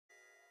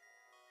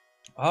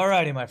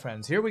Alrighty, my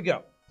friends, here we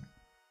go.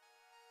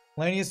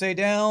 Lania stay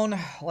down.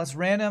 Let's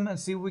random and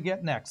see what we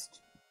get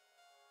next.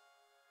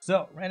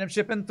 So, random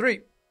ship in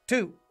 3,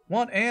 2,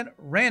 1, and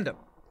random.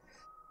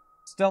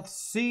 Stealth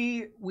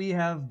C we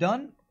have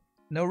done.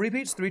 No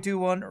repeats. 3, 2,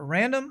 1,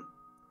 random.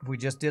 We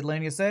just did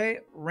Lania say,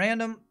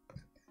 random.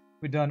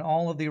 We've done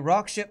all of the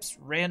rock ships,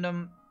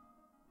 random.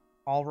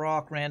 All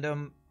rock,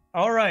 random.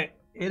 Alright,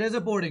 it is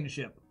a boarding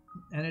ship.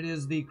 And it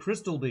is the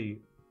Crystal Bee.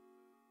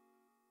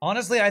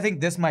 Honestly, I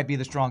think this might be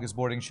the strongest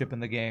boarding ship in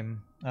the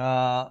game.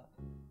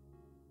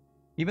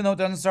 Even though it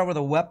doesn't start with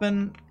a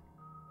weapon,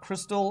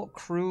 Crystal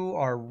crew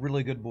are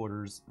really good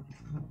boarders.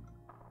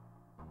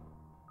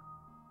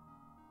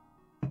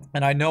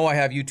 And I know I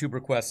have YouTube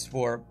requests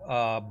for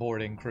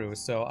boarding crew,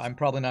 so I'm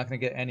probably not going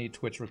to get any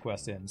Twitch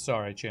requests in.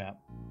 Sorry, chat.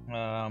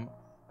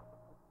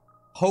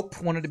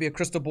 Hope wanted to be a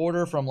Crystal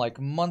boarder from like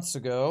months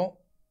ago,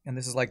 and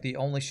this is like the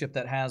only ship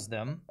that has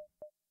them.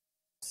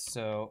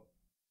 So,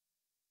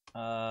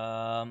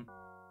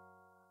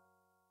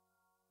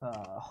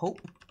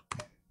 Hope.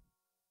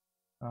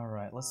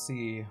 Alright, let's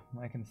see.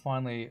 I can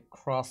finally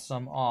cross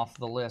some off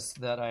the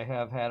list that I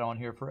have had on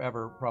here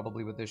forever,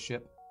 probably with this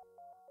ship.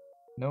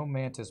 No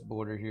Mantis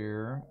border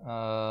here.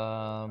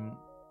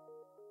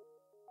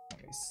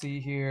 Okay, see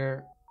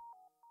here.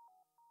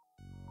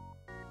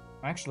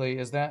 Actually,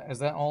 is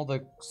that all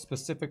the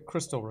specific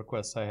Crystal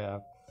requests I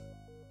have?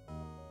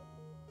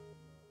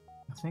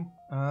 I think,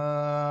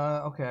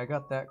 okay, I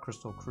got that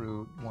Crystal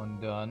crew one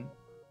done.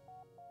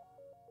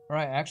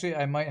 Alright, actually,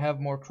 I might have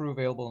more crew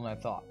available than I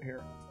thought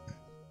here.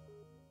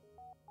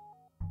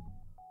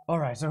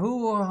 Alright, so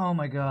who, oh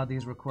my god,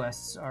 these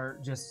requests are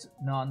just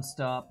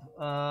non-stop.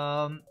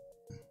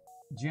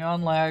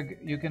 Gian Lag,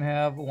 you can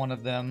have one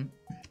of them.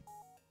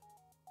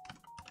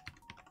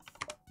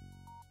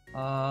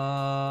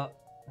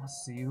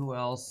 Let's see, who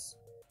else?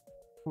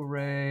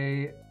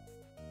 Hooray.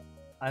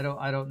 I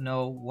don't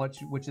know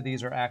which of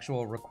these are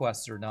actual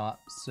requests or not,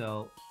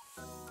 so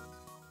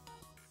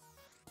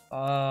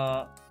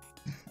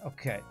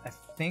okay, I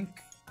think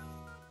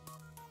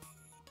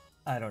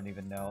I don't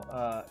even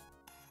know.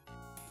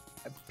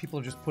 People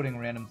are just putting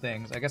random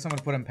things. I guess I'm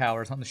gonna put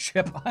empowers on the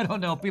ship. I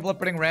don't know. People are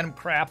putting random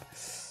crap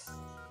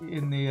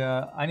in the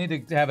I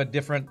need to have a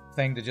different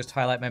thing to just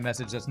highlight my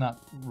message that's not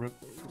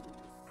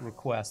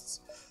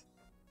requests.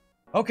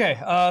 Okay,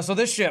 so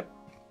this ship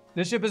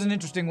is an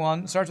interesting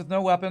one. Starts with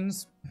no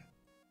weapons.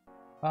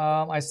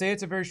 I say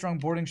it's a very strong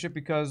boarding ship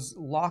because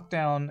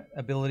lockdown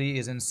ability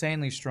is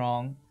insanely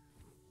strong.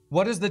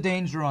 What is the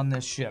danger on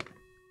this ship?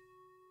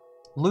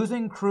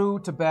 Losing crew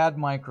to bad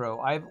micro.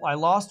 I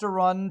lost a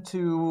run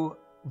to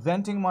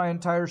venting my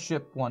entire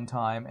ship one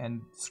time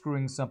and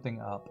screwing something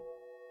up.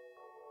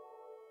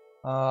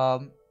 I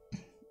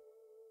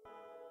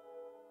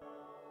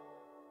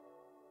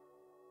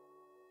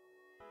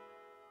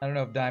don't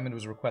know if Diamond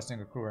was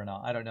requesting a crew or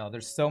not. I don't know.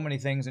 There's so many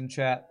things in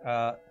chat.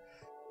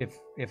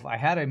 If I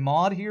had a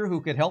mod here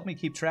who could help me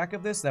keep track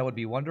of this, that would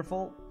be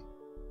wonderful.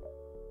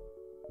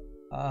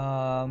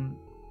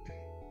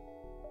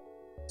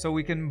 So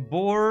we can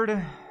board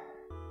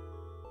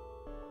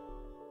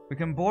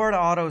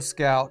auto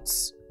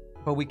scouts,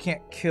 but we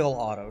can't kill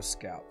auto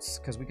scouts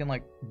because we can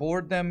like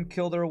board them,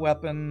 kill their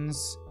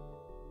weapons,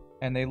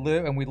 and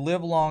we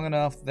live long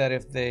enough that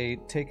if they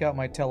take out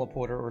my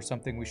teleporter or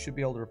something, we should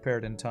be able to repair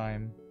it in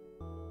time.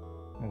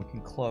 And we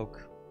can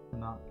cloak,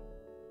 not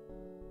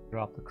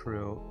drop the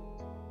crew.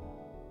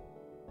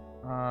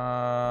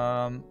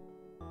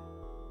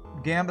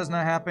 Gamba's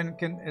not happen.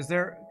 Is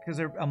there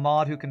a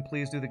mod who can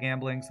please do the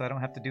gambling so I don't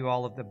have to do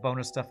all of the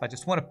bonus stuff? I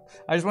just want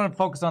to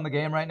focus on the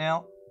game right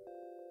now.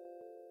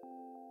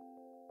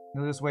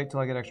 We'll just wait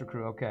till I get extra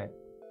crew. Okay.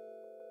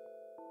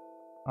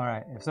 All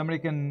right. If somebody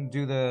can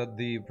do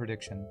the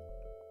prediction.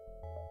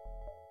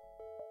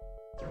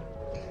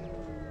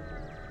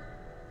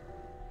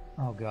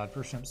 Oh god,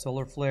 first ship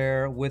solar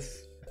flare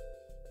with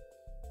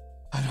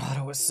an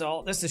auto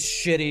assault. This is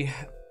shitty.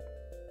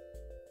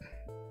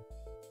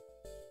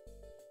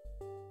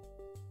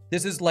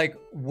 This is like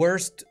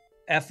worst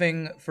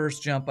effing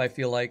first jump, I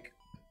feel like.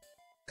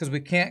 Because we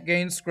can't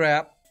gain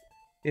scrap.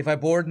 If I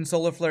board and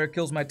solar flare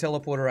kills my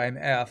teleporter, I'm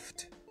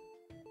effed.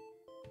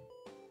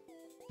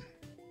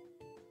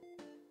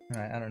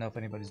 Alright, I don't know if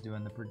anybody's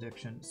doing the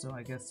prediction, so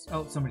I guess...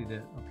 Oh, somebody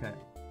did. Okay.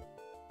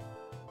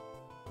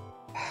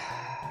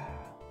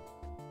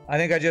 I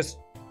think I just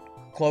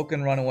cloak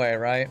and run away,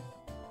 right?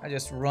 I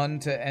just run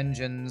to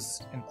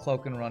engines and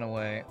cloak and run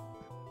away.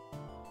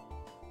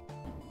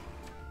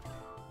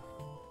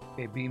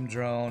 Okay, beam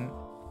drone.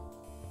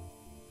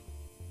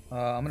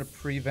 I'm gonna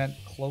prevent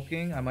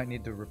cloaking. I might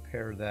need to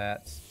repair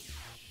that.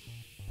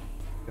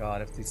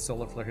 God, if the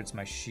solar flare hits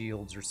my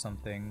shields or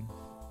something.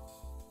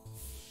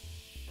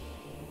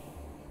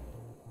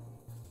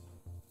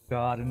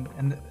 God,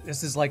 and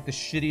this is like the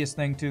shittiest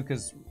thing too,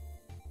 because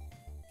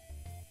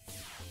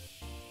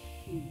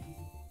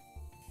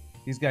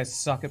these guys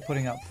suck at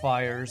putting out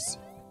fires,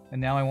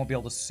 and now I won't be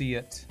able to see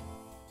it.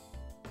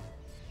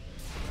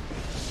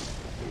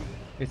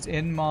 It's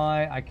in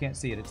my... I can't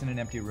see it. It's in an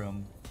empty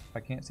room. If I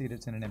can't see it,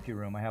 it's in an empty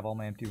room. I have all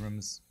my empty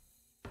rooms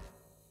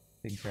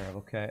taken care of.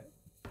 Okay.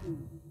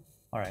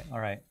 Alright,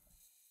 alright.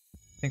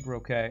 I think we're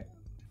okay.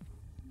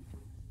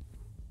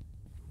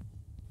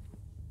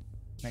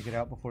 Can I get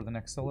out before the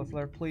next solar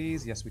flare,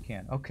 please? Yes, we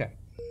can. Okay.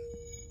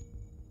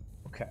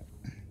 Okay.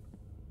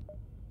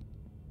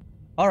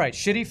 Alright,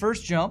 shitty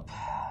first jump.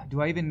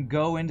 Do I even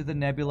go into the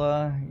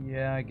nebula?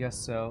 Yeah, I guess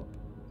so.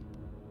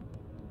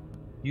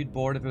 You'd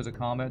board if it was a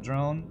combat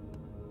drone?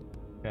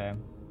 Okay.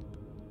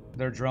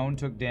 Their drone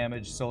took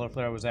damage. Solar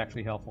flare was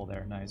actually helpful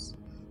there. Nice.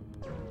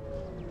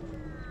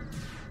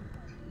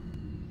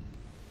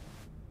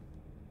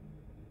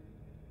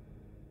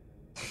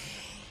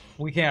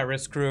 We can't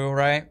risk crew,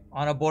 right?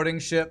 On a boarding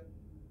ship,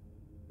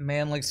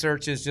 manly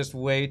search is just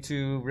way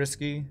too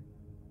risky.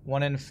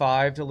 1 in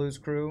 5 to lose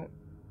crew.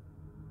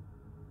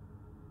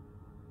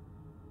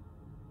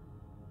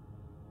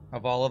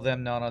 Of all of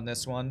them, not on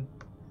this one.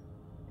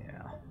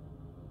 Yeah.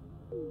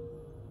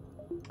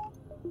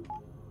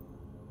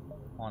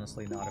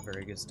 Honestly, not a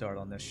very good start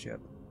on this ship.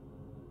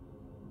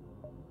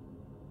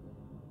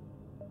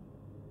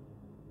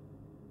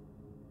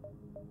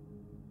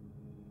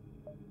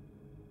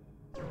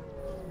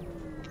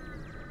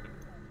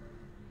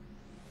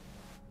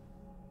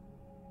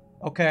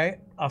 Okay,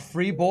 a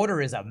free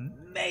boarder is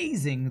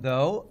amazing,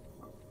 though.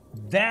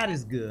 That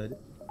is good.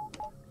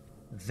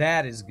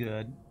 That is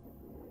good.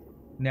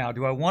 Now,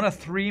 do I want a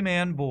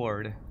 3-man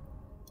board?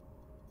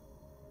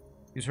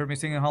 You just heard me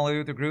singing Hallelujah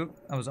with the group.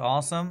 That was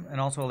awesome, and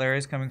also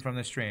hilarious coming from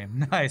the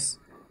stream. Nice.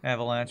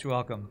 Avalanche,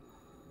 welcome.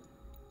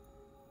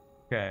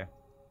 Okay.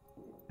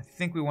 I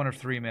think we want a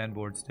 3-man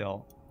board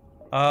still.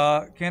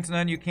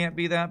 Cantonin, you can't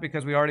be that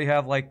because we already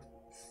have, like,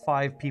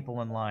 5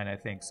 people in line, I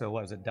think. So,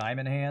 what is it?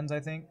 Diamond Hands, I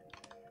think?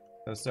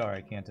 So,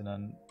 sorry,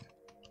 Cantonin.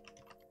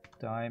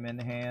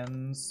 Diamond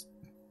Hands.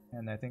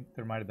 And I think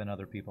there might have been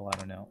other people, I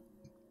don't know.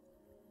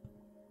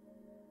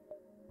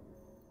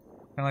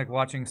 Kind of like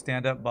watching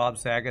stand-up Bob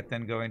Saget,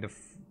 then going to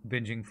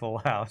binging Full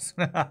House.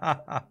 Okay.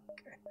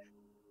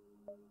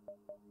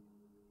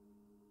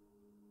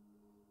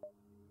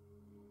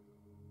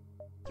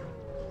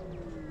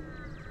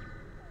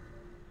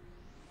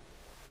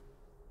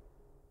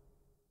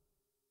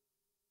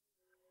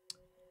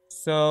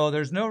 So,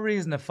 there's no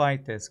reason to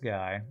fight this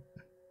guy.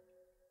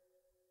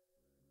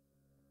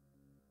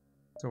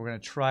 So we're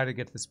going to try to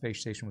get to the space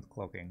station with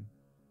cloaking.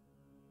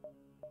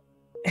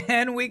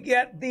 And we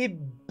get the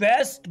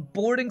best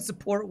boarding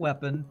support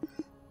weapon,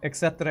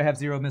 except that I have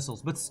 0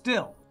 missiles. But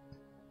still.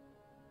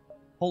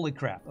 Holy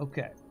crap.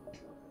 Okay.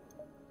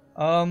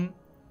 Now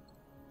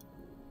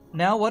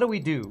what do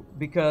we do?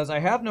 Because I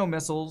have no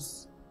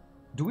missiles.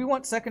 Do we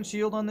want second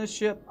shield on this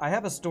ship? I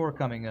have a store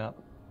coming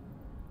up.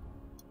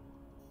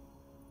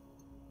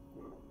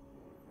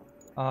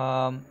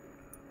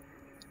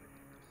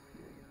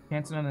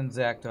 Hanson and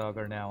Zakdog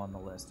are now on the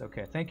list.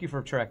 Okay, thank you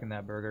for tracking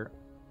that, Burger.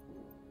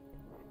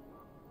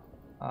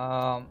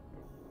 Do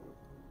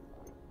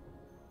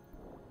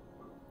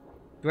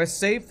I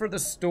save for the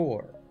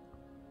store?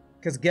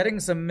 Because getting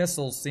some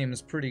missiles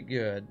seems pretty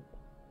good.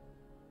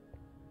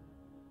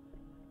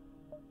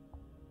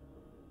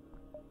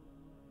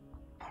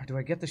 Or do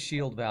I get the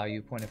shield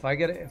value point? If I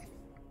get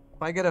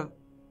a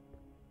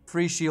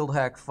free shield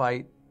hack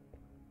fight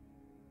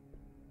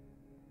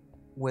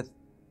with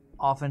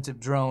offensive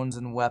drones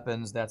and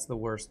weapons, that's the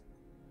worst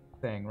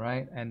thing,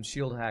 right? And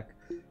shield hack,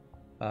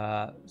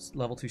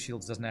 level 2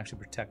 shields doesn't actually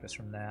protect us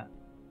from that.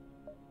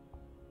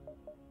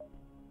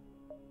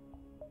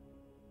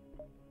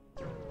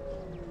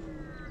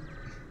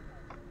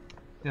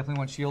 Definitely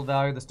want shield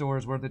value. The store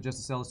is worth it just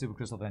to sell the Super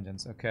Crystal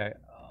Vengeance. Okay.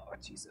 Oh,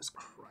 Jesus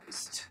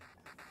Christ.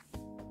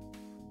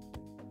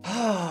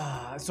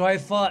 So I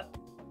fought.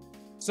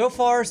 So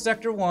far,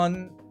 Sector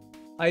 1,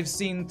 I've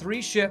seen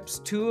 3 ships.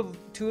 Two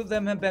of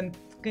them have been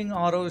fucking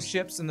auto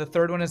ships, and the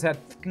third one has had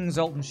fucking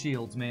Zoltan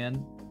shields,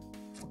 man.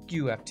 Fuck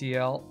you,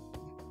 FTL.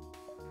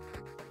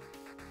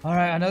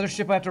 Alright, another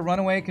ship I have to run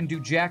away can do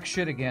jack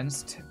shit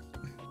against.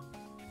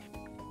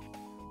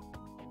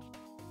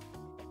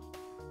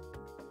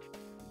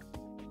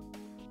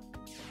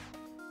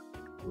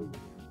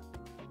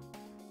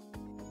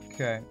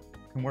 Okay.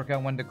 Can work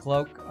out when to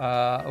cloak.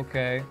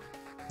 Okay.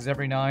 This is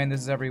every 9.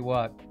 This is every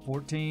what?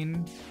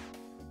 14?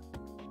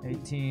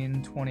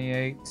 18,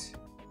 28.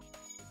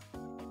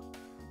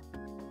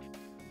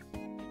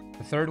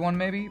 The third one,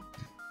 maybe?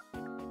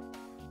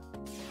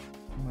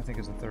 I think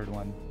it's the third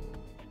one.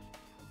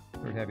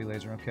 Third heavy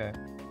laser, okay.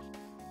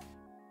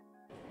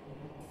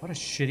 What a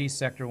shitty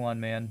Sector 1,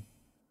 man.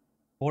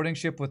 Boarding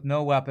ship with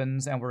no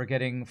weapons, and we're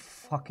getting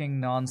fucking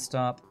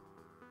non-stop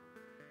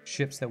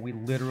ships that we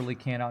literally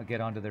cannot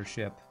get onto their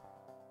ship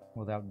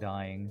without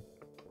dying.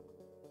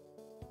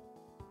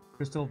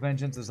 Crystal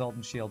Vengeance is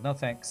Zoltan Shield. No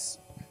thanks.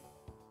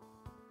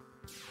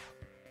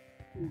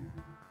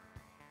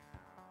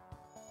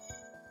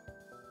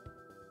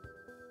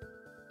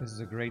 This is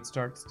a great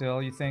start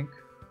still, you think?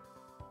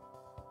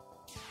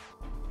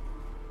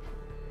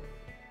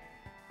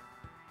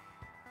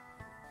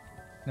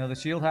 No, the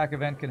shield hack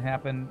event can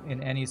happen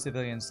in any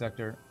civilian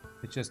sector.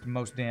 It's just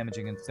most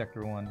damaging in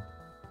Sector 1.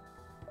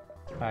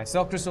 Alright,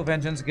 sell Crystal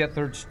Vengeance, get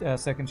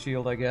second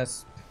shield, I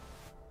guess.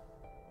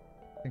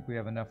 I think we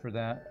have enough for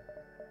that.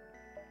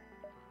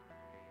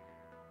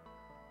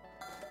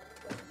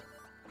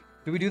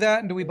 Do we do that,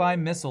 and do we buy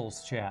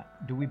missiles,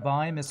 chat? Do we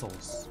buy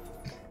missiles?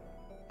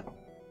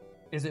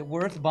 Is it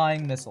worth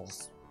buying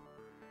missiles?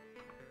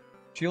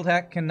 Shield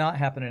hack cannot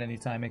happen at any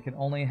time. It can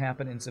only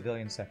happen in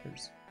civilian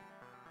sectors.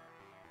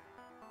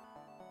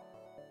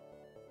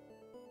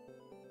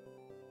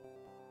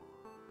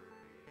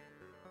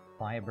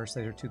 Buy a burst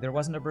laser 2. There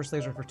wasn't a burst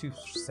laser for 2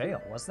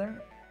 sale, was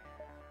there?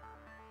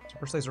 It's a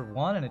burst laser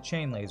 1 and a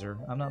chain laser.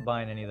 I'm not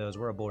buying any of those.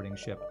 We're a boarding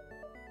ship.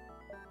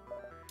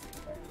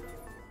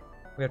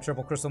 We have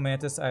triple crystal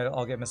mantis.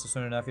 I'll get missiles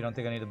soon enough. You don't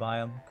think I need to buy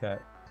them? Okay.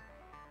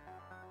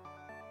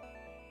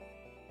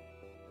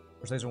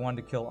 Burst laser 1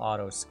 to kill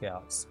auto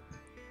scouts.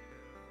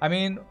 I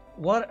mean,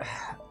 what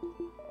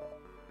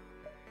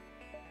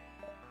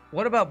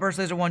about burst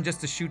laser 1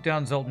 just to shoot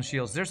down Zoltan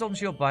shields? Is there Zoltan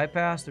shield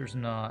bypass? There's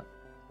not.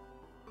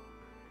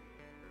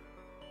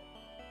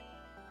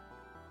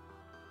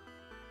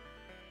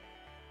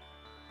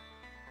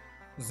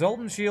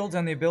 Zoltan shields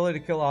and the ability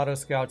to kill auto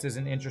scouts is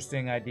an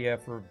interesting idea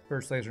for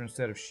burst laser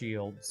instead of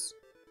shields.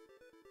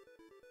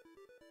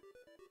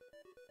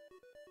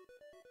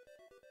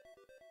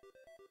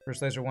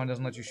 Burst laser 1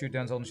 doesn't let you shoot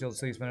down Zoltan shields,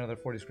 so you spend another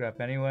 40 scrap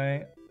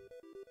anyway.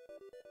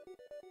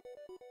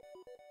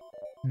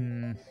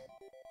 And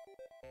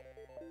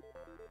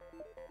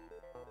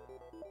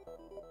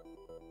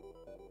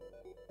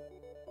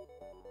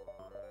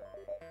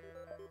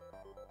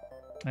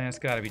it's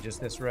gotta be just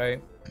this,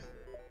 right?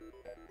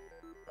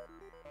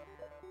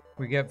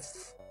 We get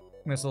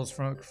missiles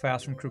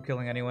fast from crew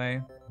killing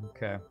anyway.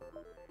 Okay.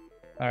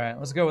 Alright,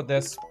 let's go with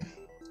this.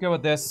 Let's go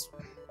with this.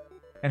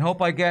 And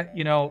hope I get,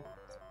 you know,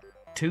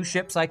 2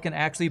 ships I can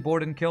actually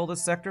board and kill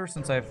this sector,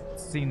 since I've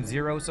seen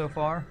 0 so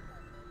far.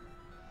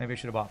 Maybe I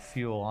should have bought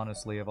fuel,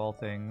 honestly, of all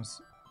things.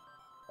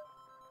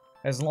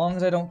 As long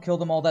as I don't kill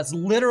them all, that's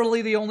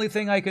literally the only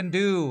thing I can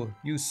do.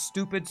 You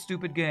stupid,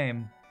 stupid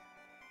game.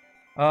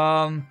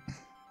 Can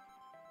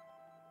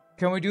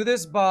we do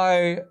this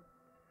by...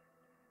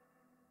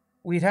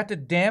 We'd have to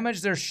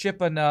damage their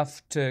ship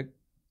enough to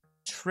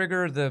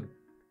trigger the...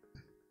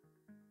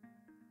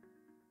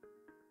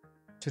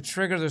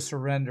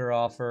 surrender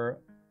offer.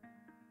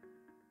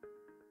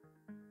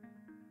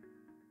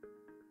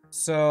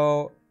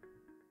 So...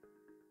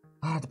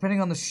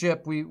 depending on the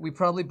ship, we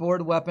probably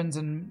board weapons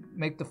and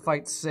make the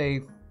fight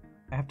safe.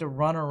 I have to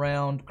run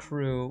around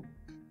crew.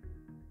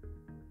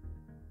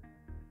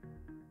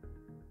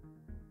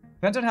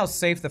 Depends on how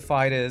safe the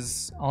fight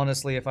is,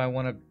 honestly, if I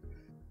want to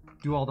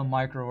do all the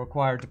micro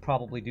required to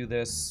probably do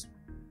this.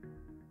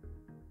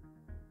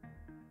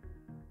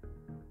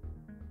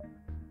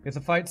 If the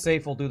fight's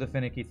safe, we'll do the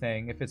finicky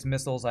thing. If it's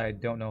missiles, I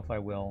don't know if I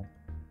will.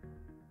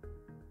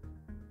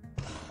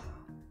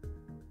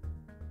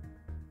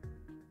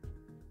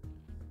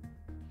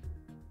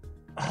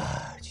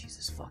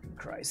 Jesus fucking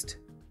Christ.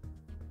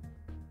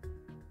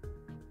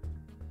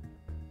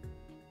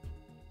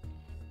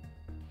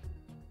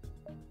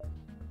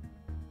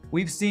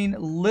 We've seen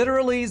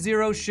literally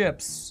 0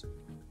 ships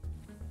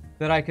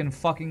that I can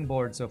fucking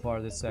board so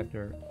far this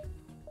sector.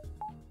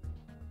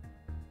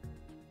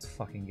 It's a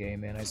fucking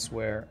game, man, I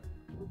swear.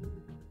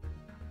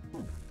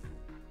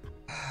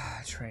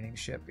 Training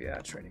ship, yeah,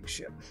 training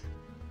ship.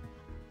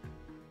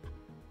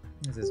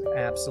 This is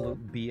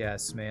absolute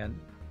BS, man.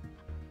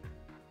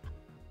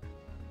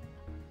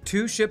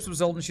 2 ships with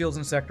Zoltan shields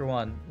in Sector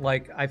 1.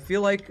 Like, I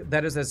feel like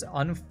that is as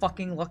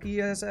unfucking lucky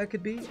as I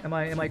could be. Am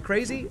I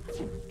crazy?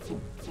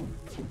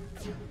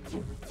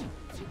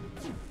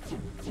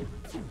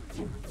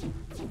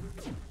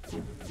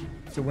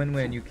 It's a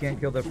win-win. You can't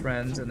kill their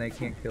friends, and they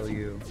can't kill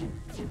you.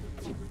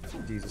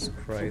 Jesus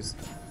Christ.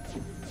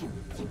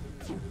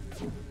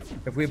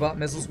 If we bought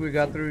missiles, we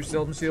got through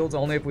Zoltan shields.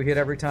 Only if we hit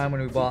every time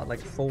when we bought, like,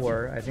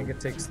 4. I think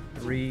it takes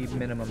 3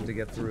 minimum to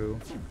get through.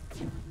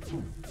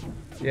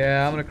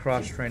 Yeah, I'm gonna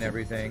cross-train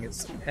everything.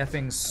 It's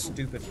effing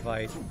stupid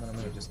fight, but I'm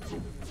gonna just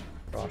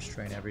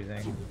cross-train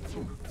everything.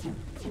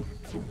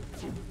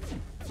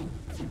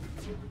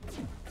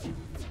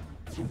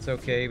 It's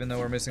okay, even though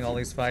we're missing all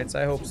these fights.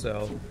 I hope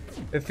so.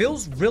 It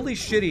feels really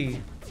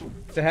shitty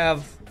to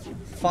have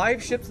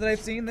 5 ships that I've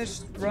seen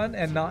this run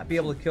and not be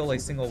able to kill a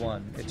single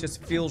one. It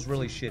just feels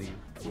really shitty.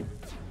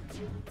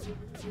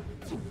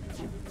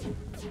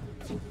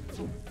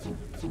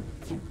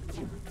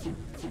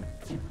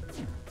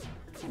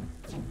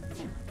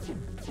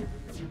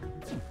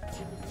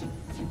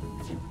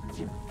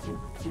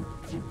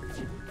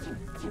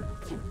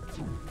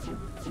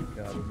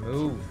 Gotta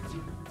move.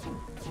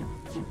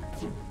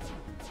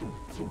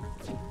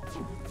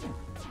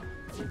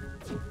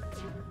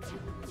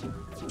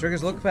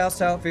 Triggers, look past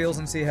how it feels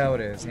and see how it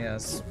is.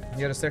 Yes.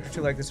 You had a Sector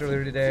 2 like this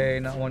earlier today,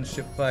 not one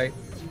ship fight.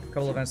 A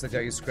couple events that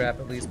got you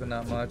scrap at least, but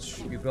not much.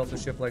 You built a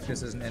ship like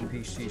this as an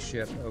NPC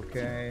ship.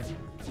 Okay.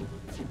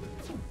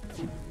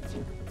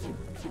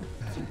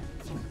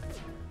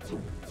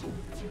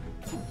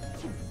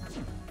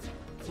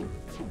 Does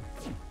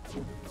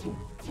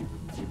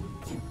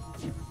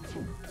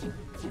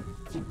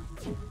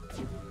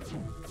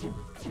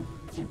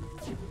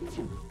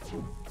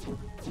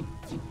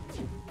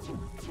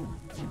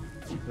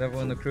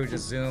everyone in the crew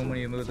just zoom when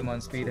you move them on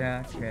speed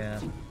hack? Yeah.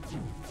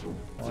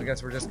 Well, I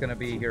guess we're just gonna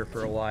be here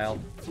for a while.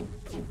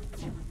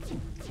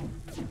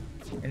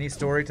 Any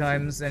story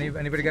times?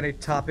 Anybody got any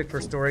topic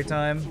for story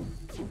time?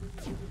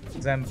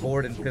 Because I'm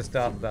bored and pissed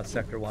off about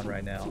Sector 1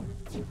 right now.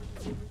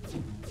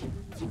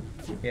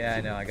 Yeah,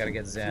 I know. I gotta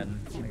get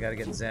Zen. I gotta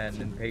get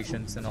Zen and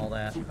patience and all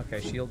that.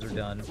 Okay, shields are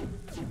done.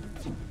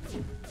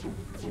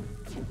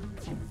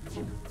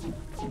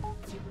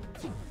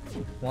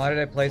 Why did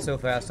I play so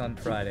fast on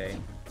Friday?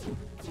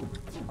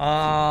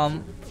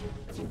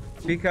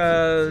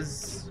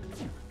 Because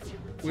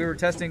we were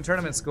testing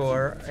tournament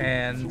score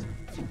and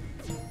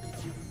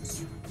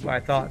I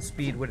thought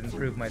speed would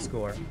improve my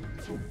score.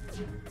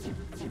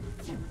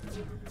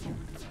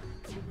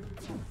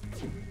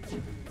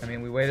 I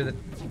mean, we weighted the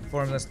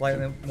formula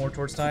slightly more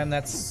towards time.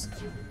 That's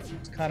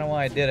kind of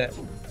why I did it.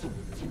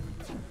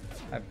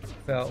 I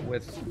felt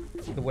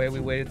with the way we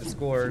weighted the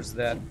scores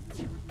that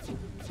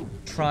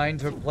trying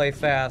to play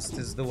fast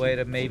is the way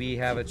to maybe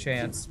have a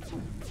chance.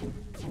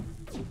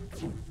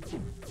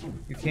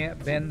 You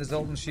can't bend the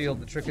Zoltan Shield.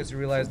 The trick is to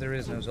realize there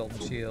is no Zoltan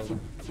Shield.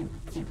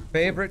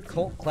 Favorite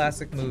cult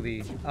classic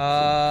movie? Since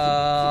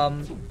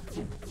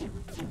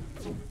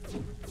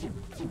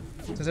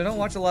I don't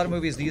watch a lot of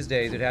movies these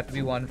days, it'd have to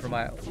be one from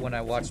when I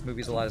watched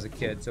movies a lot as a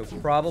kid. So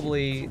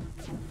probably,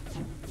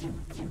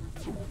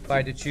 if I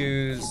had to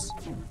choose,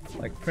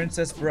 like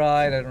Princess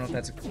Bride, I don't know if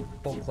that's a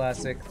cult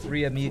classic,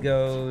 Three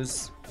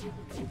Amigos,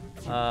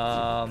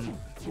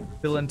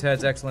 Bill and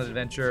Ted's Excellent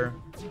Adventure.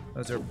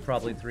 Those are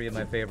probably three of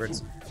my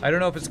favorites. I don't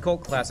know if it's a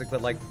cult classic,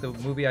 but like the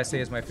movie I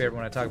say is my favorite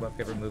when I talk about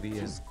favorite movie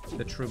is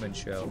The Truman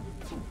Show.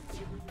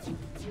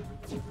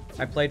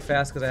 I played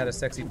fast because I had a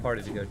sexy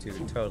party to go to.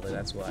 Totally,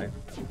 that's why.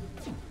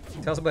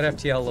 Tell us about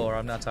FTL lore.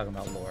 I'm not talking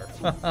about lore.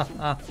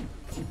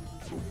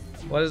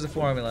 What is the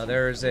formula?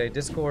 There is a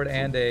Discord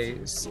and a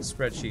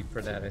spreadsheet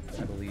for that, I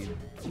believe.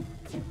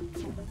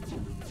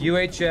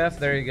 UHF,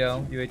 there you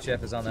go.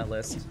 UHF is on that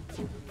list.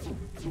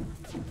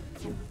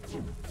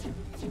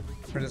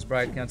 Princess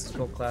Bride counts as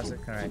cult classic.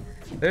 All right.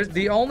 There's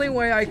the only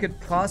way I could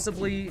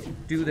possibly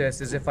do this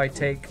is if I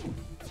take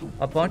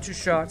a bunch of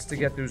shots to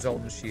get through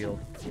Zoltan Shield.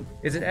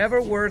 Is it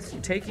ever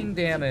worth taking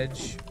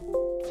damage?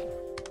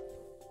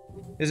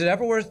 Is it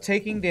ever worth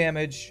taking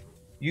damage?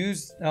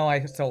 Use... Oh,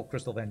 I stole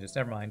Crystal Vengeance.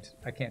 Never mind.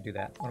 I can't do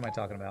that. What am I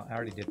talking about? I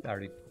already did. I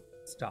already...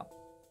 Stop.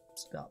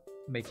 Stop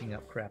making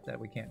up crap that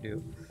we can't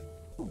do.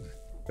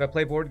 Do I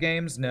play board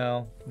games?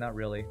 No, not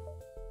really.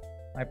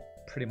 I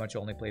pretty much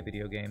only play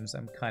video games.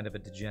 I'm kind of a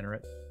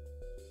degenerate.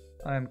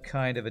 I'm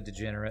kind of a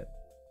degenerate.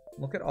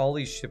 Look at all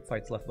these ship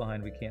fights left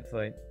behind we can't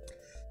fight.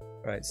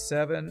 Alright,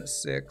 7,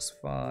 6,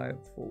 5,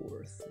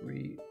 4,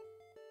 3,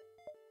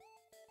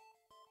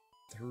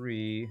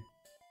 3,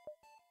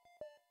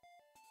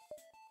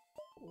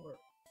 4.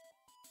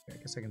 Okay, I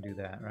guess I can do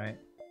that, right?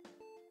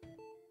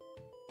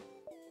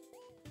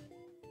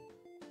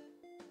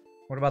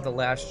 What about The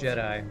Last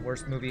Jedi?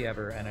 Worst movie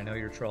ever, and I know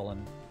you're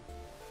trolling.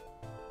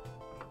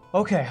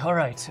 Okay,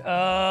 alright.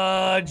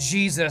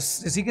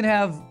 Jesus. Is he gonna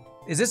have...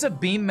 Is this a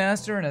Beam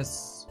Master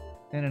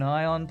and an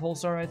Ion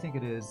Pulsar? I think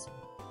it is.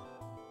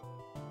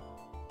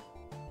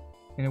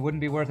 And it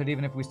wouldn't be worth it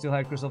even if we still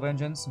had Crystal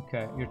Vengeance?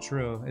 Okay, you're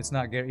true. It's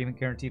not even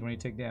guaranteed when you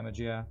take damage,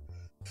 yeah.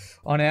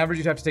 On average,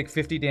 you'd have to take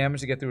 50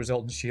 damage to get the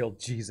resultant shield.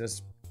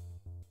 Jesus.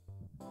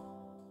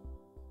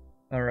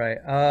 Alright,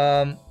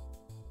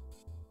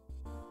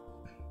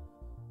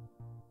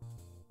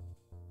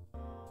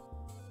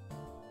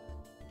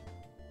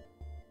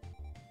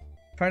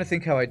 trying to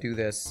think how I do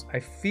this. I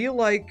feel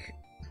like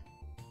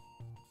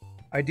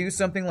I do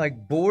something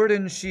like board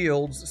and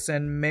shields,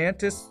 send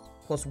Mantis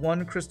plus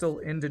 1 crystal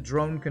into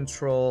drone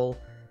control,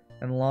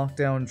 and lock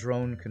down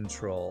drone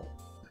control.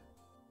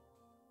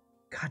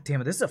 God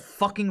damn it, this is a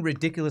fucking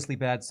ridiculously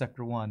bad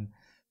Sector 1.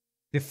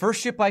 The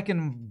first ship I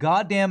can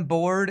goddamn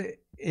board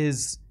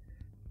is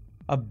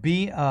a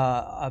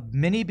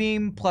mini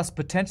beam plus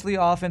potentially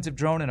offensive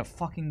drone and a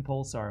fucking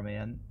pulsar,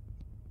 man.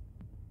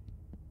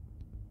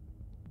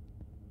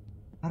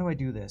 How do I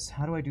do this?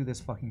 How do I do this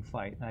fucking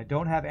fight? And I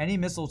don't have any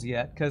missiles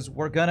yet, because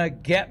we're gonna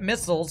get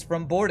missiles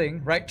from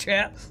boarding, right,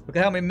 chat? Look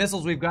at how many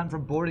missiles we've gotten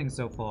from boarding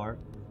so far.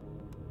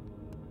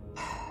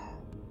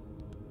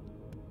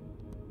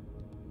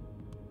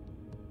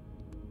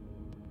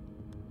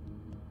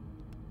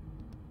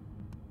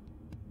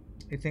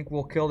 You think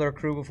we'll kill their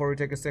crew before we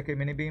take a second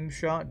mini-beam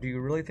shot? Do you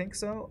really think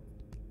so?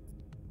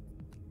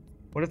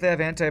 What if they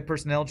have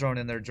anti-personnel drone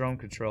in their drone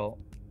control?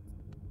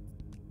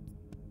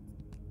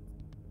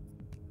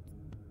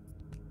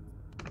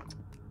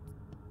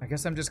 I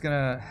guess I'm just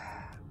gonna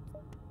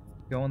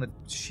go on the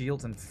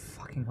shields and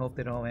fucking hope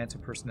they don't answer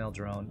personnel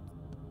drone.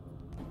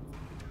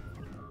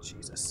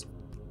 Jesus.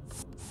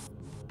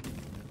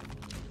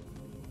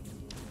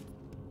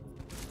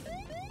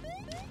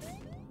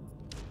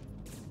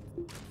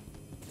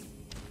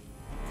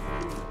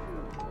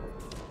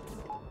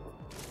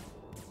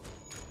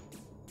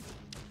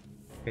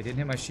 Okay, didn't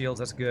hit my shields.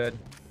 That's good.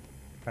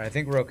 Alright, I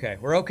think we're okay.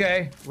 We're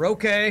okay. We're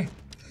okay.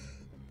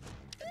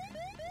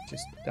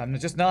 I'm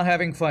just not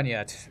having fun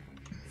yet.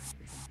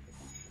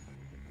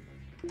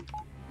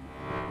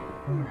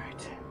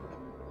 Alright.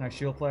 Nice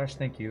shield flash.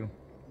 Thank you.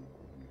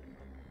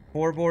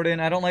 4-board in.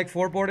 I don't like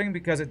 4-boarding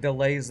because it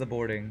delays the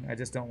boarding. I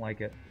just don't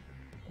like it.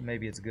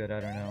 Maybe it's good.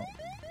 I don't know.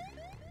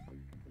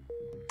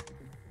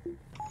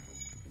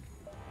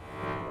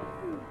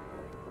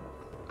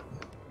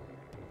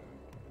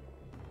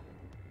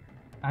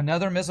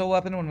 Another missile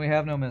weapon when we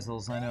have no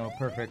missiles. I know.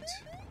 Perfect.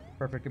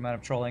 Perfect amount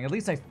of trolling. At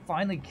least I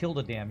finally killed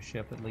a damn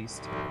ship, at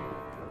least.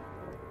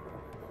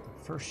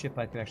 First ship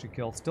I could actually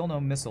kill. Still no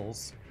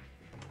missiles.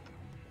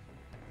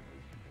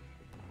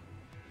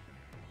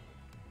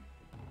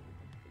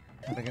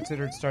 Have I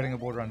considered starting a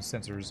board on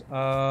sensors?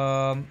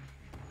 I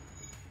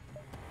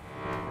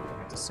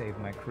have to save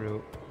my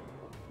crew.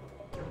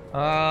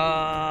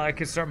 I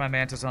could start my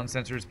Mantis on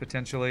sensors,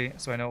 potentially,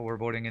 so I know what we're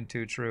boarding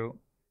into, true.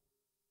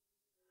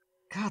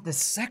 God, this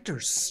sector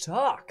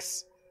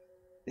sucks.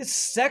 This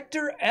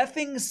sector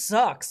effing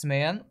sucks,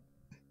 man.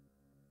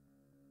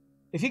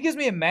 If he gives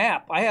me a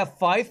map, I have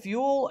 5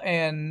 fuel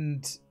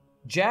and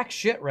jack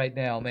shit right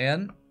now,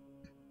 man.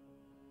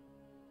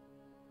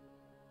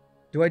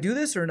 Do I do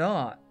this or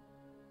not?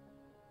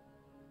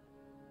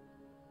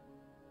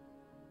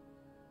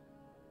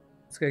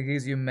 This guy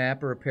gives you a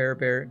map or repair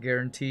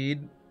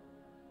guaranteed.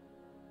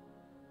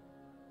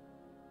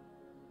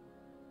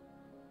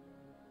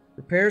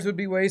 Repairs would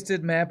be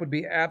wasted. Map would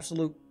be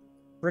absolute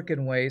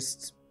frickin'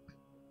 waste.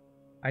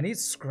 I need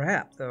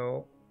scrap,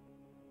 though.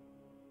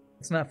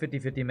 It's not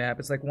 50-50 map.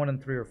 It's like 1 in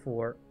 3 or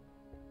 4.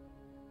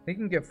 I think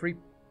you can get free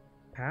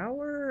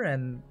power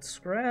and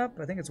scrap.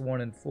 I think it's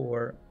 1 in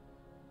 4.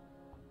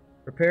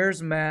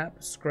 Repairs,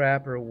 map,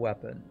 scrap, or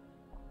weapon.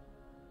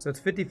 So it's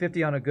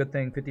 50-50 on a good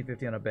thing,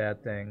 50-50 on a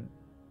bad thing.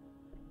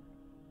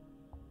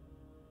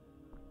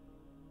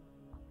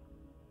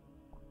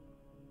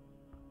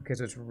 Okay,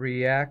 so it's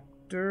reactor.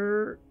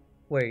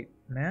 Wait,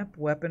 map,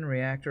 weapon,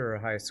 reactor, or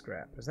high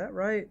scrap. Is that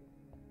right?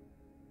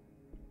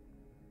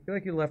 I feel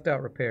like you left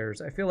out repairs.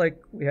 I feel like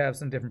we have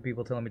some different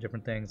people telling me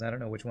different things. I don't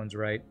know which one's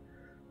right.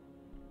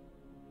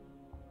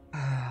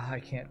 I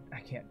can't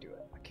do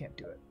it. I can't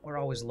do it. We're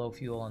always low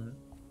fuel on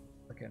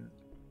fucking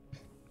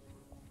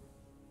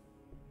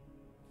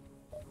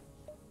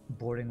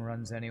boarding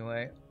runs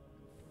anyway.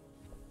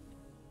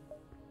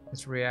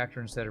 It's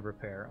reactor instead of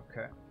repair.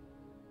 Okay.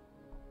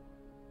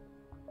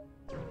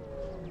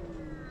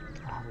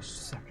 Oh, this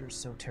sector is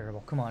so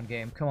terrible. Come on,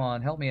 game. Come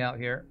on, help me out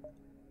here.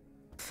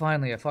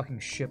 Finally, a fucking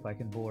ship I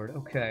can board.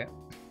 Okay.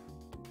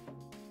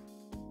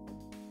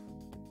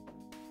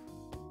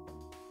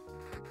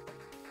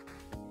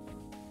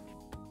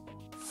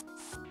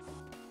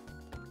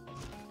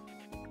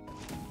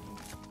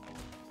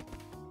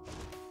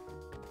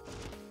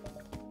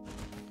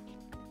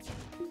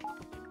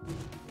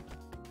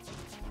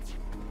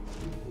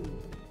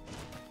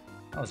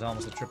 That was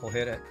almost a triple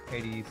hit at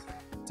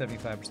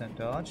 75%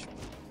 dodge.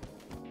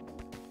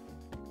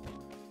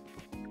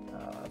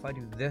 If I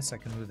do this, I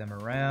can move them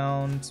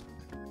around.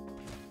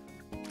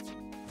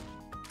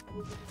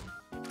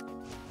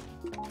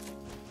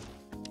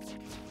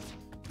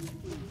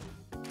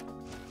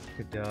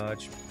 Good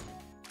dodge.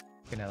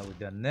 Okay, now that we've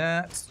done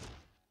that,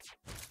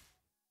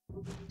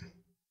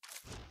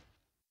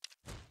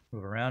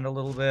 move around a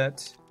little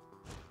bit.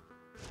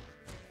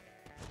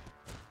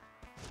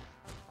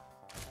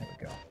 There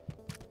we go.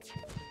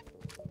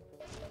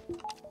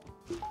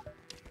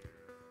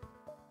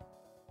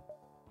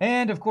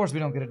 And, of course, we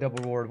don't get a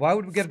double reward. Why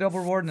would we get a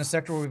double reward in a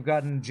sector where we've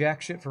gotten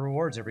jack shit for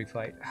rewards every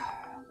fight?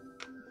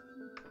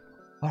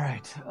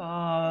 Alright.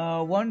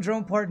 1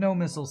 drone part, no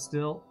missiles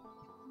still.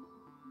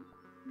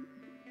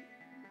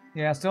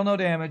 Yeah, still no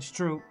damage.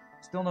 True.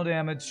 Still no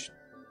damage.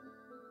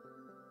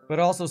 But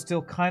also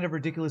still kind of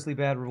ridiculously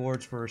bad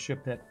rewards for a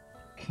ship that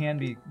can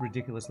be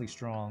ridiculously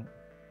strong.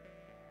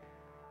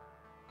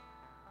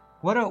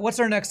 What's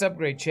our next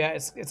upgrade, chat?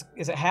 Is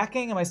it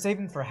hacking? Am I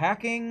saving for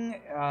hacking?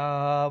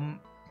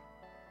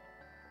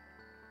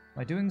 Am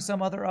I doing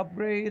some other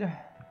upgrade?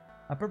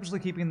 I'm purposely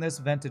keeping this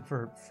vented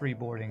for free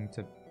boarding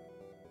to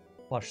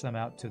flush them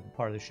out to the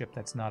part of the ship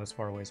that's not as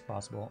far away as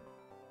possible.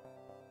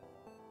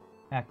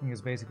 Hacking is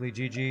basically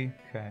GG.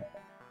 Okay.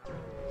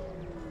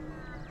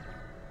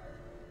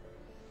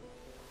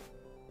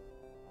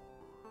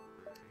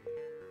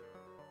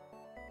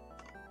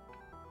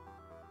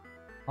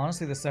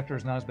 Honestly, this sector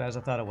is not as bad as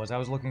I thought it was. I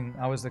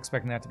was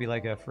expecting that to be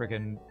like a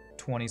friggin'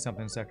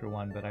 20-something sector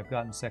 1, but I've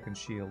gotten second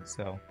shield,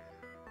 so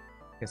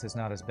guess it's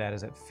not as bad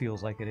as it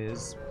feels like it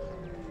is.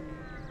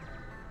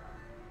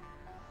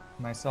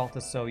 My salt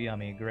is so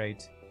yummy.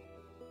 Great.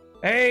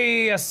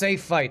 Hey, a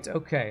safe fight.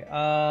 Okay.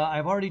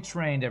 I've already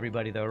trained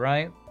everybody, though,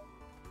 right?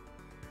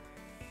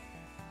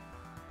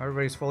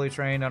 Everybody's fully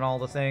trained on all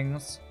the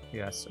things?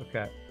 Yes,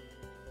 okay.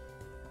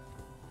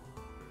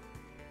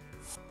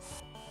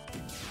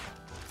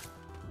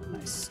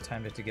 Nice.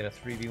 Time to get a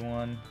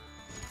 3v1.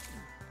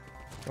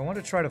 I want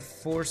to try to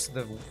force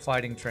the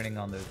fighting training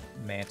on the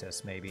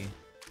Mantis, maybe.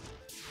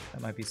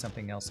 That might be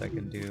something else I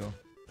can do.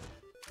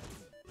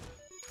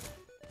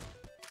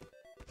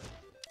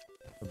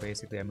 So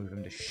basically I move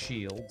him to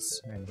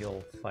shields, and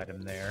he'll fight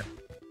him there.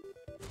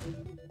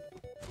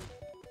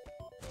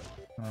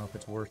 I don't know if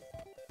it's worth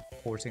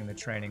forcing the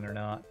training or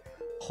not.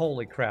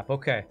 Holy crap,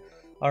 okay.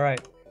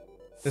 Alright.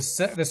 The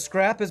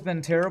scrap has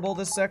been terrible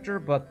this sector,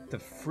 but the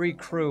free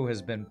crew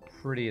has been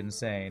pretty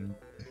insane.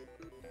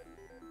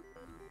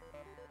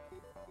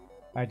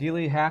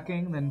 Ideally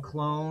hacking, then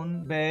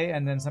clone bay,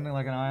 and then something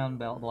like an ion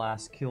belt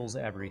blast kills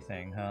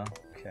everything, huh?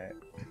 Okay.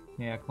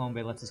 Yeah, clone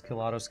bay lets us kill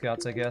auto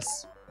scouts, I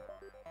guess.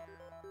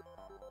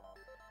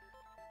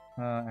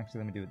 Actually,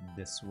 let me do it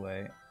this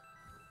way.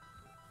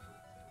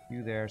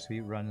 You there, so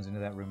he runs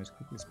into that room as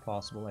quickly as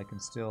possible. I can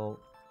still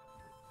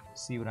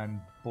see what I'm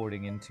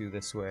boarding into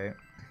this way.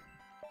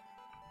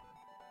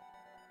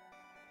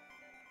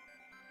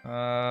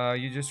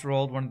 You just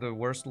rolled one of the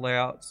worst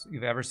layouts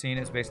you've ever seen.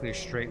 It's basically a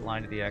straight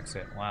line to the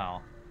exit.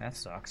 Wow, that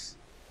sucks.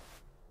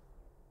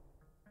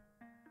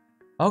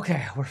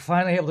 Okay, we're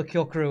finally able to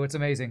kill crew. It's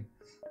amazing.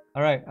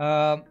 All right,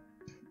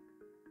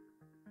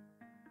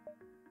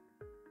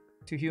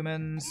 2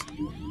 humans.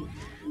 You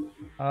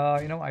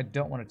know, I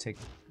don't want to take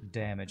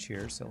damage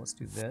here, so let's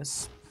do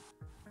this.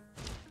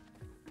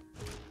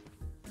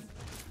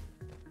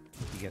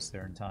 He gets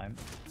there in time.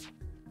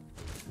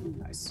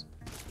 Nice.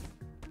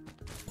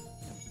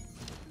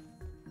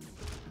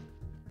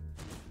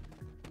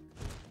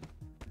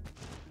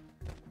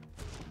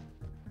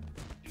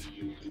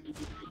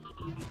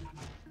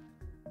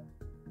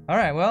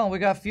 Alright, well, we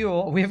got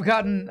fuel. We've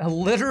gotten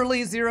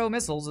literally 0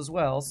 missiles as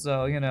well,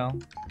 so, you know.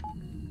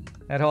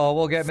 That whole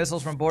we'll get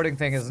missiles from boarding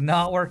thing has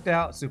not worked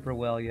out super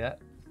well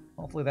yet.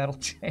 Hopefully that'll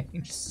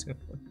change soon.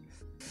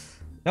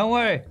 Don't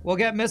worry, we'll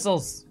get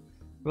missiles.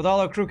 With all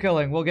our crew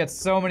killing, we'll get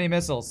so many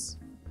missiles.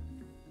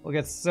 We'll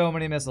get so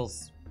many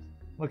missiles.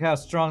 Look how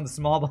strong the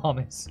small bomb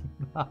is.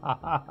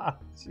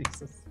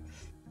 Jesus.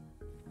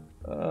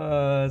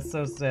 It's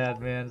so sad,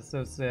 man. It's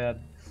so sad.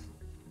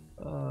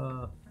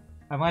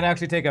 I might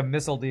actually take a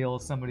missile deal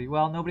with somebody.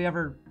 Well, nobody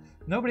ever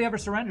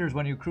surrenders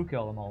when you crew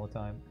kill them all the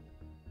time.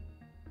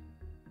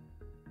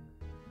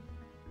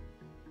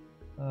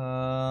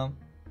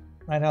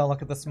 I know,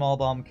 look at the small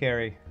bomb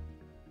carry.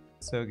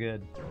 So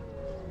good.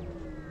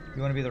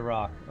 You want to be the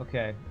rock.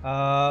 Okay.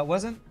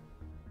 Wasn't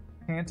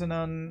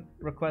Cantonon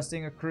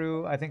requesting a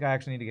crew? I think I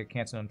actually need to get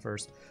Cantonon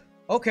first.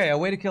 Okay, a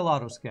way to kill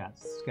auto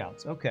scouts.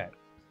 Okay.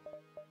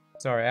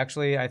 Sorry,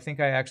 actually, I think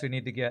I actually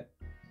need to get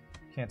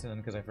Cantonon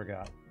because I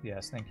forgot.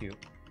 Yes, thank you.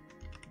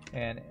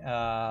 And,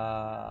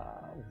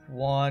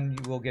 1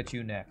 will get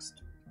you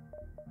next.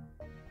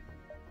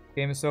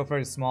 Game is so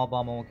afraid of small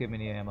bomb won't give me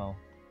any ammo.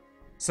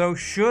 So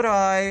should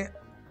I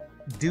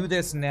do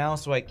this now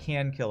so I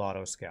can kill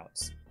auto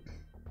scouts?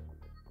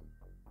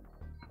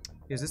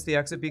 Is this the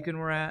exit beacon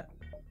we're at?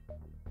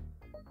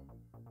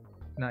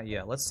 Not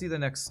yet. Let's see the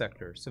next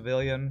sector.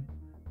 Civilian.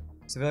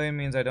 Civilian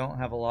means I don't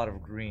have a lot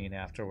of green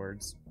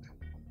afterwards.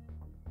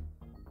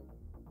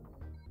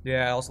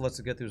 Yeah, also lets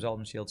it get through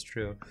Zoltan Shields,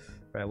 true.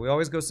 Right, we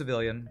always go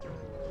civilian.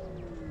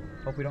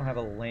 Hope we don't have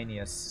a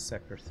Lanius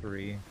Sector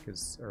 3,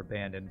 or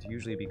abandoned.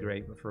 Usually be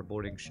great, but for a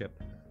boarding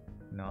ship,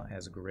 not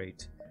as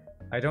great.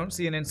 I don't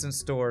see an instant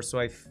store, so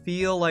I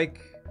feel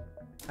like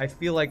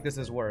this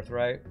is worth,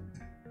 right?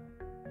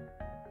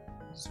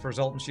 This is for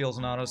Zoltan Shields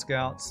and Auto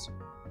Scouts.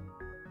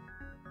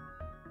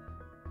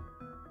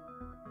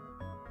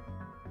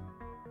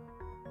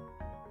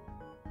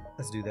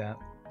 Let's do that.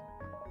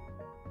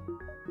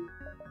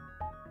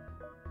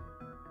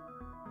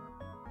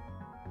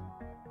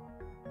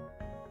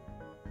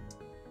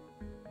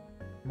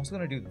 I'm also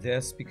gonna do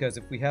this because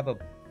if we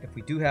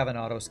do have an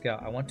auto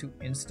scout, I want to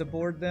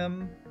insta-board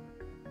them.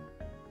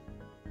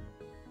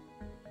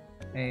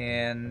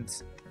 And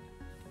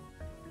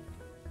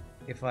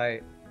if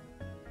I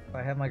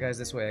have my guys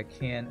this way, I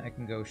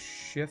can go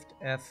Shift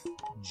F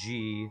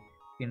G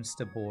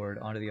insta-board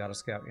onto the auto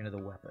scout into the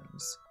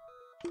weapons.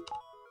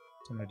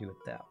 So I'm gonna do it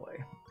that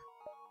way.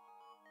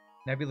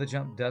 Nebula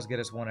jump does get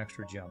us 1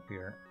 extra jump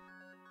here.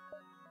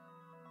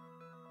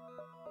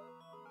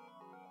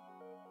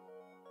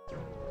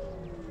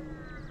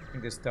 I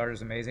think this starter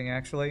is amazing,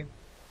 actually.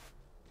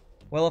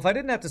 Well, if I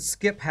didn't have to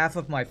skip half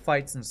of my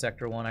fights in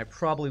Sector 1, I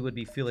probably would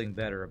be feeling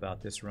better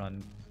about this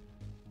run.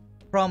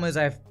 Problem is,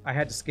 I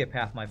had to skip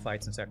half my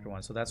fights in Sector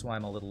 1, so that's why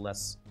I'm a little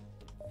less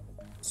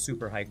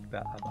super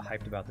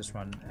hyped about this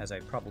run, as I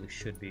probably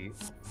should be.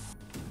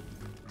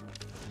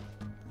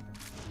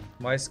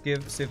 Why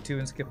skip Civ 2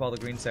 and skip all the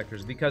green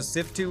sectors? Because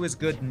Civ 2 is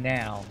good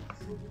now,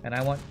 and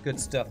I want good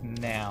stuff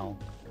now,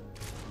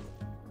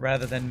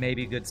 rather than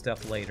maybe good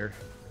stuff later.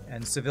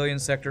 And Civilian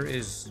Sector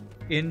is,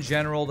 in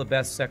general, the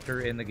best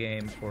sector in the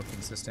game for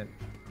consistent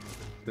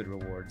good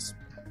rewards.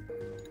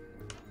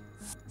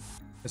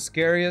 The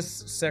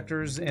scariest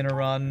sectors in a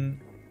run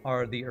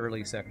are the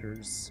early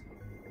sectors.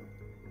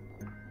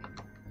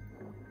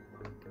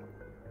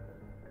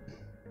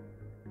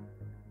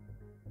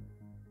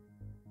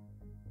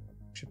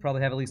 Should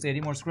probably have at least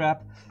 80 more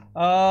scrap.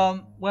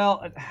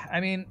 Well, I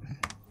mean,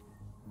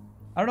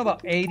 I don't know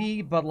about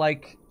 80, but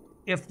like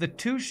if the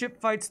 2 ship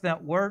fights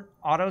that were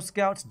auto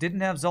scouts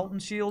didn't have Zoltan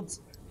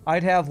shields,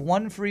 I'd have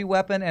 1 free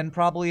weapon and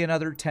probably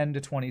another 10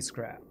 to 20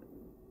 scrap.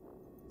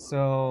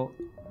 So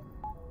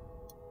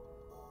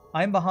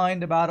I'm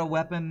behind about a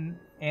weapon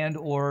and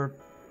or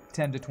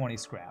 10 to 20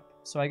 scrap.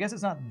 So I guess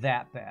it's not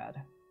that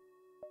bad.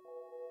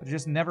 But it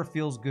just never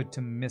feels good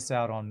to miss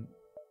out on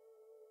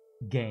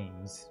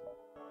gains.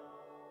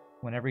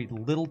 When every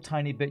little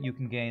tiny bit you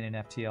can gain in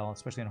FTL,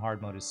 especially in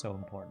hard mode, is so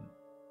important.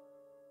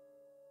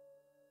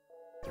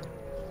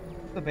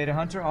 The Beta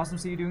Hunter, awesome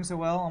to see you doing so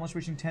well. Almost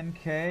reaching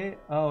 10K.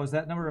 Oh, is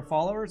that number of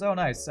followers? Oh,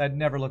 nice. I'd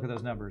never look at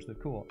those numbers, but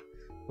cool.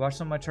 Watched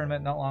some of my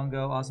tournament not long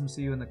ago. Awesome to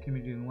see you in the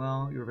community doing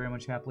well. You were very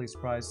much happily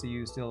surprised to see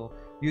you still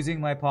using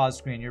my pause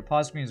screen. Your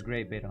pause screen is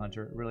great, Beta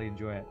Hunter. Really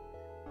enjoy it.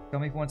 Tell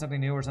me if you want something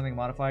new or something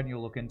modified, and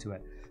you'll look into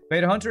it.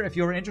 Beta Hunter, if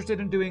you're interested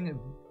in doing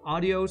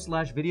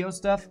audio/video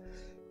stuff,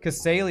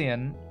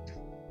 Kassalian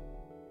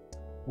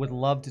would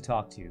love to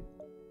talk to you.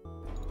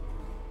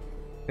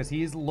 Because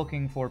he's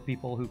looking for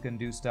people who can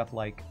do stuff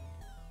like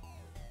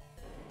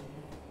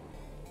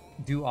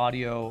do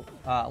audio,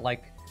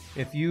 like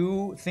if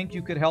you think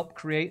you could help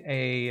create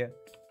a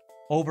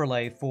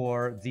overlay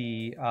for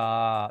the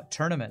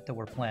tournament that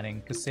we're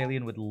planning,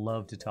 Kassalian would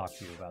love to talk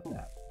to you about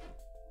that.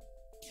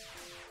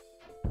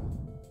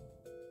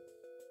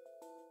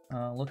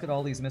 Look at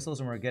all these missiles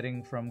and we're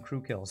getting from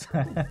crew kills.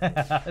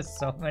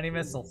 So many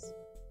missiles.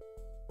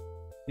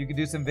 You could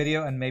do some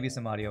video and maybe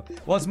some audio.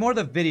 Well, it's more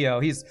the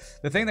video.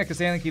 The thing that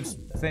Kassalian keeps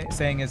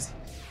saying is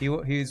he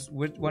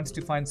wants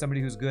to find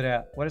somebody who's good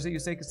at, what is it you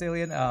say,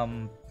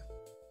 Kassalian?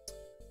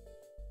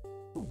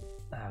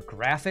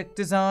 Graphic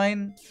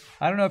design.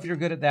 I don't know if you're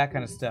good at that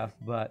kind of stuff,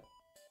 but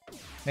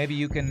maybe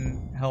you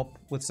can help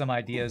with some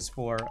ideas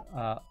for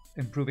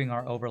improving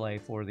our overlay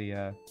for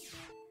the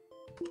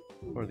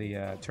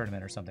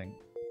tournament or something.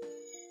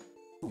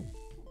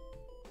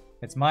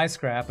 It's my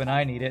scrap and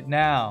I need it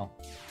now.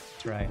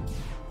 That's right.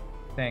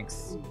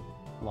 Thanks,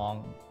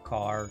 long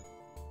car,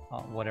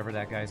 whatever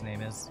that guy's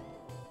name is.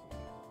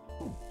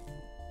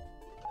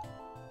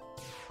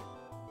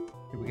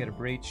 Did we get a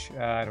breach?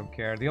 I don't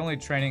care. The only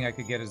training I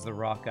could get is the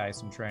rock guy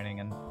some training,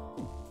 and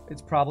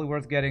it's probably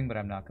worth getting, but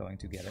I'm not going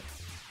to get it.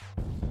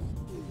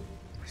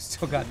 We've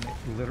still got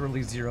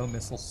literally 0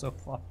 missiles so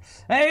far.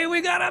 Hey,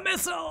 we got a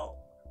missile!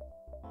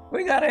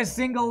 We got a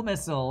single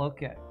missile,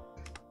 okay.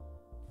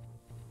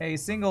 A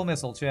single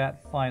missile,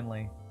 chat,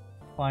 finally.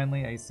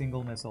 Finally, a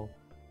single missile.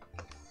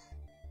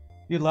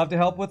 You'd love to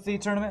help with the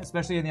tournament,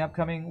 especially in the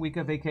upcoming week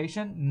of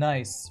vacation?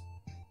 Nice.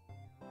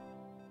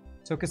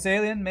 So,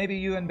 Kassalian, maybe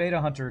you and Beta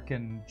Hunter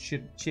can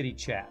chitty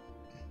chat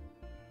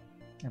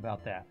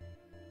about that.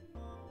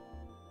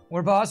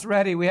 We're boss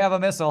ready. We have a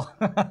missile.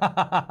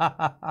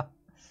 A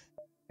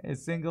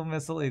single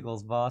missile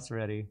equals boss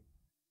ready.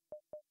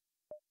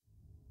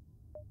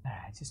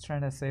 Just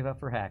trying to save up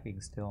for hacking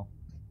still.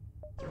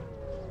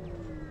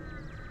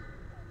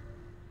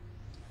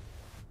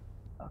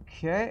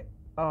 Okay.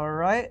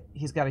 Alright.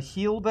 He's got a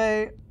heal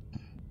bay.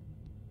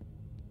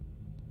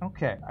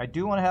 Okay. I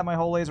do want to have my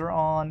hull laser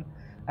on.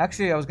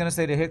 Actually, I was going to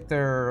say to hit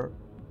their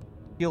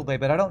heal bay,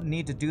 but I don't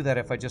need to do that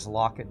if I just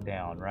lock it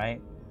down,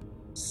 right?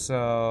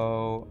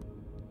 So,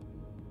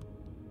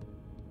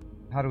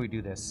 how do we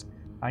do this?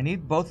 I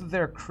need both of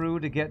their crew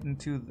to get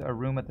into a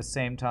room at the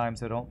same time,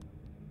 so don't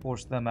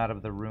force them out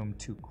of the room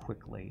too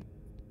quickly.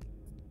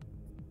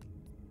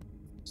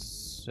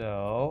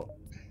 So,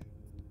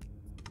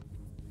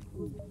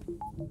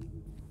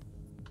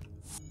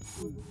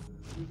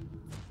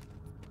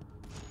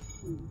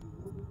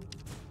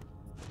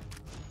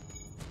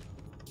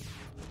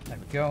 there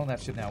we go.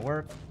 That should now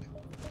work.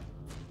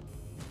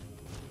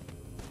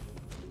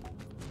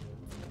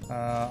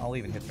 I'll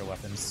even hit their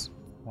weapons.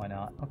 Why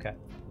not? Okay.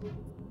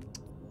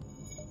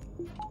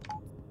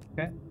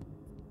 Okay.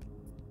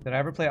 Did I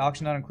ever play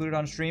Auction Not Included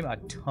on stream? A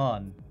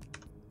ton.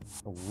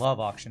 I love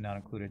Auction Not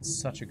Included.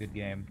 It's such a good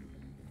game.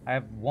 I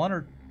have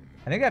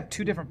I think I have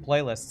 2 different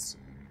playlists.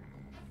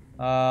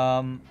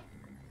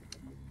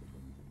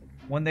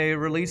 When they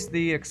released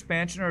the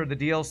expansion or the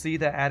DLC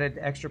that added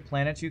extra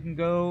planets you can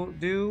go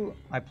do,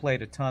 I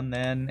played a ton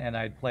then, and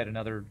I played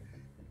another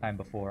time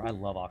before. I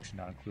love Auction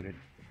Not Included.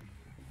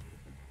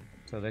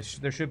 So there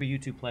should be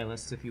YouTube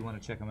playlists if you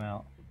want to check them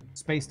out.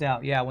 Spaced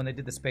Out. Yeah, when they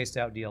did the Spaced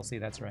Out DLC,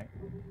 that's right.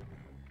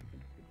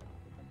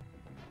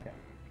 Okay.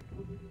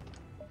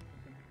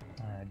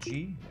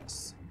 G,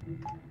 yes.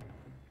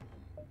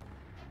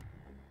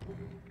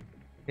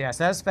 Yeah,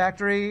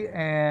 Satisfactory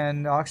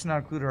and Auction Not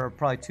Included are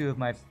probably 2 of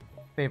my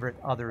favorite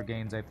other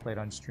games I've played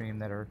on stream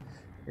that are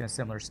in a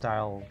similar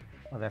style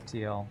of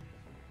FTL.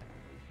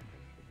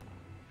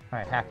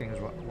 Alright, hacking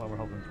is what we're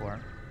hoping for.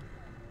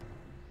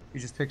 You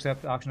just picked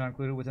up Auction Not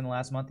Included within the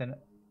last month, and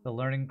the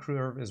learning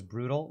curve is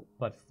brutal,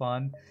 but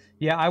fun.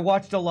 Yeah, I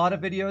watched a lot of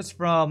videos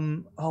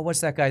from... Oh, what's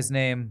that guy's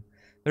name?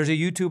 There's a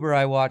YouTuber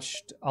I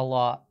watched a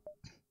lot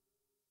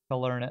to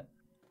learn it.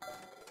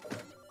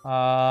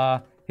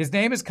 His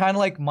name is kind of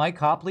like Mike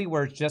Hopley,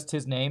 where it's just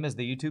his name is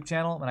the YouTube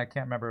channel, and I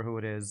can't remember who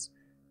it is.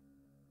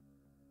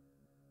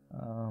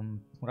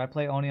 Would I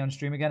play Oni on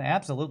stream again?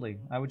 Absolutely.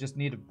 I would just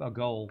need a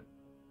goal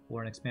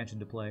or an expansion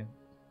to play.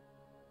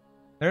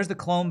 There's the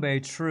Clone Bay,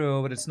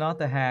 true, but it's not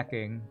the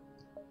hacking.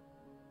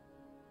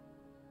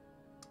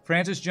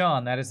 Francis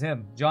John, that is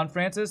him. John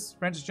Francis?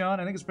 Francis John?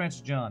 I think it's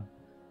Francis John.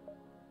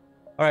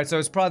 Alright, so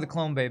it's probably the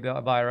Clone Bay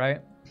buy,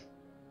 right?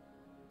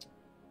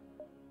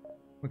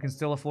 We can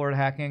still afford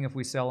hacking if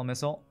we sell a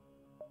missile.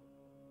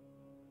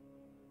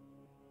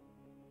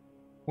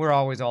 We're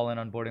always all in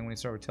on boarding when we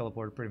start with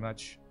teleport, pretty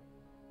much.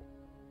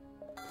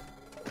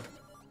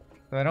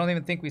 So I don't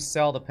even think we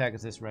sell the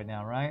Pegasus right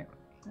now, right?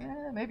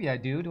 Maybe I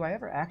do. Do I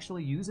ever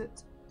actually use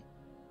it?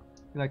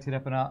 You like to hit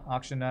up an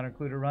auction not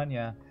included run?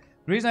 Yeah.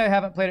 The reason I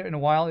haven't played it in a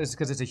while is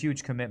because it's a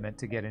huge commitment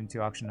to get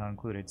into auction not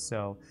included.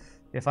 So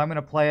if I'm going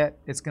to play it,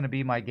 it's going to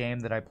be my game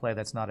that I play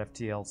that's not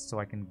FTL, so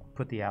I can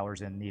put the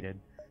hours in needed.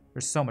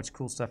 There's so much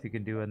cool stuff you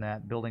can do in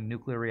that. Building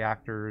nuclear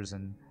reactors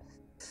and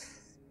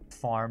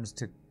farms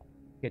to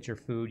get your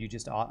food.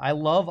 I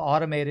love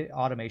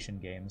automation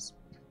games.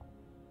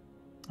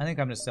 I think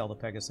I'm going to sell the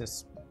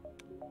Pegasus.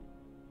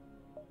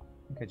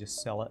 I think I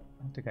just sell it.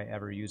 I don't think I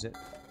ever use it.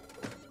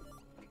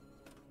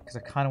 Because I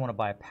kind of want to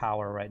buy a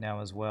power right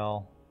now as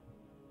well.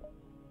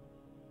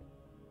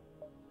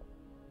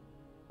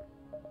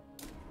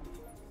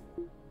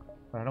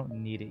 But I don't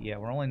need it yet.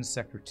 We're only in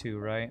Sector 2,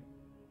 right?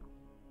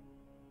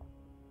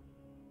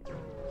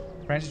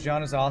 Francis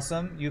John is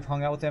awesome. You've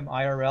hung out with him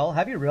IRL.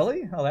 Have you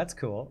really? Oh, that's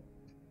cool.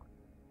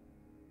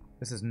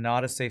 This is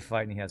not a safe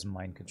fight, and he has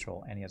mind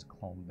control, and he has a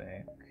Clone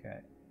Bay. Okay.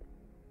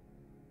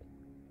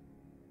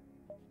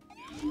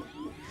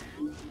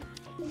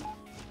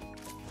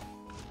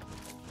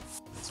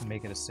 Let's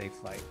make it a safe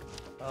fight.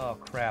 Oh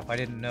crap! I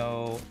didn't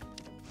know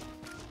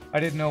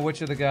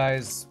which of the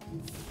guys.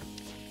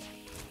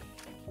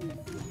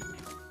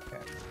 Okay.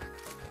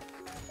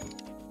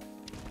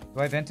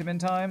 Do I vent him in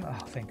time?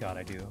 Oh, thank God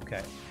I do.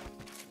 Okay.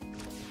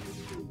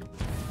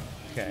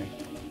 Okay.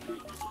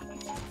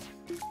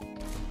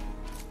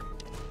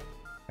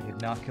 I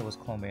did not kill his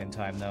Clone Bay in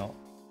time, though.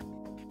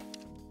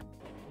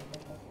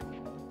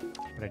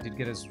 But I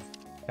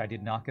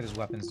did not get his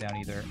weapons down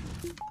either.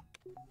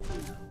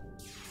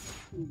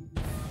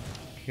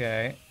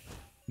 Okay.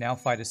 Now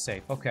fight is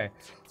safe. Okay.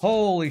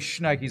 Holy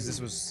shnikes, this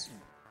was...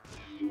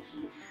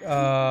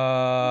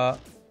 No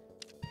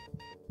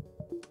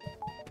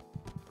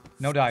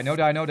die, no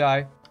die, no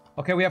die.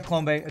 Okay, we have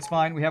Clone Bay. It's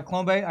fine. We have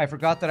Clone Bay. I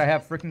forgot that I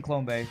have freaking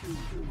Clone Bay.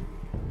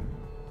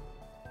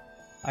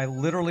 I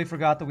literally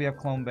forgot that we have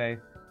Clone Bay.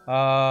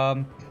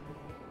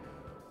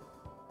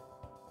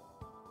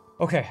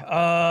 Okay.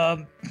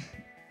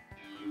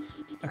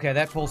 Okay,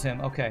 that pulls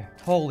him. Okay.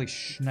 Holy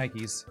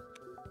shnikes.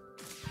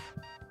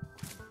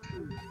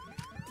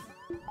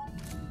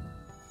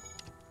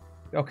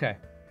 Okay.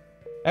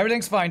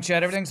 Everything's fine,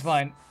 Chad. Everything's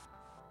fine.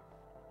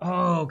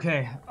 Oh,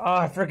 okay. Oh,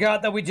 I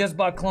forgot that we just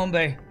bought Clone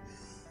Bay.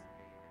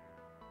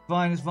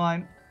 Fine, it's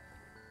fine.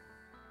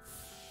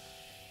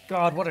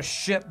 God, what a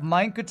ship.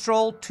 Mind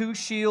control, 2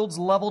 shields,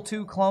 level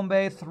 2 Clone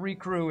Bay, 3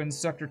 crew in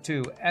Sector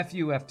 2. F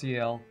you,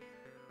 FTL.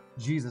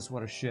 Jesus,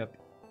 what a ship.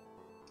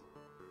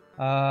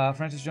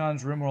 Francis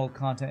John's RimWorld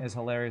content is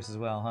hilarious as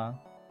well, huh?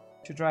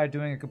 Should try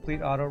doing a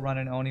complete auto run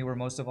in Oni where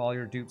most of all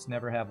your dupes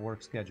never have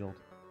work scheduled.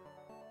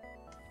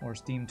 Or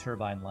steam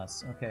turbine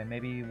less. Okay,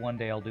 maybe one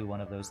day I'll do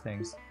one of those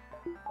things.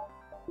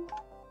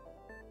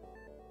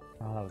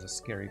 Oh, that was a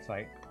scary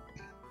fight.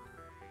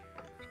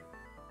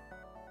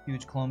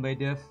 Huge Clone Bay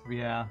diff?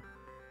 Yeah.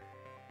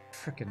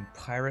 Frickin'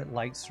 pirate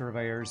light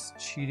surveyors.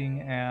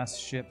 Cheating ass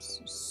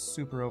ships.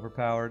 Super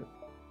overpowered.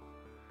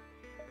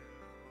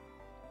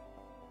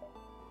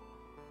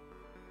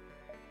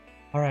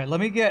 Alright, let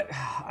me get...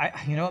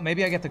 you know what?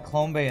 Maybe I get the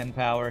Clone Bay in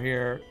power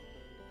here.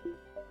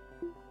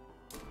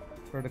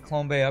 For the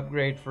Clone Bay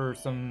upgrade for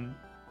some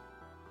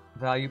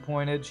value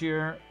pointage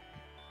here.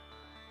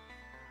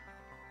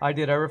 I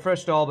did. I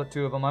refreshed all but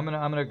 2 of them. I'm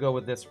gonna go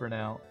with this for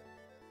now.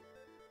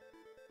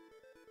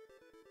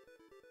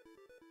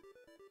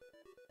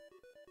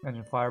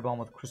 Imagine Firebomb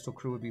with Crystal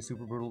Crew would be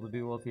super brutal to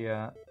deal with,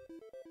 yeah.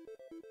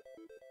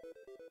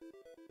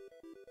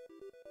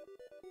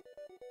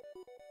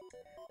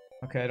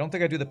 Okay, I don't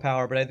think I do the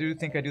power, but I do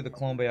think I do the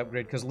Clone Bay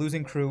upgrade, because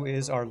losing crew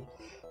is our...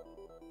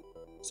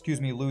 excuse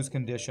me, lose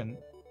condition.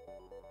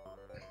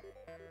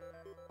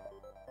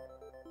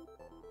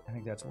 I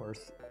think that's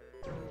worth.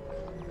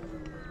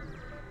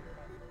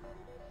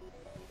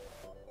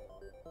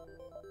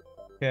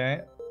 Okay.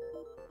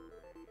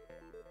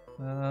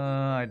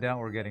 I doubt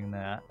we're getting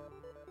that.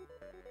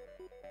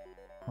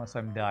 Unless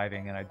I'm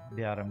diving, and I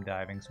doubt I'm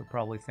diving, so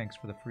probably thanks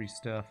for the free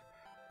stuff.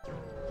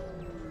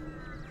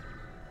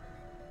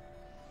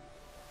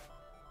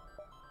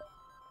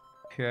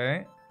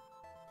 Okay.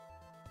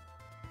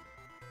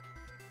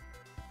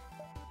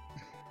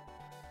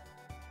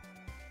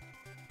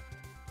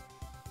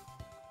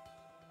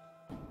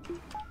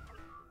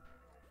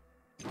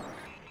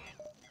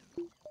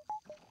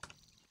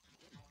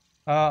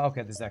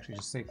 Okay, this is actually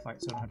just a safe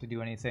fight, so I don't have to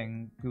do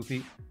anything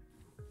goofy.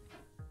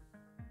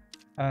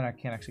 And I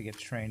can't actually get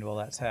trained while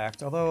that's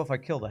hacked. Although, if I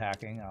kill the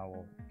hacking, I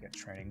will get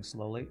training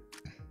slowly.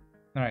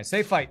 All right,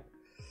 safe fight.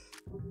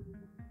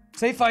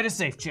 Safe fight is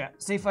safe,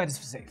 chat. Safe fight is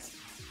safe.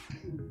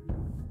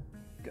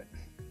 Good.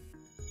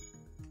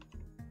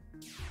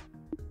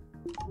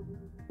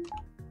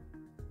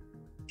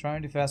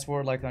 Trying to fast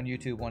forward like on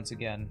YouTube once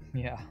again.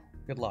 Yeah,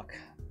 good luck.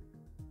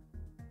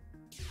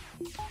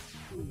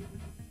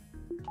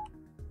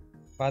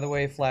 By the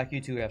way, Flack,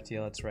 you too,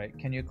 FTL, that's right.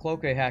 Can you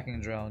cloak a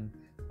hacking drone?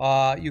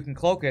 You can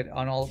cloak it,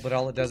 but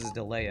all it does is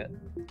delay it.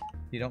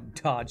 You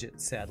don't dodge it,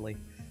 sadly.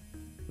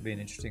 Would be an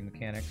interesting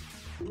mechanic.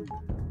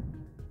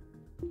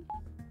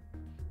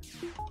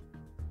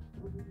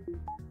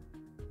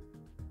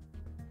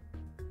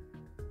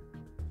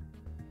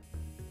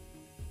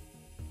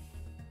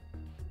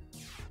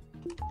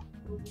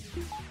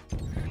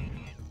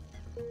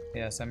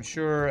 Yes, I'm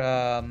sure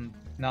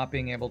not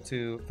being able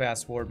to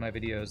fast forward my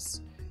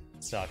videos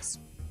sucks.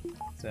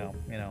 So,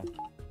 you know.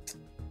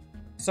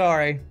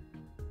 Sorry.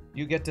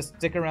 You get to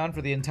stick around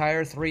for the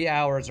entire 3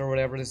 hours or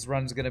whatever this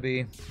run's gonna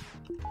be.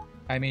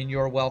 I mean,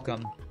 you're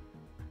welcome.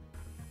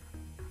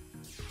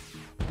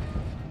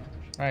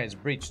 Alright, it's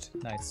breached.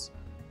 Nice.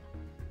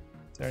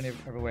 Is there any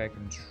other way I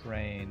can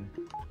train?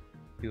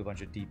 Do a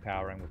bunch of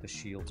depowering with the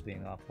shields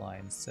being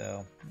offline,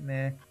 so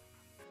meh.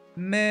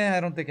 Meh,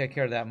 I don't think I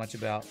care that much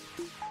about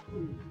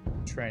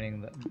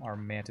training our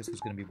Mantis,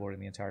 who's going to be boarding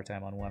the entire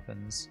time on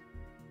weapons.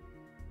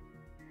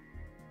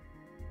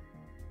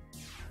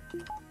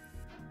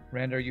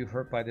 Rand, are you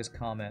hurt by this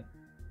comment?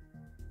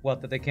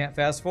 What, that they can't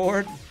fast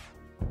forward?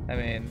 I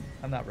mean,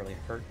 I'm not really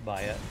hurt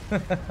by it.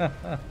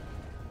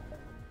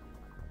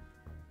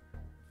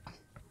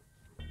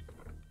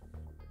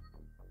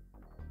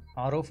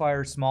 Auto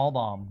fire small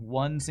bomb.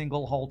 One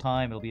single whole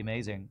time. It'll be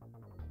amazing.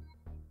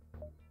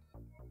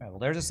 Alright, well,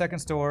 there's a second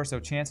store, so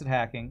chance at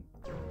hacking.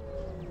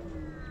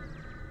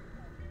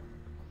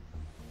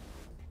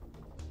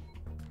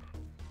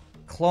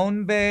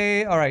 Clone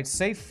Bay. Alright,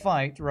 safe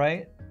fight,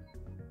 right?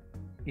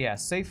 Yeah,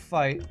 safe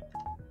fight.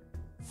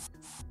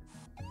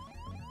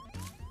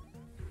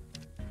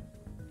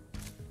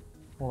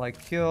 Will I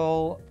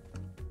kill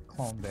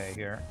Clone Bay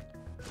here?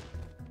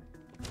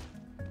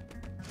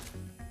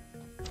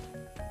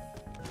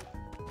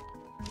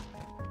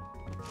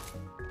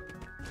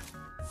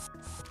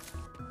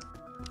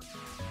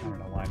 I don't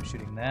know why I'm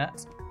shooting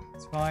that.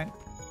 It's fine.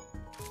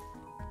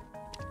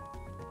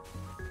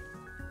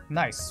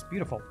 Nice.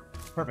 Beautiful.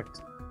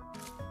 Perfect.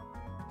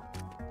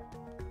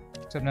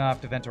 Except now I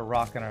have to vent a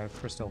rock and a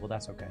crystal, but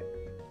that's okay.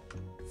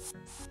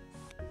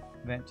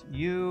 Vent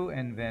you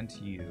and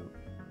vent you.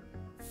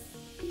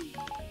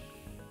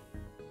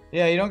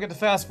 Yeah, you don't get to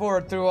fast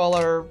forward through all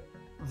our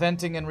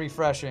venting and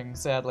refreshing,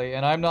 sadly.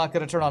 And I'm not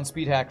going to turn on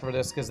speed hack for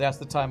this, because that's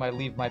the time I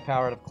leave my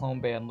power out of Clone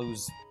Bay and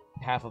lose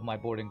half of my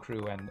boarding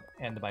crew and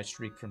end my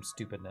streak from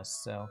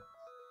stupidness. So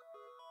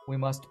we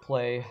must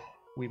play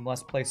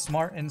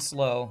smart and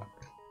slow.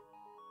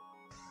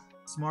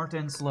 Smart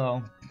and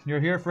slow.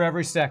 You're here for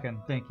every second.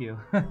 Thank you.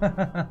 You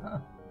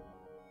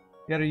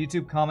had a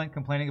YouTube comment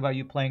complaining about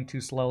you playing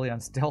too slowly on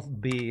Stealth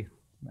B.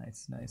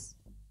 Nice, nice.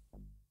 I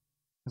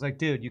was like,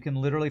 dude, you can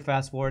literally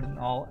fast forward and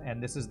all,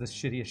 and this is the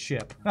shittiest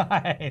ship.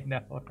 I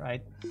know,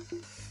 right?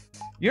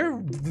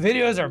 Your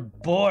videos are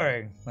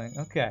boring. Like,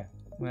 okay,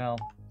 well,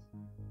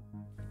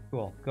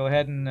 cool. Go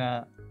ahead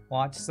and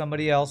watch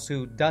somebody else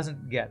who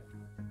doesn't get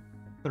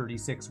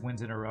 36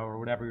 wins in a row or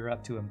whatever you're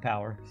up to in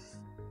power.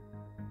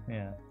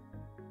 Yeah.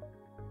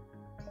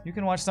 You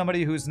can watch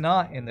somebody who's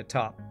not in the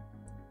top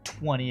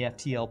 20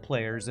 FTL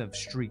players of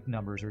streak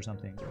numbers or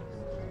something.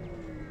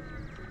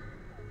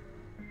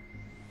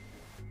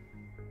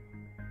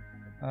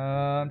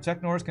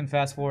 Chuck Norris can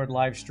fast forward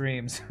live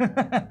streams.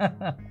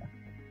 Alright,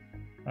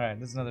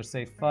 this is another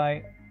safe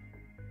fight.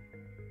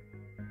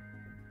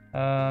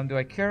 Do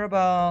I care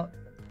about...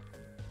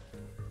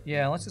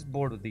 Yeah, let's just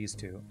board with these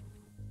two.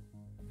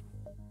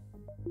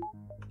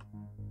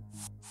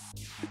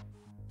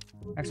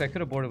 Actually, I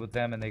could have boarded with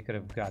them and they could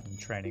have gotten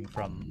training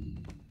from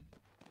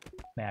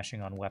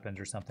mashing on weapons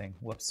or something.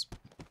 Whoops.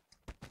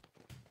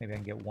 Maybe I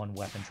can get one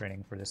weapon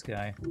training for this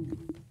guy.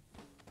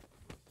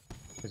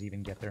 Does he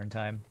even get there in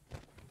time?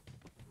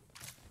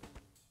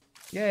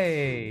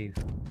 Yay!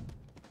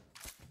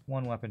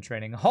 One weapon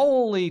training.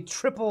 Holy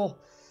triple!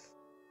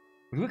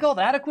 Would we call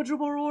that a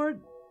quadruple reward?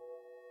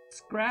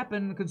 Scrap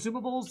and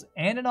consumables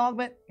and an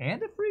augment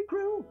and a free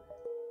crew?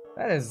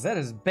 That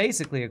is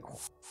basically a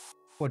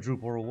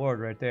quadruple reward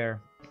right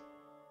there.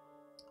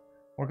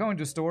 We're going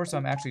to a store, so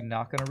I'm actually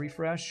not going to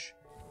refresh.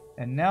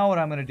 And now what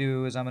I'm going to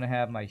do is I'm going to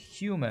have my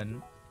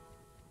human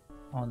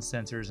on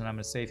sensors, and I'm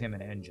going to save him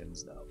in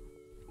engines, though.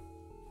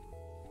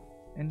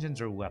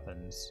 Engines or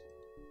weapons?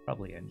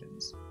 Probably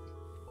engines.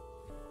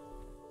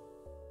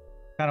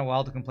 Kind of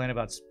wild to complain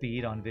about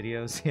speed on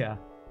videos. Yeah.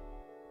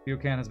 View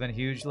count has been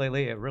huge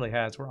lately. It really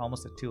has. We're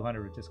almost at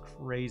 200, which is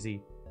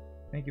crazy.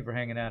 Thank you for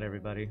hanging out,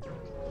 everybody.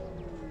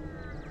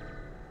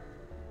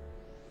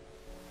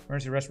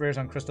 Emergency respirators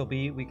on Crystal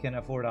B. We can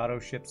afford auto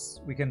ships.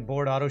 We can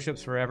board auto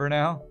ships forever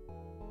now.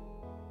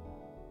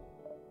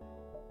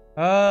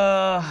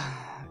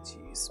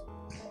 Jeez.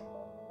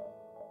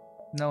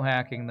 No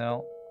hacking,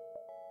 though.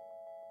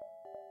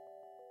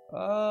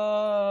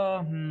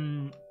 My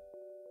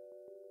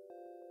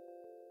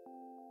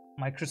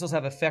crystals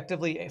have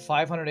effectively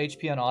 500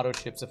 HP on auto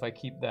ships if I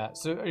keep that.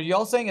 So are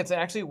y'all saying it's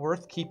actually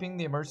worth keeping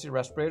the emergency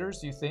respirators,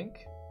 do you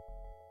think?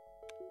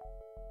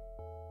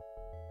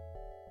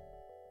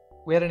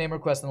 We had a name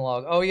request in the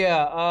log. Oh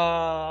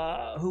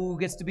yeah, who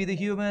gets to be the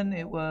human?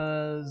 It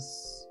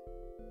was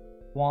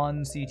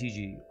Juan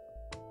CTG.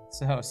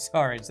 So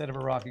sorry, instead of a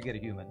rock, you get a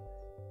human.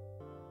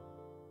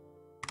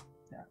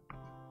 Yeah.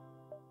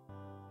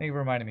 Thank you for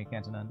reminding me,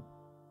 Cantonin.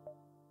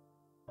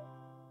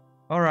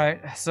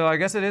 Alright, so I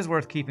guess it is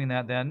worth keeping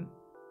that then.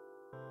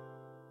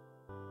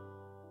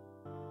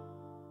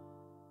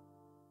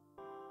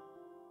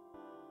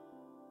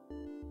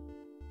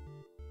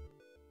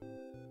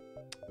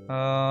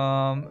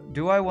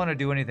 Do I want to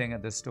do anything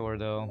at this store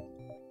though?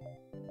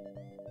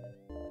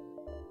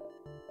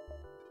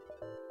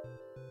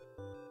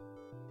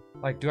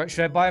 Like,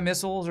 should I buy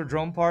missiles or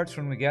drone parts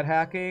when we get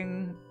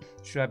hacking?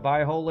 Should I buy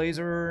a whole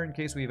laser in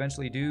case we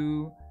eventually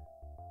do?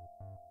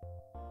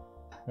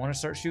 Want to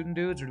start shooting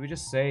dudes, or do we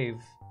just save?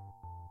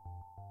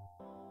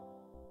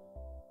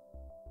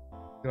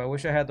 Do I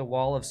wish I had the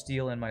wall of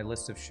steel in my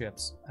list of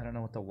ships? I don't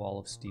know what the wall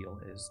of steel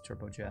is,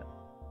 turbojet.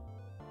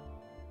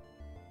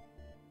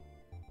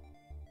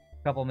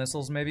 Couple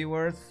missiles maybe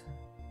worth.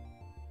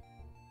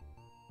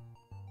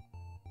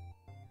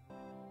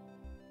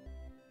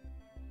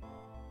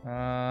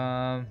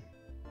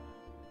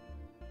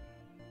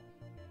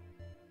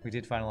 We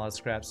did find a lot of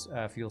scraps,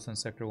 fuels in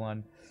Sector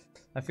 1.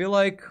 I feel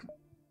like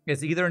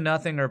it's either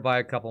nothing or buy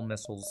a couple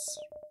missiles.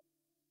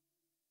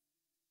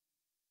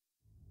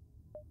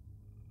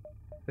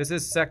 This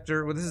is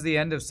this is the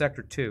end of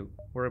Sector 2.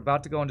 We're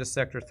about to go into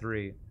Sector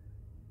 3.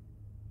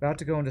 About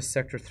to go into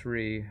Sector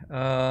 3.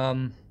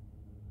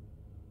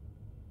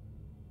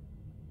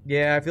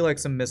 Yeah, I feel like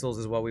some missiles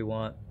is what we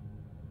want.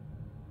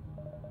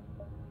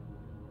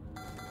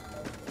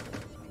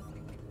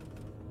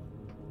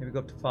 Maybe go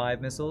up to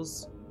 5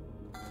 missiles.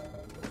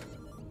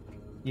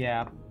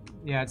 Yeah.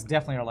 Yeah, it's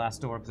definitely our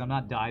last door, because I'm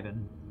not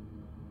diving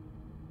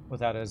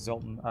without a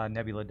Zoltan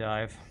Nebula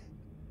dive.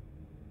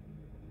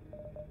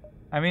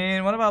 I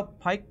mean, what about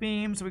pike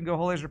beams? We can go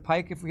whole laser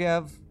pike if we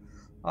have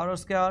auto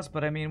scouts,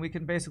 but I mean, we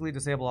can basically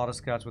disable auto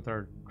scouts with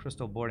our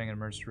crystal boarding and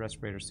emergency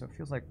respirators, so it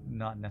feels like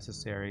not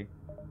necessary.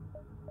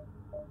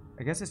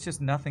 I guess it's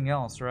just nothing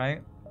else,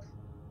 right?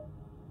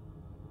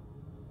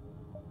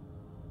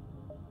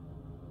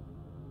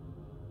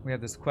 We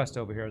have this quest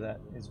over here that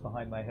is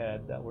behind my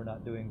head that we're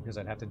not doing because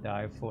I'd have to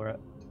dive for it.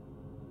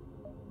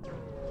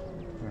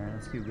 Alright,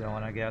 let's keep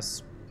going, I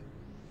guess.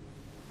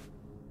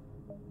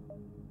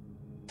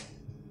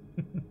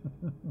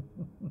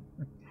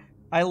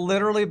 I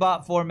literally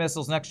bought 4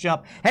 missiles. Next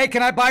jump. Hey,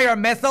 can I buy your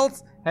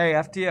missiles? Hey,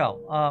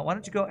 FTL, why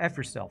don't you go F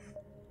yourself?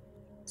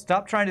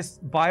 Stop trying to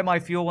buy my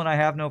fuel when I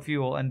have no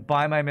fuel and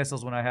buy my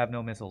missiles when I have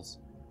no missiles.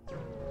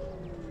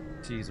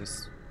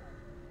 Jesus.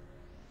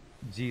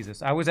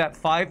 Jesus. I was at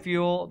 5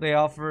 fuel, they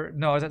offered...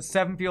 No, I was at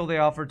 7 fuel, they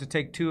offered to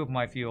take 2 of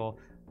my fuel.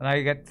 And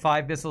I get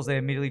 5 missiles, they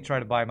immediately try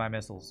to buy my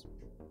missiles.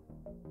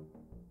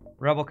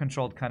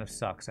 Rebel-controlled kind of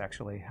sucks,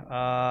 actually.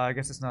 I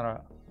guess it's not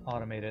a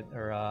automated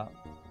or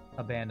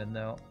abandoned,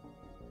 though.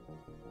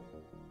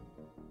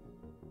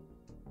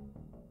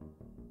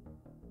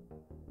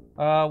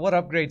 What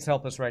upgrades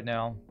help us right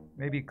now?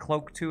 Maybe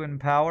Cloak 2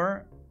 and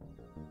Power?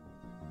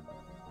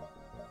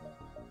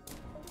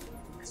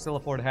 Still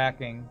afford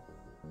hacking.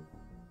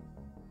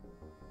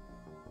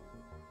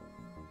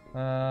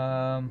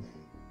 Or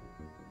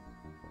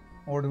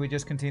do we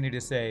just continue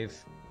to save?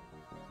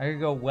 I could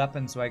go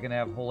weapon so I can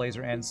have whole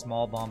laser and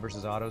small bomb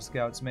versus auto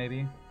scouts,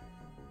 maybe.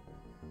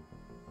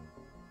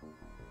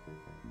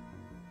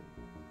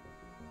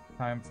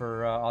 Time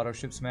for auto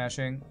ship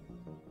smashing.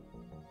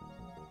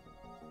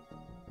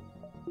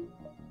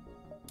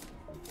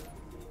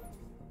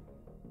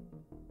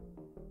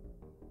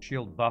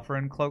 Shield buffer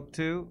and cloak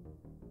 2.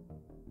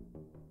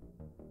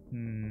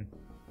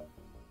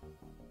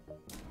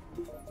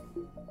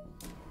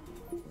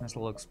 That's a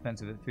little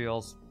expensive, it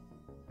feels.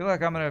 I feel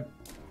like I'm gonna... If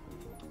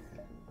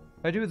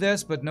I do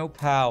this, but no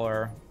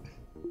power...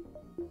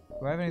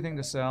 Do I have anything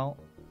to sell?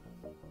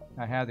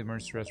 I have the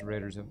emergency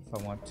respirators if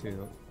I want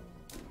to.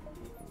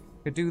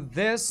 Could do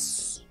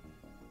this...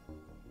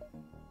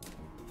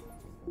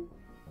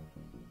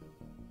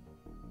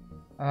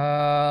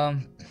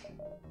 I'm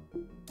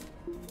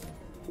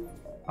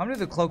gonna do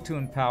the cloak 2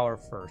 and power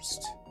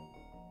first.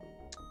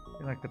 I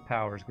feel like the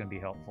power is gonna be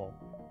helpful.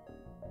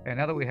 And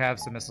now that we have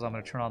some missiles, I'm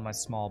going to turn on my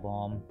small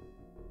bomb.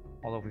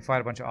 Although if we fight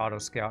a bunch of auto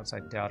scouts,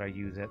 I doubt I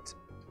use it.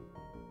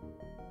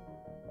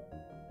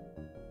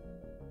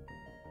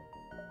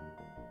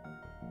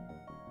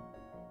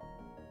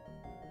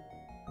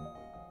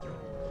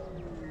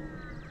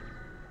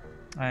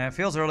 It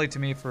feels early to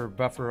me for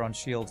buffer on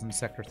shields in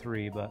Sector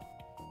 3, but...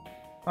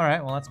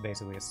 Alright, well that's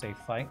basically a safe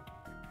fight.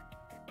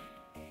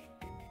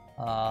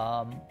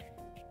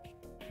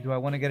 Do I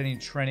want to get any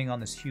training on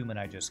this human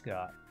I just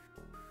got?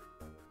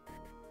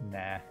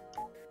 Nah.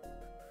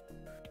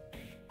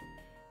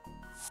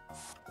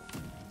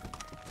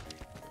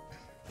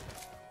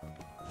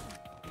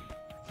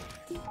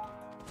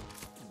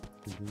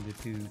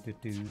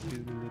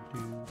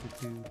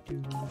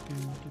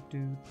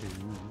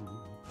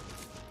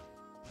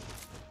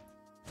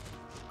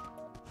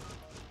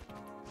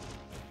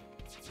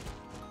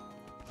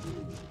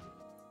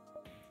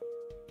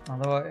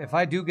 Although, if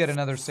I do get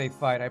another safe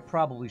fight, I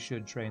probably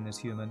should train this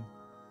human.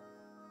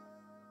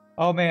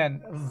 Oh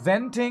man,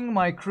 venting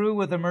my crew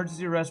with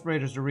emergency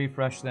respirators to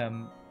refresh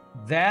them.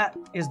 That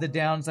is the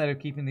downside of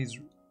keeping these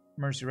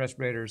emergency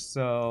respirators,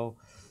 so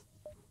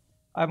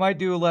I might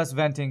do less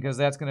venting because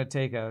that's going to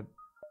take a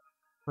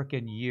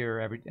freaking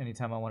year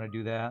anytime I want to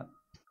do that.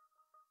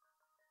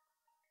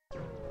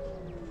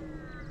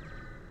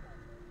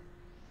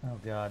 Oh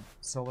god,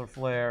 solar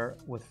flare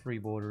with free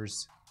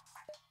borders.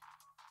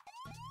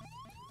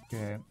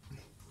 Okay.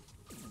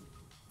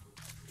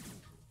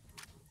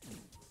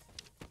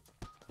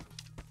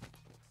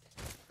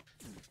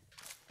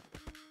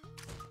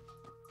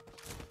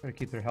 Gotta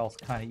keep their health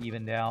kind of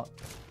evened out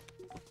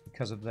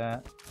because of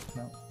that.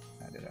 No,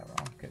 I did that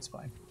wrong. Okay, it's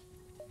fine.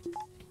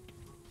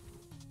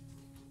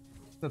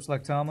 Looks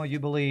like Tomo, you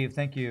believe.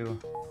 Thank you.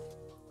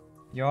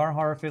 Yar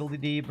har fiddly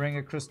dee, bring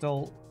a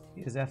crystal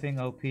is effing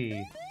OP.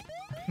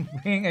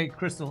 Bring a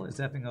crystal is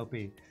effing OP.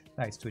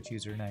 Nice, Twitch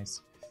user,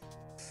 nice.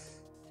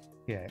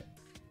 Okay.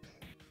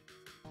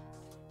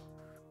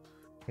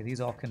 Okay, these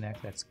all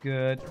connect, that's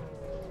good.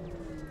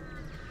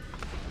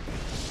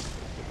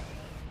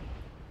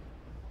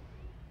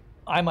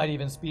 I might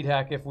even speed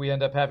hack if we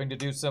end up having to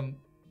do some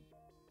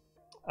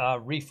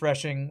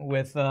refreshing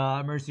with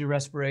emergency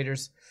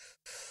respirators.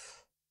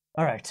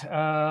 All right,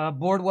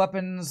 board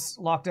weapons,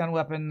 lockdown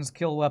weapons,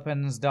 kill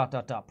weapons, ...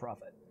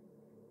 profit.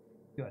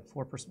 Good,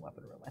 4-person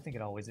weapon room. I think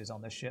it always is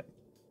on this ship.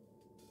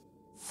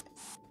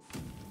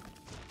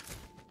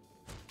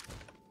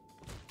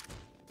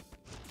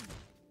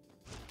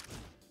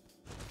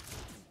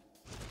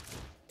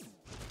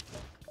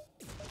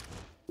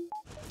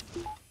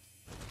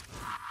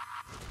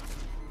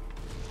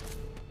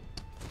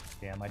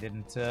 Damn, I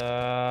didn't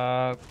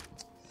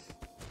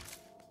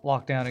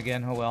lock down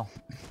again. Oh well.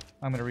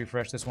 I'm going to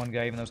refresh this one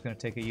guy, even though it's going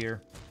to take a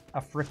year. A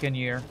frickin'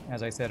 year,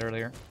 as I said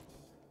earlier.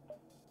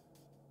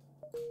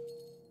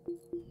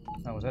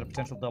 Oh, was that a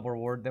potential double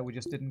reward that we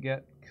just didn't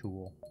get?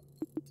 Cool.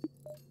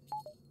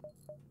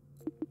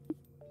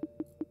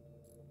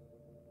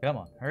 Come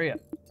on, hurry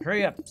up.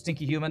 Hurry up,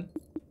 stinky human.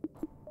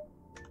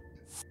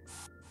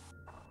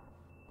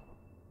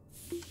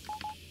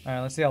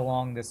 Alright, let's see how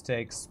long this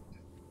takes.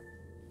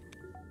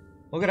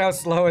 Look at how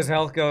slow his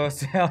health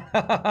goes.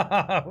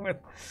 With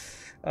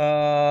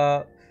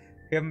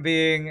him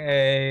being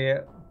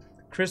a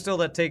crystal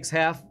that takes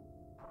half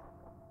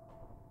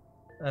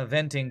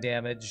venting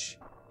damage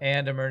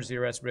and emergency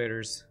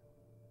respirators.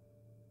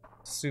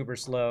 Super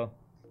slow.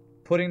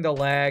 Putting the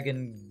lag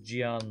in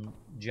Jian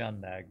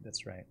lag,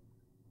 that's right.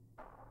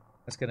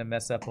 That's gonna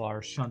mess up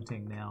our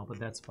shunting now, but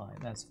that's fine,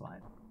 that's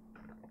fine.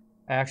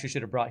 I actually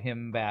should have brought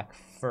him back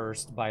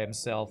first by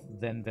himself,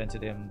 then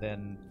vented him,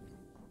 then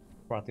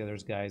brought the other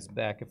guys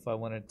back if I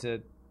wanted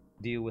to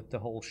deal with the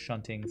whole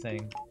shunting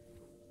thing.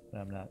 But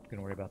I'm not going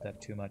to worry about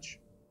that too much.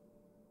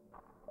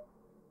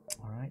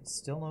 Alright,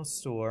 still no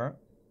store.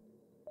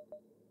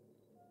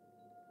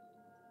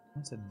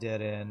 That's a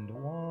dead end.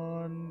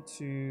 1,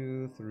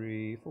 2,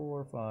 3,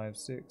 4, 5,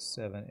 6,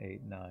 7,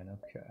 8, 9.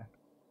 Okay.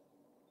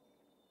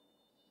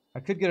 I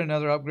could get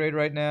another upgrade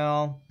right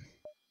now.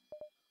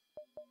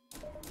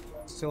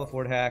 Still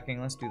afford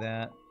hacking. Let's do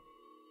that.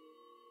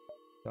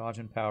 Dodge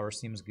and power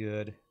seems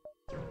good.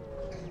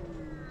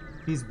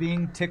 He's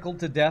being tickled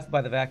to death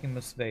by the vacuum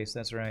of space.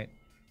 That's right.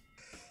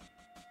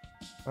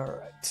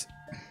 Alright.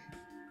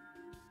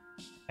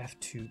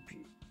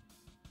 F2P.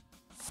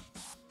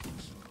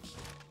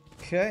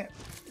 Okay.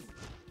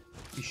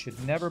 He should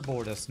never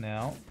board us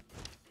now.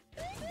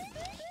 I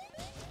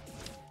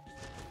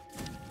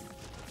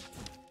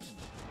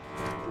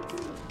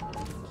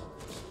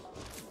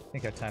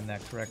think I timed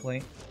that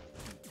correctly.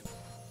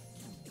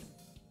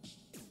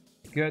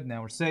 Good,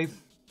 now we're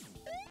safe.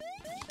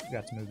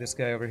 Got to move this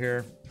guy over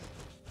here.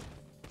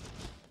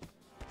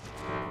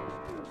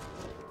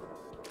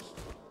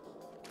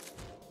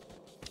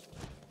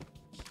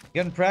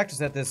 Getting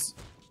practice at this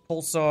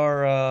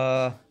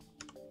pulsar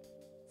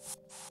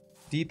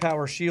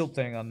depower shield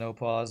thing on no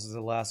pause is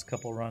the last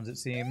couple runs, it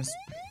seems.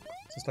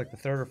 It's just like the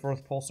 3rd or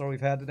 4th pulsar we've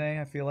had today,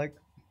 I feel like.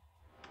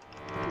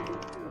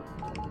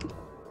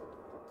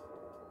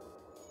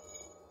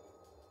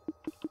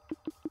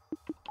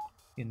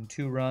 In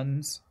 2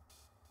 runs.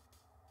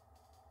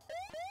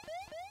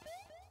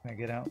 Can I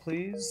get out,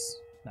 please?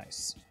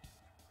 Nice.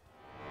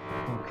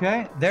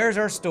 Okay, there's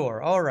our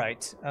store. All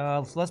right,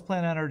 so let's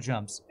plan out our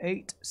jumps.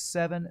 8,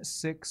 7,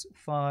 6,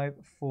 5,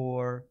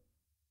 4.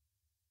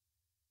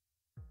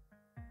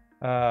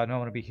 No, I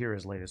want to be here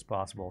as late as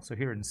possible. So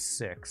here in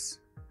 6.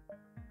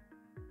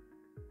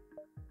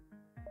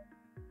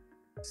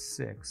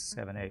 6,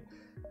 7, 8.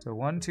 So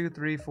 1, 2,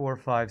 3, 4,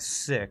 5,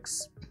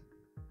 6,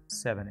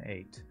 7,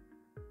 8.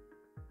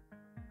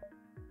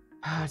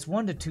 It's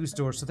 1 to 2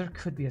 stores, so there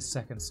could be a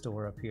second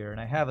store up here,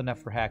 and I have enough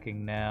for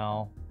hacking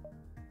now.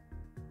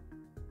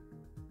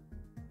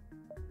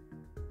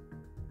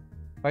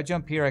 If I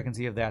jump here, I can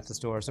see if that's a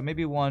store. So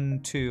maybe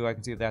 1, 2, I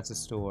can see if that's a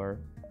store.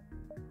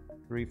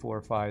 3,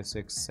 4, 5,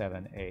 6,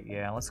 7, 8.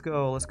 Yeah, let's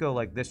go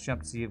like this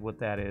jump to see what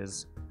that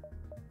is.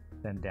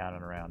 Then down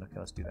and around. Okay,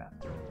 let's do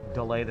that.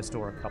 Delay the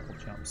store a couple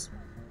jumps.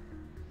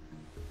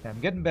 Okay, I'm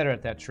getting better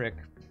at that trick.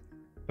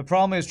 The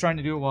problem is trying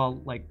to do it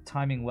while, like,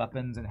 timing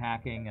weapons and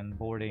hacking and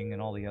boarding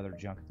and all the other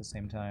junk at the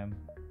same time.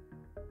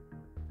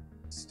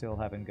 Still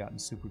haven't gotten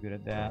super good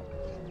at that.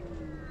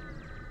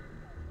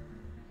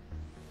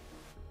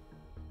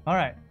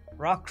 Alright.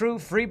 Rock crew,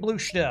 free blue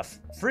stuff.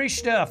 Free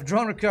stuff!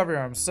 Drone recovery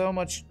arms. So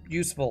much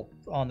useful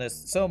on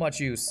this. So much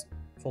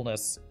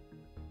usefulness.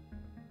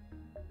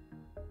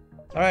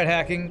 Alright,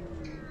 hacking.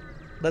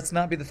 Let's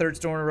not be the third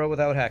store in a row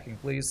without hacking,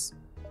 please.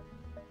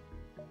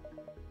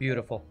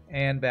 Beautiful.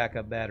 And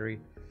backup battery.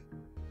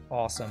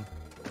 Awesome.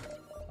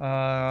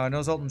 No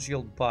Zoltan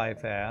shield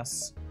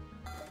bypass.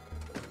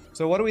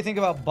 So what do we think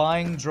about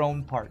buying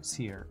drone parts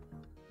here?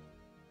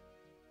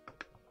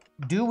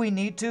 Do we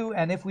need to?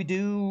 And if we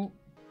do...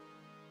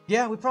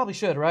 Yeah, we probably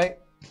should, right?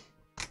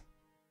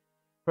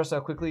 Press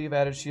how quickly you've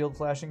added shield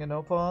flashing and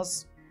no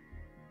pause.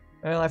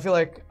 And I feel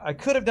like I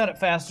could have done it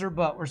faster,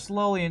 but we're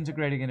slowly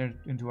integrating it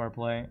into our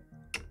play.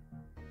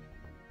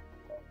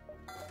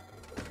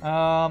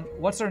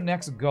 What's our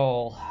next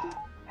goal?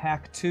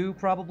 Hack 2,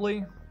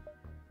 probably?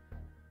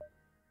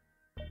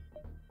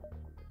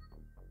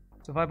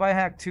 So if I buy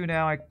Hack 2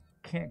 now, I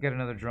can't get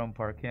another drone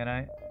part, can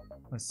I?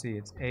 Let's see,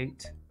 it's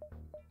 8.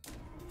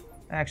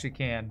 I actually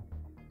can.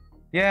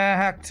 Yeah,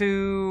 Hack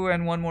 2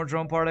 and one more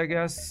drone part, I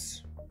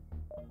guess.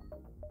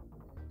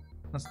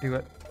 Let's do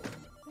it.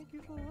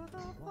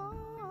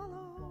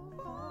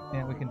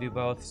 Yeah, we can do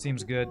both.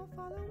 Seems good.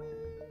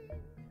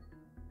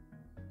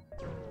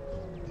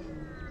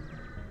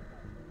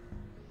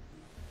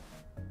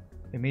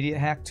 Immediate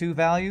Hack 2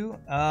 value.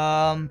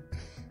 Oh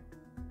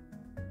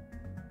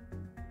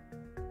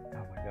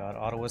my god,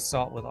 auto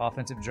assault with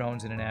offensive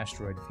drones in an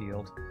asteroid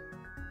field.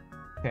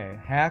 Okay,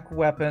 hack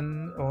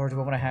weapon, or do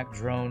I want to hack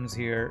drones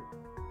here?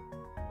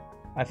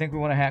 I think we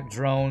want to hack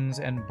drones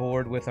and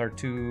board with our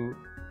 2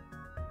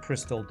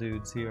 crystal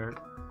dudes here.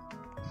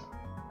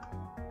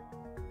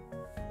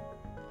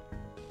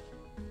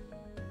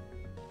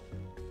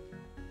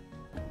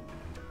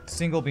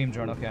 Single beam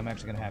drone. Okay, I'm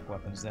actually going to hack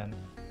weapons then.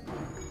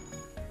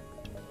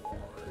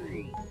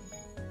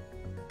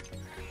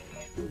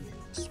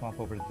 Swap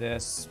over to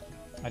this.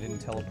 I didn't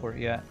teleport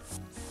yet.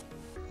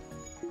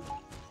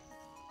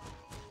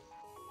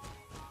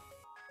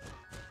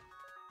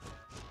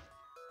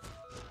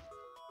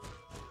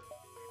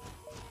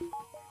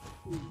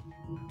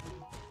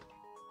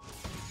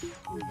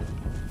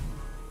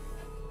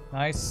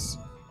 Nice.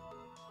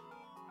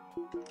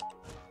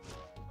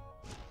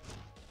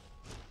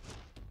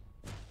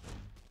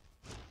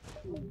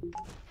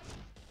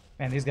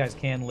 Man, these guys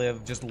can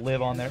live. Just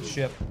live on their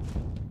ship.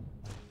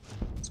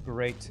 It's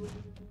great.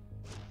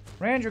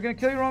 Rand, you're gonna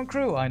kill your own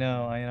crew. I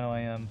know I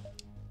am.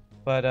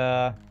 But,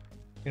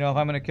 you know, if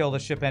I'm gonna kill the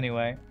ship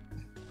anyway,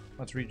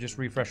 let's just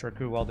refresh our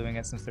crew while doing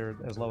it since they're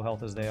as low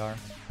health as they are.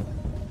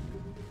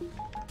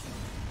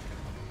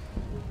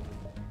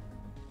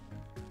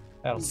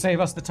 That'll save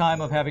us the time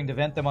of having to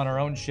vent them on our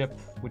own ship,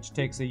 which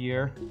takes a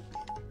year.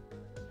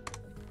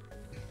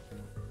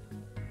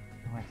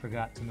 Oh, I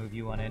forgot to move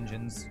you on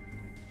engines.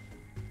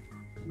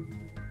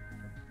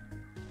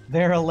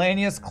 They're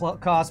Elanius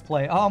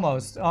cosplay.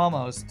 Almost,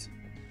 almost.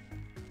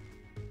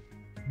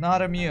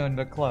 Not immune,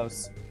 but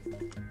close.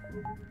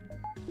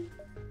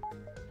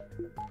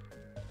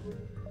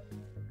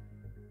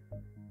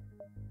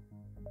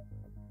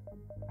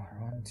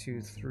 One, two,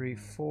 three,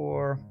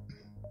 four.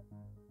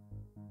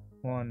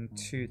 1,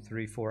 2,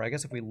 3, 4. I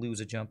guess if we lose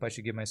a jump, I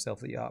should give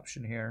myself the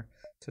option here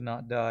to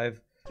not dive.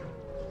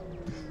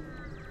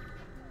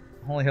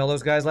 Holy hell,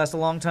 those guys last a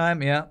long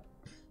time? Yeah.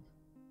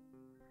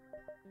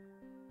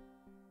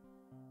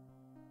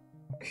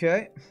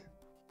 Okay.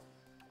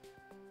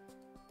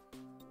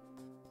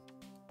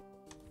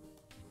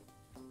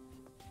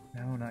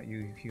 No, not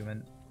you,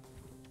 human.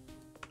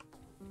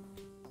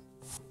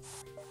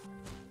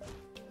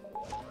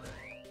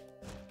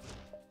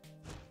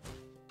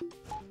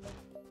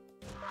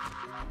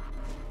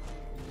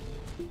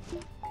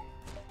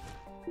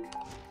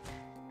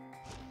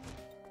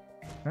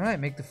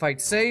 Alright, make the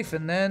fight safe,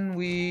 and then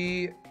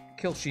we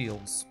kill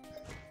shields.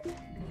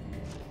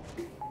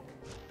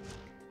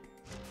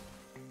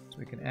 So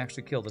we can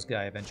actually kill this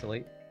guy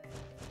eventually.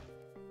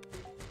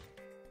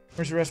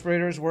 Mercy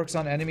respirators works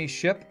on enemy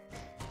ship.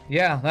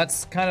 Yeah,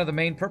 that's kind of the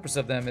main purpose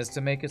of them, is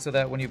to make it so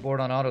that when you board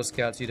on auto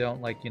scouts, you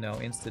don't, like, you know,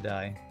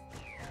 insta-die.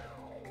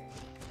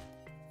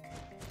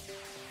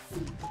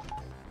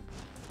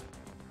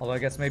 Although I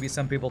guess maybe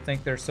some people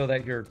think they're so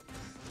that your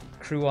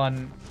crew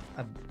on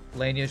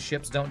Lania's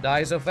ships don't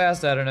die so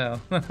fast. I don't know.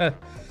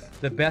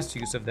 The best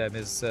use of them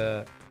is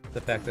the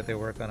fact that they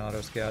work on auto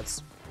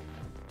scouts.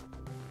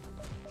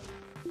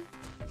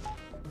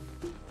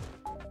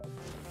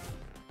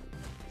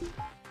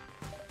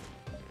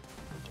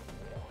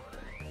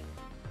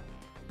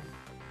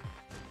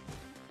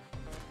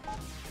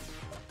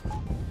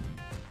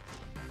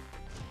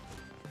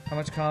 How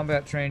much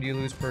combat train do you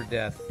lose per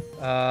death?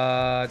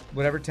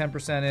 Whatever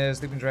 10% is.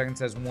 Sleeping Dragon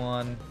says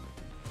 1.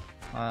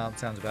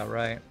 Sounds about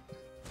right.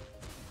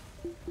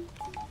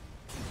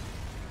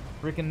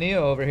 Freaking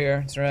Neo over here.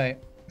 That's right.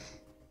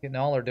 Getting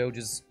all our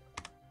doges.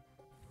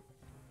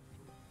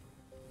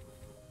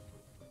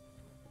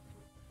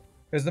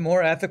 Is the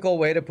more ethical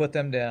way to put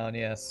them down,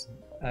 yes.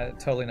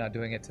 Totally not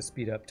doing it to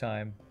speed up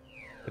time,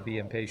 to be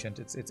impatient.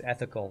 It's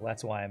ethical.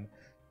 That's why I'm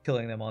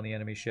killing them on the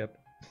enemy ship.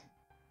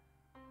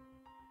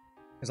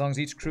 As long as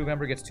each crew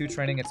member gets 2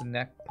 training, it's a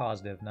net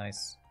positive.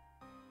 Nice.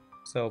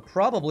 So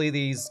probably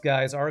these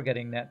guys are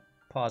getting net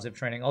positive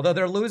training, although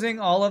they're losing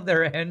all of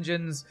their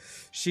engines,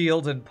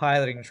 shields, and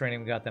piloting training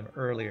we got them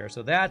earlier.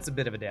 So that's a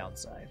bit of a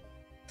downside.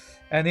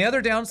 And the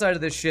other downside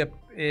of this ship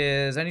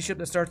is any ship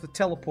that starts with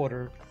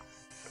teleporter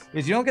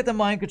is you don't get the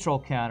mind control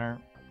counter,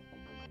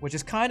 which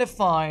is kind of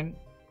fine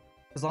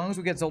as long as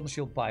we get Zoltan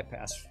Shield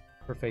bypass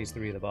for phase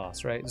 3 of the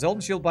boss, right?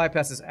 Zoltan Shield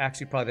bypass is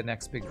actually probably the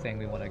next big thing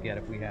we want to get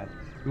if we have.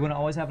 We want to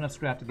always have enough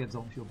scrap to get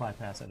Zoltan Shield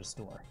bypass at a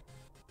store.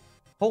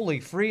 Holy,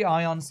 free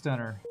Ion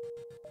Stunner.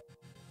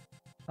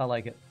 I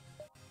like it.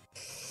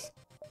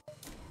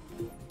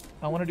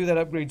 I want to do that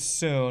upgrade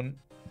soon.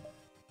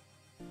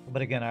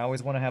 But again, I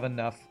always want to have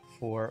enough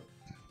for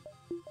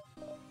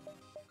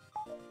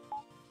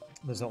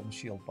the Zoltan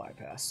Shield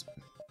bypass.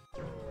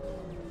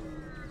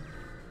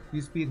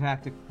 Use speed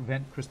hack to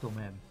prevent Crystal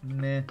Men.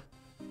 Meh.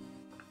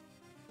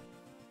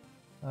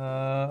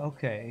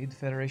 Okay, Aid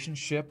Federation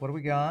ship. What do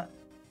we got?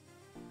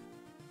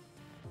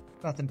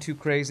 Nothing too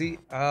crazy.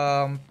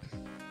 Okay.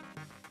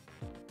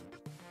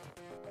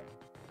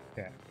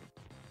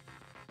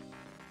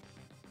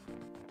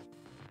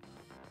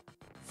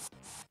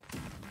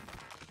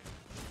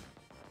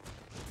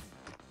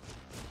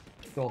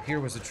 Goal here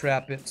was to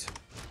trap it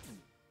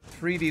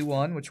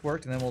 3v1, which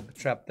worked, and then we'll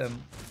trap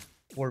them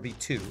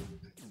 4v2.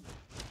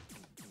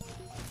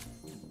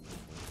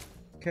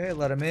 Okay,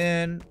 let him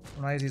in.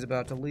 Risey's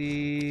about to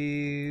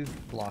leave.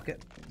 Block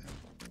it.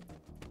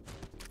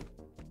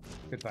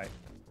 Good fight.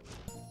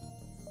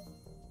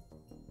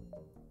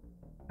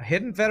 A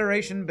hidden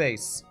Federation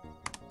base.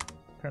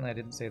 Apparently I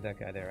didn't save that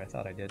guy there. I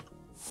thought I did.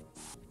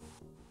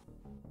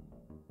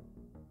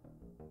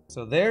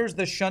 So there's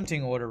the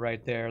shunting order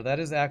right there. That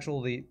is the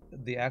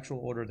actual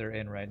order they're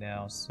in right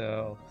now.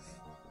 So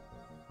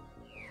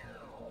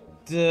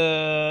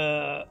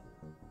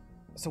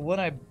when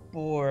I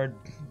board,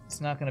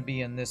 it's not going to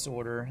be in this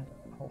order.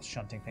 The whole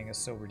shunting thing is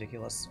so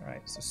ridiculous. All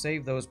right, so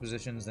save those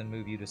positions, then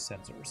move you to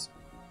sensors.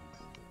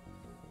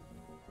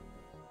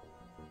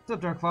 What's up,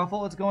 Dark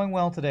Fawful? It's going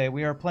well today.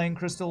 We are playing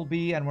Crystal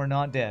B, and we're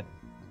not dead.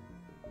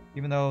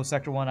 Even though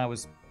Sector 1, I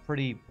was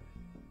pretty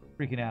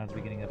freaking out at the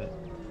beginning of it.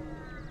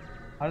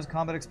 How does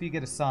combat XP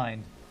get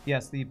assigned?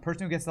 Yes, the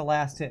person who gets the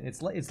last hit.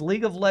 It's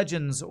League of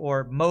Legends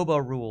or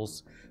MOBA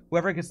rules.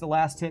 Whoever gets the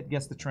last hit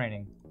gets the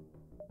training.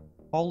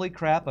 Holy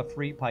crap, a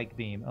free pike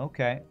beam.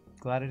 Okay.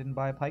 Glad I didn't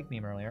buy a pike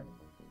beam earlier.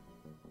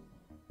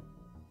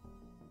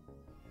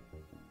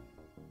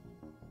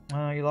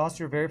 You lost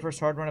your very first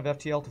hard run of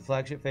FTL to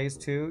flagship phase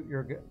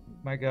 2.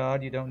 My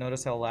god, you don't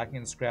notice how lacking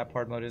in scrap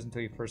hard mode is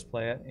until you first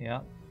play it.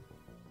 Yeah.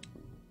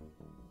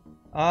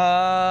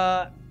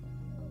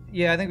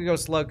 Yeah, I think we go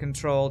slug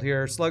controlled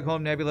here. Slug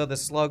Home Nebula, the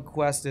slug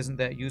quest isn't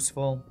that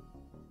useful.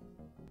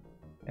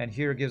 And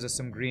here gives us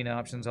some green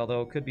options,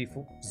 although it could be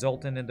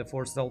Zoltan into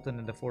Forced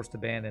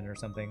Abandon or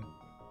something.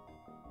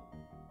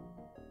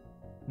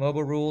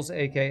 MOBA rules,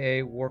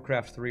 aka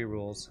Warcraft 3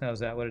 rules. Oh, is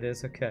that what it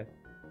is? Okay.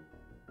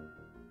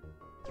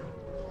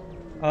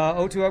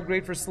 O2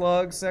 upgrade for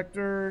slug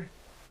sector.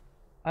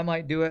 I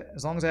might do it,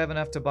 as long as I have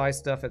enough to buy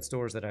stuff at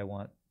stores that I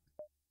want.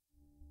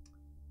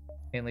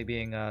 Mainly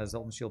being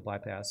Zoltan Shield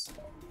bypass.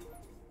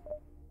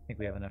 I think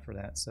we have enough for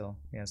that, so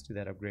yeah, let's do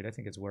that upgrade. I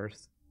think it's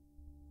worth.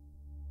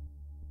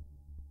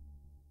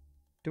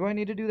 Do I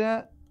need to do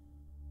that?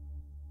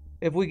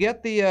 If we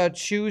get the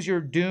choose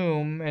your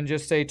doom and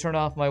just say turn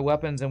off my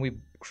weapons and we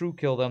crew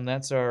kill them,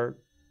 that's our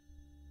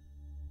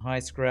high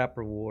scrap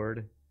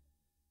reward.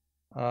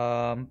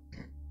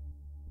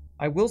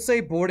 I will say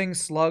boarding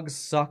slugs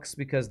sucks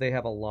because they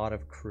have a lot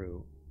of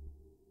crew.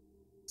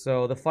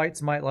 So the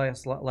fights might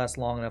last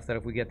long enough that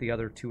if we get the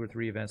other 2 or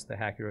 3 events, the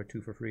Hack Hero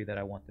 2 for free, that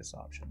I want this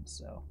option.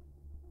 So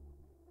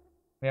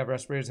we have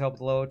respirators help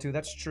with low too.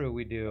 That's true,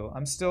 we do.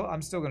 I'm still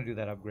going to do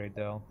that upgrade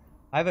though.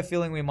 I have a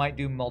feeling we might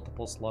do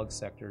multiple slug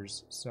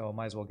sectors, so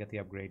might as well get the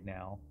upgrade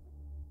now.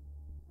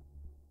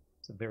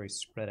 It's a very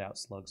spread out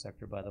slug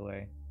sector, by the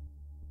way.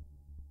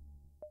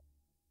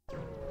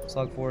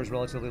 Slug 4 is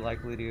relatively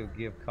likely to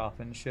give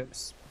coffin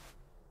ships,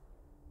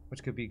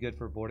 which could be good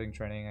for boarding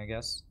training, I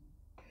guess.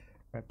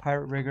 Right,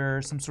 pirate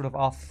rigger, some sort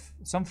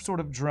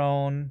of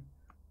drone,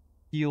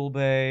 heal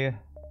bay.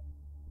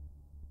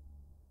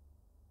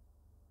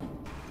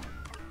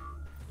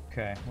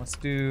 Okay, let's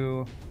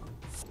do.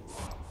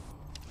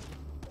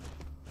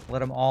 Let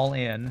them all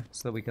in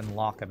so that we can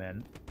lock them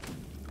in.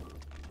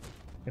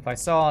 If I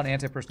saw an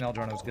anti-personnel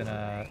drone, I was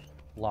gonna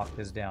lock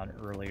this down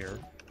earlier.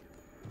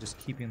 Just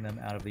keeping them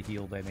out of the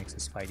heal bay makes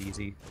this fight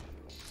easy.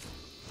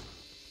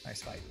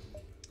 Nice fight.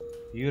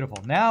 Beautiful.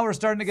 Now we're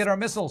starting to get our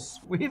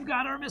missiles. We've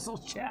got our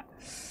missiles, chat.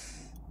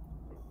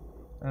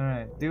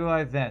 Alright, do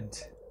I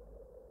vent?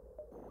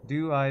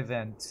 Do I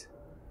vent?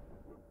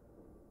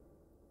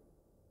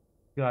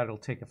 God, it'll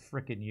take a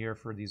frickin' year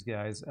for these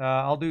guys.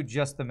 I'll do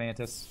just the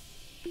Mantis.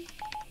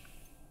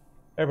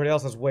 Everybody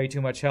else has way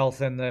too much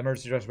health, and the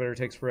emergency respirator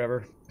takes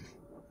forever.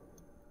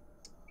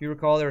 If you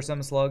recall, there are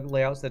some slug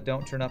layouts that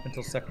don't turn up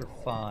until Sector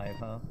 5,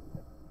 huh?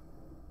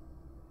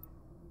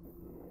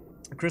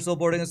 Crystal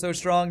boarding is so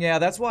strong. Yeah,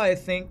 that's why I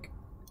think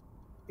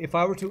if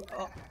I were to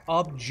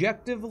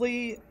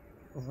objectively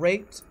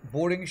rate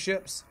boarding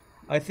ships,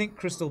 I think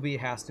Crystal B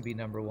has to be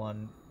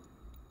 #1.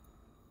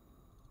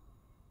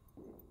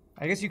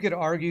 I guess you could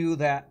argue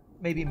that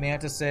maybe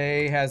Mantis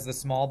A has the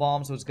small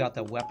bomb, so it's got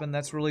the weapon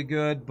that's really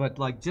good, but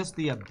like just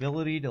the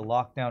ability to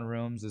lock down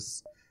rooms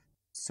is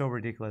so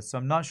ridiculous. So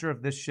I'm not sure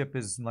if this ship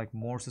is like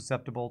more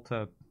susceptible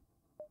to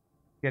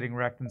getting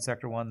wrecked in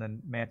Sector 1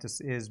 than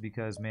Mantis is,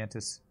 because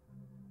Mantis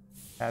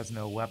has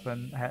no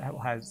weapon,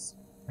 has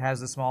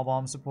the small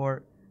bomb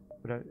support,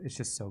 but it's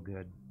just so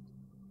good.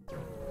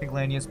 I think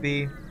Lanius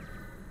B.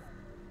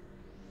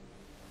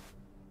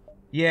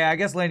 Yeah, I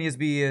guess Lanius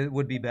B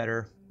would be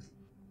better.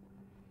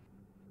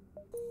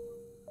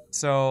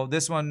 So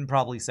this one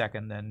probably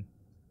second then.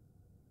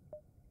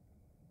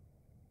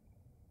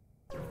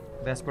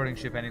 Best boarding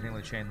ship, anything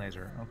with chain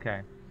laser.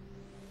 Okay.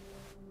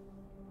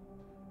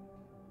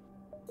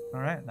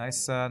 All right,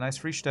 nice, nice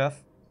free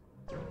stuff.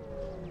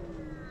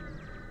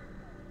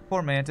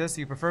 Poor Mantis,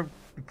 you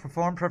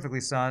performed perfectly,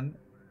 son.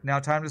 Now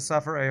time to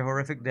suffer a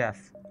horrific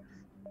death.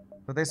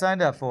 What they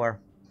signed up for.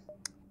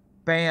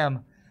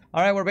 Bam.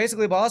 All right, we're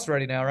basically boss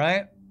ready now,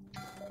 right?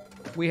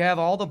 We have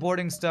all the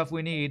boarding stuff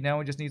we need. Now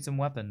we just need some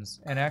weapons.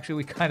 And actually,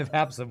 we kind of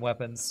have some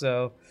weapons,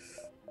 so...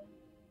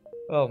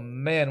 Oh,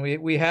 man.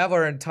 We have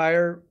our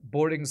entire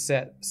boarding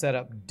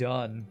setup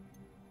done.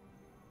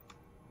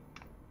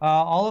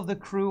 All of the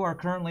crew are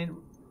currently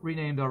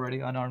renamed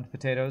already, Unarmed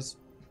Potatoes.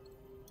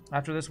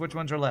 After this, which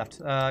ones are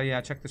left?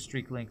 Yeah, check the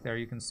streak link there.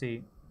 You can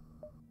see.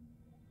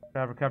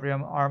 Recovery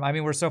arm. I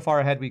mean, we're so far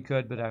ahead we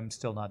could, but I'm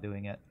still not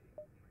doing it.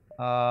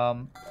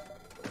 I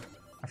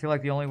feel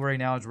like the only worry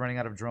now is running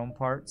out of drone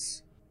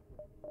parts.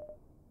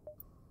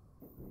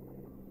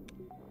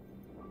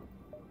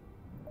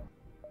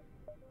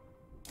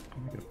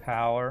 Make it a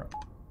power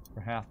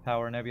or half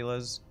power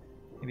nebulas.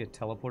 Maybe a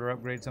teleporter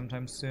upgrade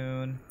sometime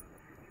soon.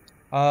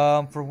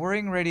 For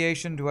worrying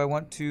radiation, do I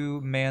want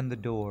to man the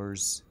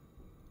doors?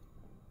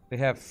 They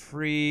have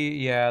free,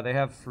 yeah, they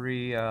have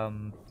free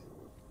Clone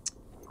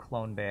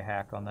Bay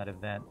hack on that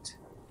event.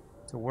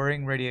 So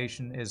worrying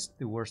radiation is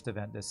the worst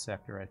event this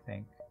sector, I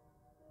think.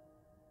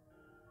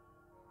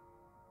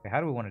 Okay, how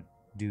do we want to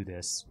do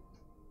this?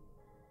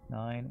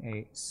 9,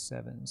 8,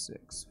 7,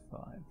 6,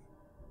 5,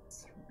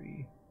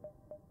 3.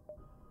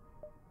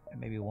 And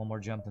maybe one more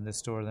jump in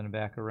this door, then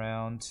back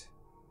around.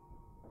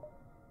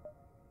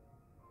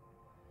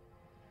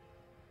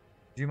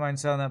 Do you mind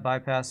selling that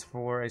bypass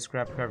for a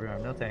scrap recovery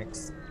arm? No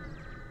thanks.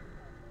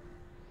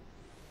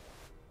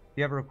 If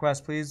you have a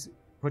request, please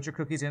put your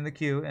cookies in the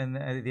queue and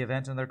the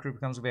event and their crew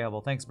becomes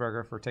available. Thanks,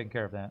 Burger, for taking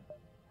care of that.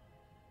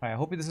 Alright, I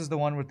hope this is the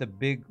one with the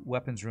big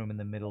weapons room in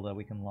the middle that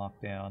we can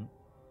lock down.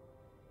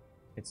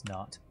 It's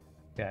not.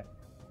 Okay.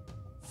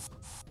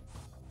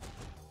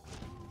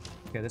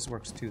 Okay, this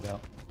works too, though.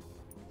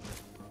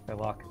 I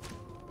lock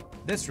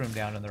this room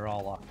down and they're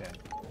all locked in.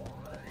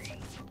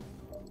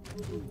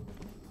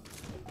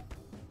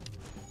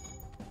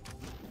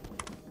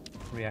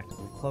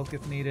 Reactively cloak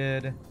if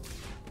needed.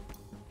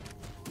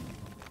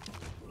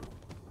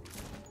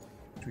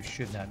 Which we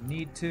should not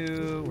need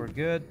to. We're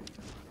good.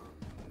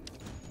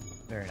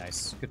 Very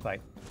nice. Good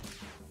fight.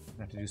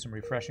 I have to do some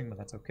refreshing, but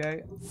that's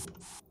okay.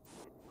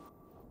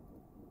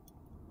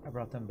 I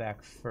brought them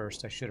back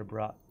first. I should have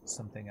brought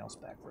something else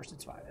back first.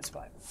 It's fine. It's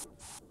fine.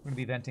 We're going to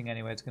be venting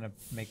anyway. It's going to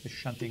make the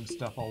shunting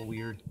stuff all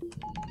weird.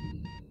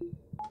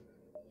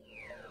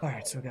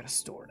 Alright, so we got a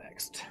store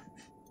next.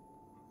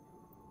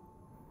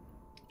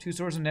 2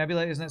 stores in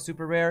Nebula, isn't that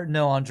super rare?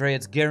 No, Andre,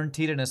 it's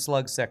guaranteed in a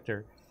slug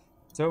sector.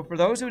 So for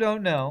those who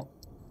don't know,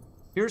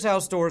 here's how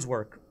stores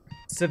work.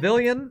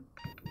 Civilian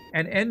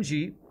and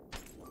NG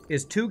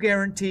is 2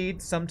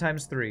 guaranteed,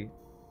 sometimes 3.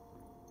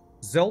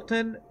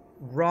 Zoltan,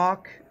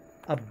 Rock,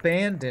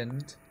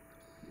 Abandoned,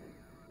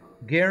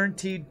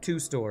 guaranteed 2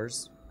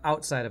 stores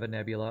outside of a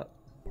nebula.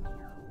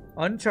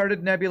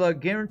 Uncharted Nebula,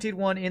 guaranteed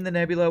 1 in the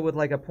nebula with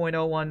like a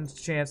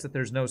 0.01 chance that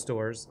there's no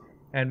stores,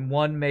 and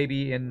 1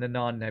 maybe in the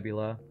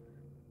non-nebula.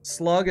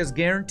 Slug is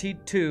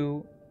guaranteed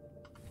 2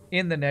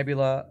 in the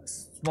nebula,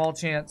 small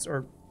chance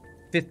or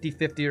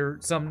 50-50 or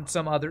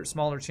some other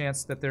smaller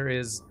chance that there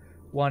is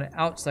 1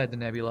 outside the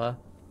nebula.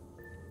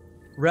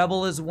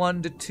 Rebel is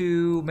 1 to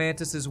 2,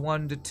 Mantis is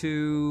 1 to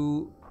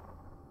 2.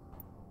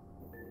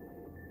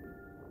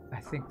 I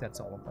think that's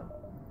all of them.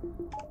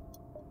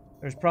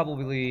 There's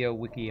probably a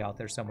wiki out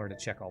there somewhere to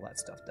check all that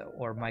stuff, though,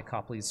 or Mike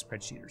Copley's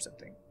spreadsheet or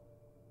something.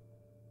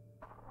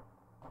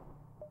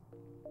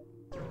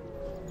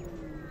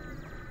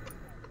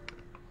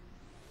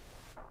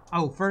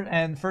 Oh,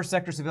 and first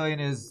sector civilian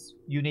is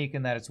unique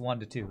in that it's 1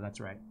 to 2. That's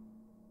right.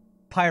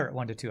 Pirate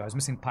 1 to 2. I was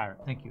missing pirate.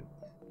 Thank you.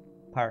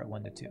 Pirate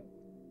 1 to 2.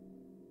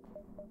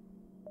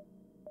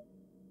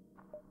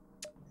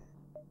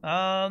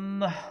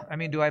 I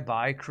mean, do I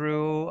buy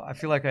crew? I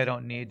feel like I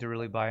don't need to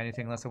really buy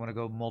anything unless I want to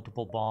go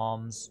multiple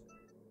bombs.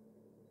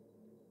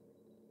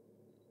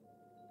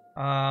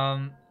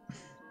 Oh,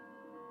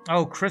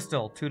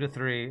 Crystal 2 to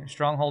 3.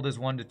 Stronghold is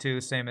 1 to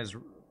 2. Same as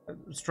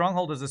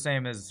Stronghold is the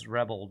same as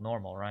Rebel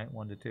normal, right?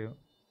 1 to 2.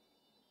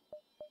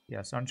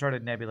 Yes,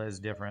 Uncharted Nebula is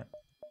different.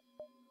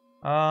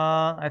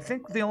 I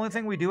think the only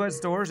thing we do at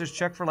stores is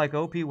check for like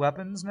OP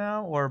weapons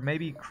now, or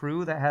maybe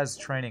crew that has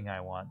training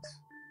I want.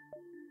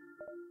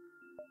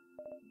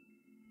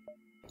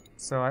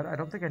 So I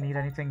don't think I need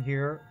anything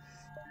here.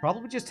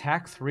 Probably just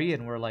hack 3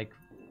 and we're like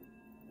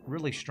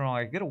really strong.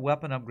 I get a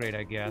weapon upgrade,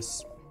 I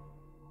guess.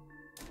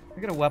 I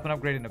get a weapon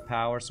upgrade into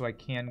power so I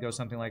can go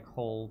something like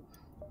Hull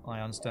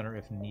Ion Stunner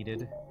if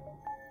needed.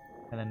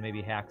 And then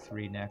maybe hack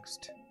 3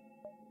 next.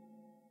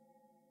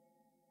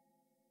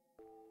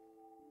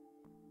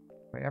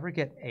 If I ever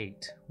get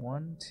 8.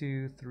 1,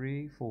 2,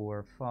 3,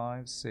 4,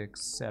 5,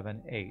 6,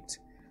 7, 8.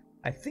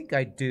 I think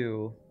I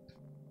do.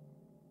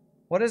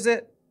 What is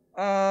it?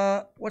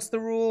 What's the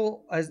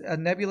rule? A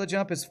nebula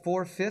jump is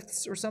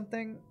 4/5 or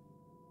something?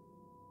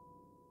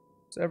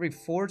 So every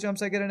 4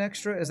 jumps I get an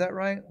extra? Is that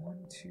right?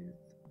 1, 2,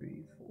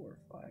 3, 4,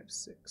 5,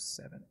 6,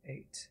 7,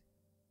 8.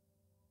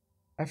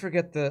 I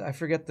forget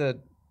the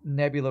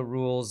nebula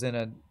rules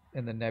in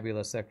the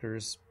nebula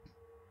sectors.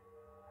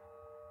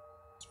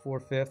 It's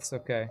 4/5,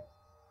 okay.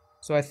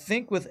 So I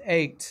think with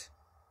 8,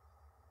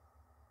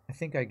 I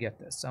think I get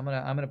this. I'm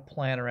gonna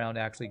plan around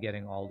actually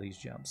getting all these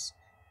jumps.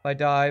 If I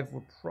dive,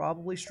 we're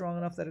probably strong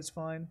enough that it's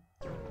fine.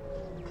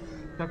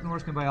 Chuck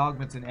Norris can buy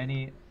augments in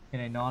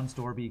a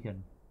non-store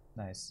beacon.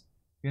 Nice.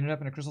 You ended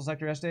up in a crystal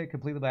sector yesterday,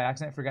 completely by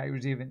accident. Forgot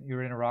you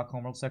were in a rock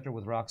homeworld sector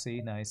with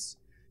Roxy. Nice.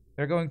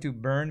 They're going to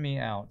burn me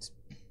out.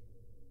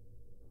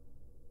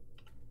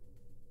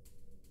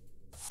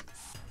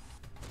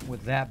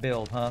 With that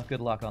build, huh?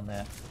 Good luck on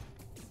that.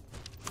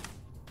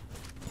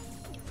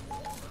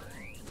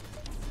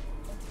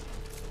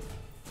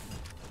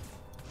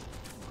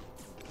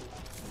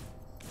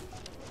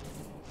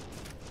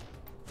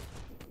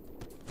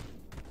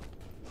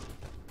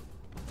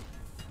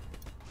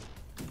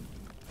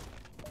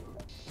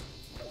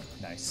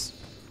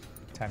 Nice.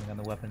 Timing on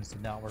the weapons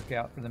did not work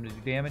out for them to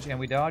do damage, and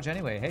we dodge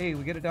anyway. Hey,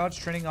 we get a dodge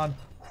training on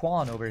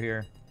Juan over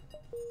here.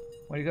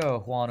 Way to go,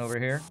 Juan over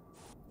here.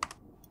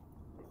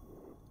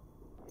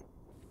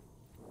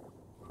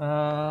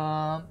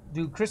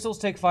 Do crystals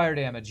take fire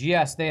damage?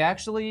 Yes, they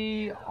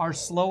actually are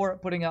slower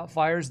at putting out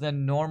fires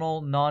than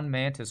normal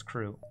non-Mantis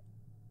crew.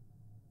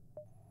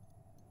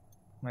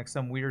 Like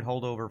some weird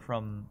holdover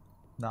from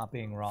not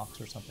being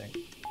rocks or something.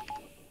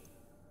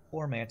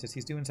 Poor Mantis,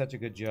 he's doing such a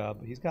good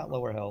job. He's got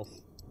lower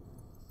health.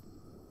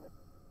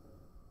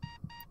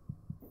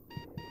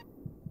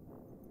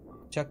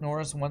 Chuck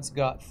Norris once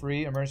got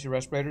free emergency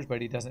respirators,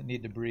 but he doesn't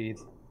need to breathe.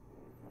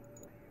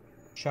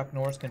 Chuck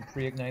Norris can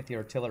pre-ignite the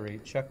artillery.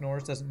 Chuck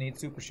Norris doesn't need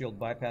super shield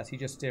bypass. He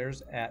just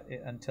stares at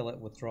it until it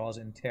withdraws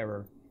in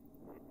terror.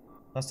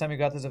 Last time you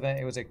got this event,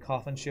 it was a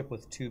coffin ship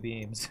with 2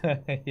 beams.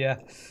 Yeah.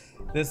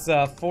 This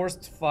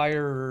forced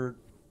fire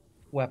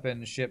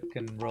weapon ship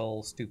can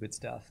roll stupid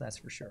stuff, that's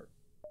for sure.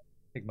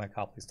 I think Mike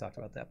Hopley's talked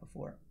about that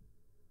before.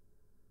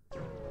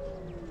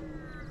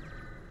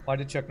 Why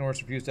did Chuck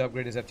Norris refuse to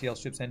upgrade his FTL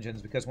ship's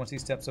engines? Because once he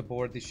steps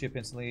aboard, the ship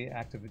instantly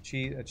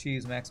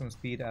achieves maximum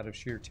speed out of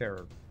sheer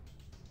terror.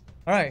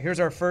 Alright, here's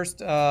our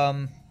first,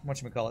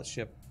 whatchamacallit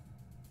ship.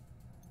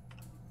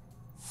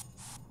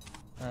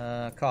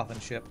 Coffin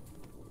ship.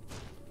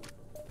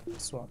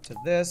 Swap to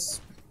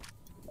this.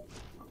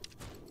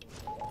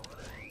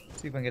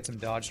 See if I can get some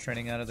dodge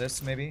training out of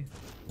this, maybe.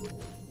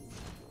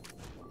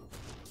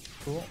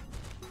 Cool.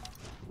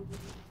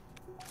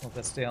 Let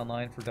that stay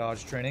online for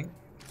dodge training.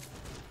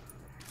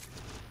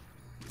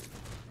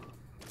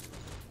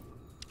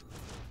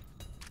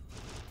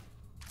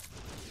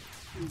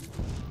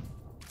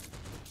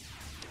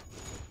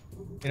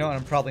 You know what,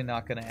 I'm probably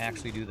not going to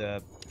actually do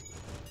the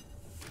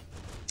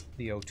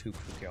O2 crew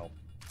kill,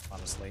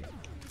 honestly.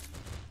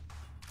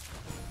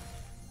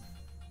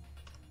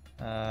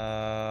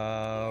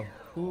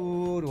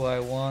 Who do I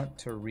want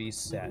to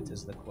reset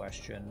is the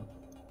question.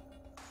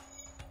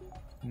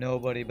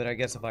 Nobody, but I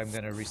guess if I'm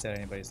going to reset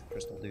anybody, it's the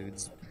Crystal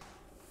Dudes.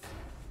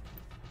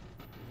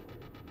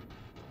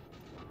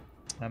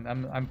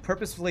 I'm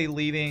purposefully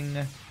leaving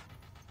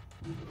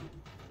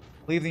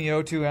the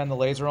O2 and the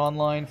laser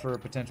online for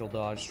potential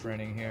dodge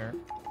training here.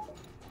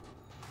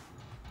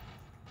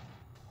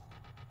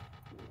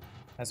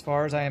 As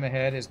far as I am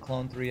ahead, is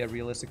Clone 3 a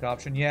realistic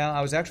option? Yeah,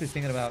 I was actually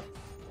thinking about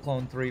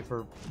Clone 3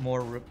 for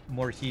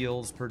more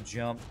heals per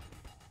jump.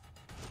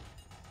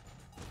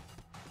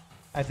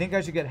 I think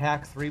I should get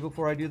Hack 3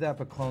 before I do that,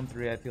 but Clone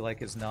 3 I feel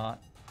like is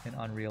not an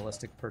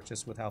unrealistic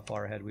purchase with how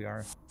far ahead we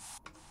are.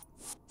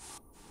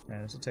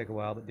 Man, this will take a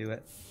while to do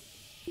it.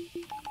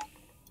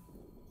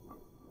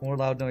 More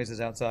loud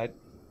noises outside.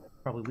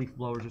 Probably leaf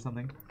blowers or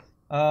something.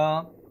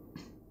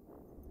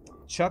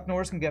 Chuck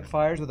Norris can get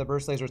fires with a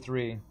Burst Laser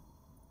 3.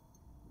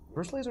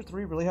 Burst Laser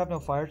 3 really have no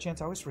fire chance?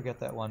 I always forget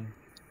that one.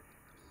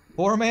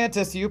 Poor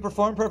Mantis, you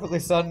performed perfectly,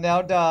 son.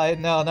 Now die.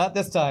 No, not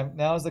this time.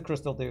 Now is the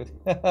crystal dude.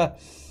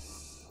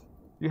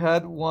 You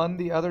had one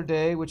the other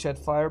day, which had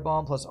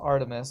Firebomb plus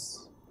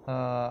Artemis.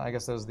 I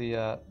guess that was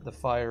the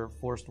fire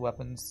forced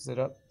weapons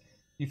sit-up.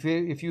 If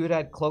you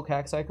had Cloak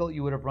Hack Cycle,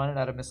 you would have run it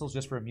out of missiles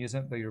just for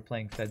amusement, but you were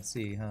playing Fed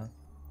C, huh?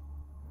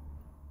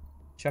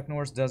 Chuck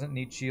Norris doesn't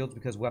need shields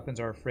because weapons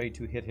are afraid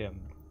to hit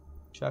him.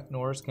 Chuck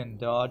Norris can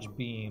dodge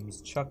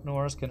beams. Chuck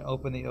Norris can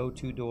open the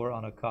O2 door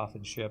on a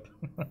coffin ship.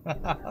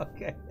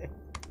 Okay.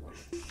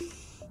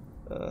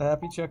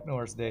 Happy Chuck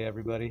Norris Day,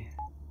 everybody.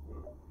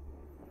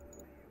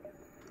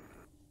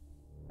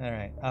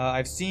 Alright.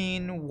 I've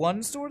seen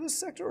one store this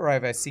sector, or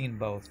have I seen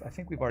both? I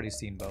think we've already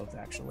seen both,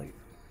 actually.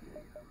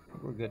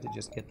 We're good to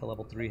just get the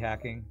level 3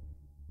 hacking.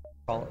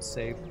 Call it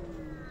safe.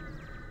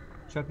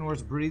 Chuck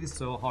Norris breathes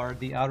so hard,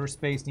 the outer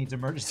space needs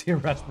emergency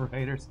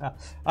respirators.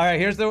 Alright,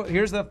 here's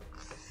the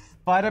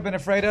fight I've been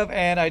afraid of,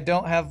 and I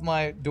don't have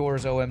my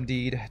doors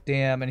OMD'd.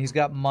 Damn, and he's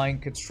got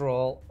mind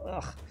control.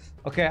 Ugh.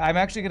 Okay, I'm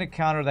actually going to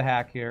counter the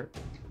hack here.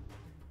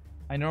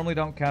 I normally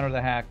don't counter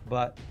the hack,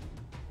 but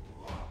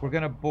we're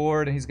going to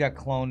board, and he's got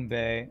Clone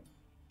Bay.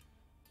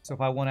 So if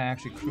I want to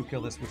actually crew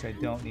kill this, which I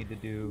don't need to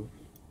do...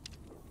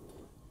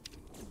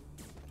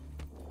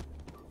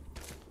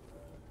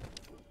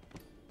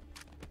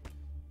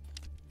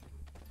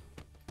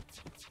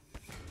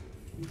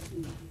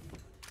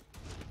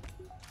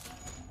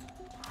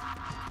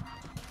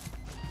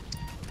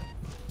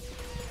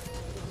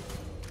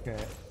 Okay.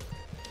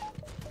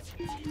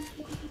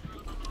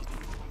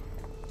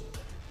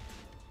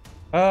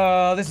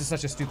 Oh, this is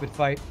such a stupid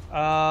fight.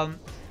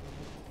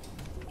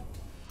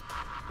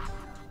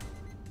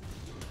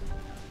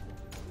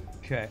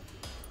 Okay.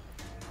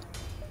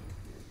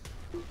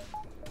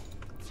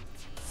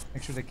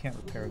 Make sure they can't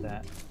repair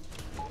that.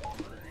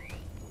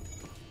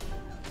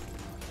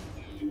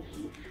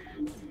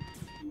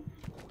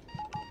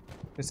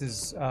 This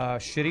is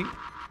shitty.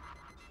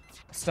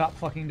 Stop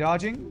fucking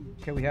dodging.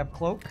 Okay, we have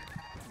Cloak.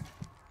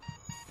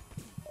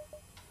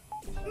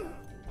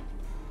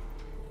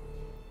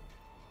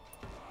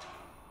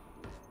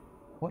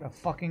 What a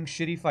fucking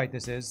shitty fight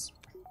this is.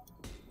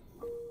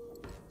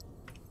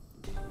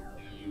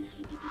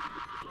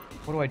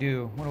 What do I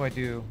do? What do I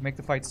do? Make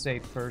the fight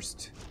safe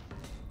first.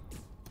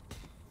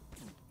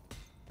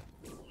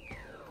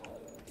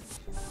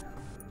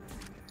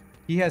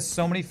 He has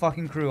so many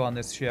fucking crew on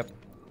this ship.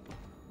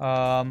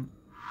 Fuck.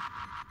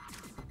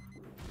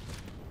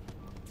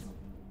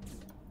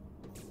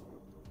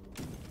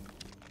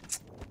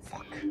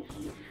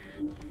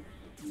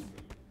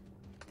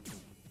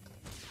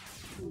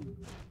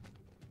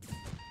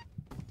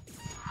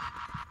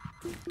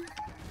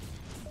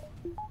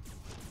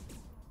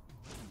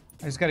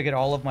 I just gotta get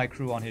all of my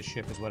crew on his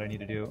ship is what I need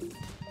to do.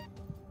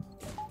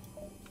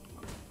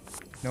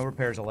 No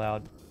repairs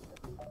allowed.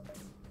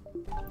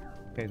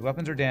 Okay, the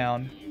weapons are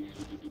down.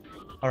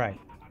 Alright.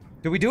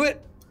 Did we do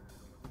it?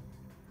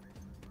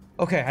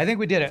 Okay, I think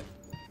we did it.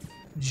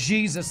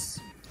 Jesus.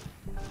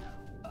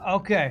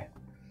 Okay.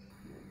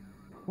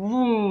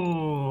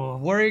 Ooh,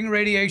 worrying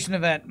radiation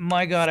event.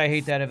 My god, I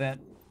hate that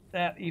event.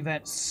 That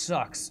event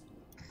sucks.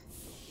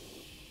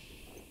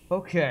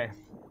 Okay.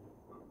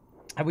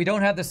 And we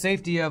don't have the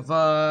safety of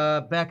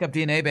backup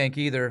DNA bank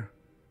either,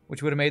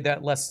 which would have made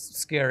that less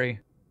scary.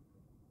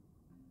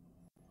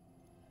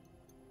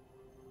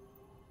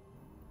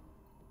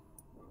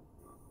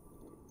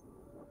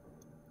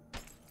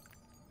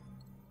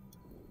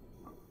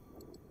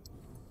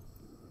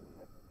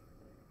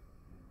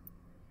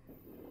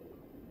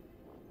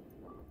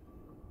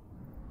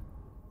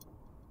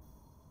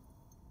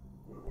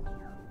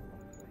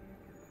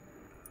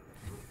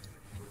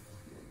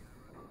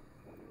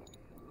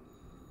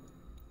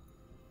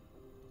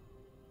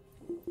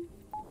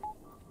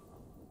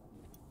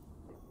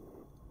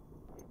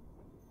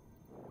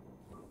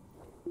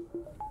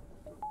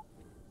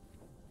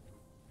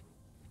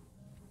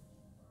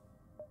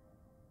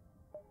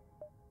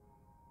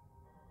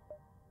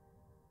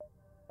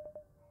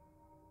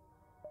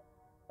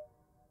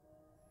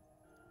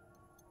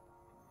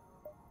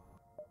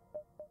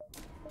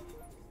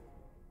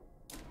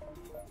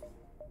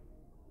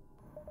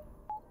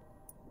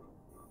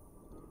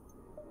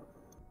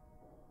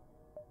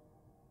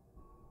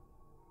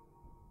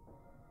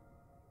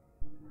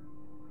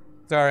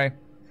 Sorry.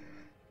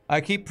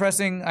 I keep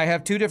pressing, I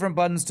have two different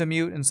buttons to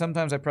mute, and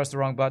sometimes I press the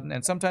wrong button,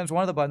 and sometimes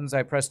one of the buttons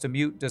I press to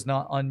mute does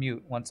not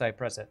unmute once I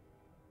press it.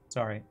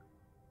 Sorry.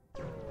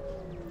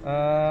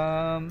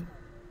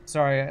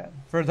 Sorry.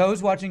 For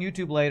those watching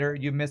YouTube later,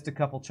 you missed a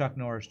couple Chuck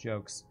Norris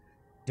jokes.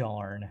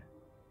 Darn.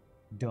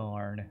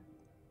 Darn.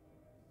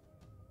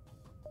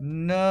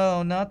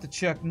 No, not the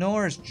Chuck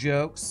Norris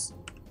jokes.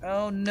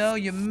 Oh no,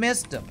 you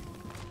missed them.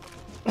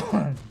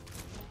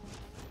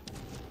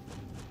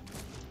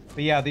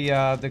 But yeah,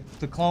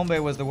 the Clone Bay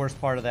was the worst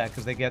part of that,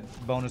 because they get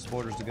bonus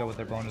borders to go with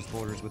their bonus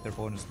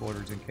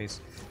borders in case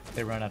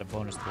they run out of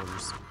bonus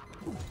borders.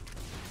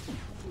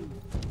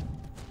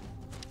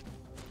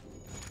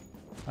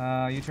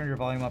 You turned your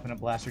volume up and it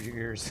blasted your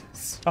ears.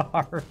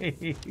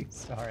 Sorry.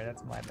 Sorry,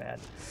 that's my bad.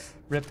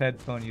 Rip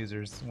headphone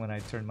users when I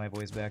turn my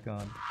voice back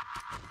on.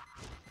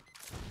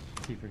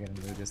 Keep forgetting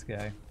to move this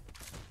guy.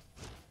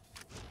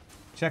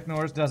 Chuck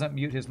Norris doesn't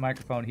mute his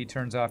microphone. He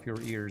turns off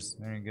your ears.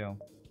 There you go.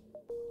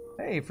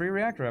 Hey, free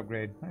reactor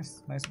upgrade.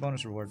 Nice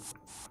bonus reward.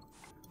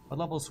 What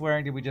level of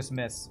swearing did we just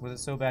miss? Was it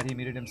so bad he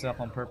muted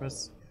himself on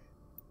purpose?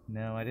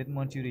 No, I didn't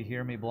want you to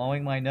hear me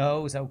blowing my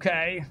nose.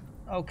 Okay.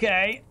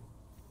 Okay.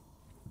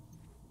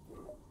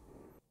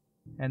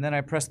 And then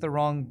I pressed the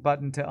wrong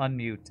button to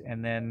unmute,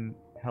 and then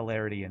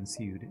hilarity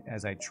ensued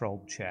as I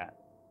trolled chat.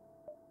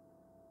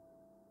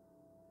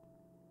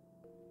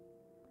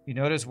 You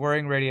notice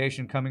whirring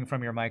radiation coming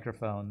from your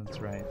microphone. That's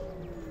right.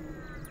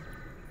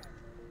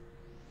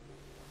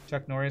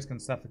 Chuck Norris can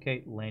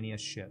suffocate Lanius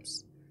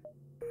ships.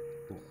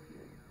 Cool.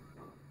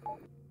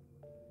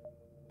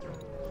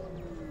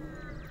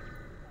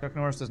 Chuck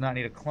Norris does not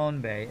need a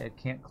clone bay. It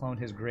can't clone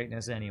his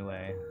greatness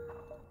anyway.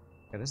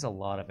 Okay, there's a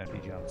lot of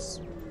empty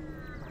jumps.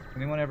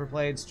 Anyone ever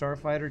played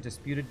Starfighter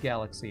Disputed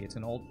Galaxy? It's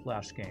an old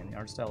Flash game. The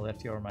art style of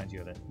FTL reminds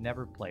you of it.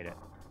 Never played it.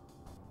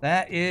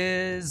 That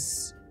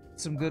is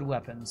some good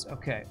weapons.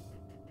 Okay.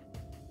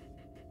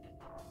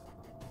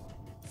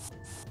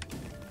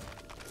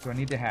 Do I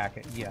need to hack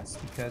it? Yes,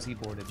 because he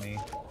boarded me.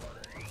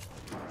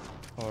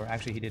 Or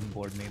actually, he didn't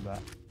board me,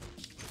 but...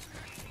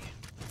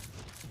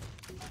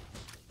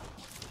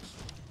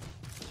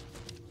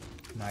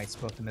 Nice,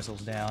 both the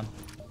missiles down.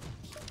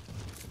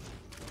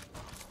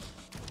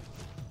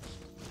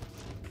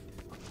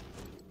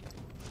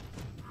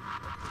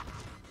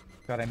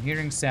 God, I'm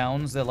hearing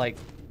sounds that, like...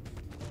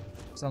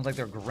 Sounds like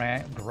they're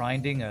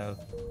grinding an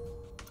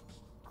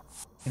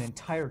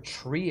entire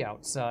tree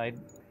outside.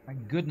 My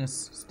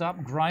goodness,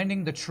 stop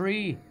grinding the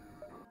tree.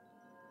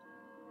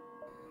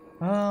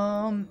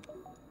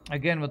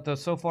 Again with the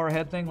so far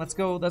ahead thing, let's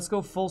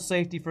go full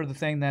safety for the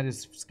thing that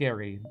is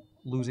scary.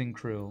 Losing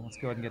crew. Let's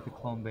go ahead and get the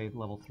clone bait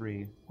level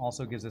 3.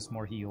 Also gives us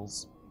more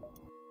heals.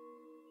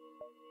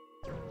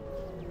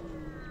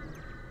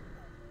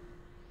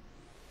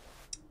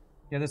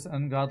 Yeah, this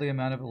ungodly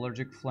amount of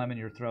allergic phlegm in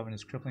your throat and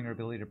is crippling your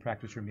ability to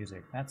practice your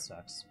music. That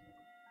sucks.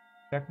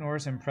 Chuck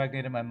Norris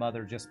impregnated my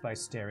mother just by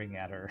staring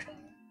at her.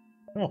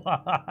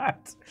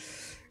 What?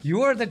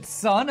 You are the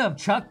son of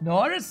Chuck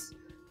Norris?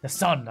 The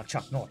son of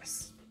Chuck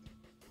Norris.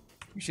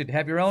 You should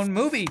have your own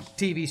movie,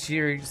 TV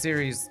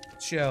series,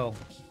 show.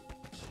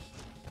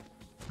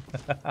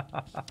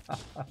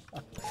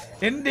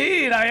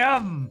 Indeed, I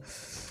am.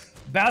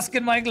 Bask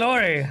in my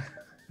glory.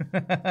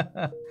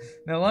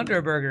 No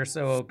wonder Burger's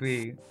so OP.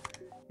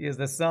 He is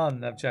the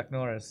son of Chuck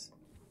Norris.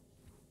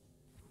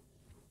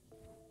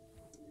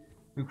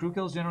 Do crew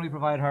kills generally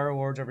provide higher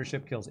rewards over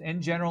ship kills?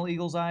 In general,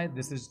 Eagle's Eye,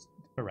 this is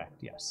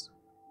correct, yes.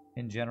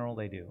 In general,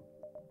 they do.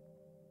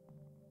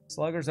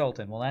 Slug or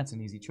Zoltan? Well, that's an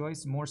easy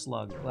choice. More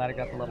Slug. Glad I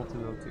got the level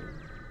 202.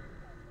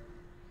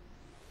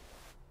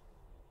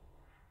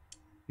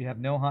 You have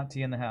no hot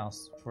tea in the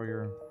house for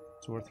your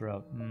sore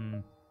throat.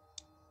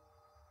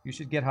 You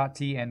should get hot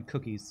tea and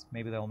cookies.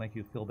 Maybe that'll make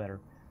you feel better.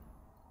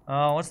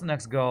 What's the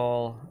next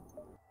goal?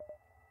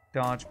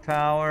 Dodge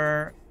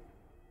power.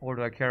 Or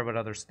do I care about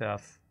other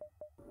stuff?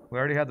 We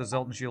already had the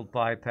Zoltan Shield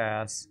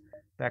bypass.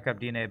 Backup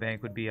DNA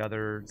bank would be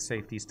other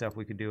safety stuff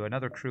we could do.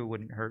 Another crew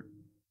wouldn't hurt.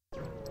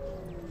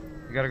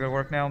 You gotta go to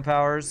work now,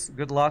 Empowers.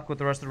 Good luck with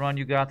the rest of the run.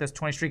 You got this.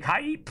 20 streak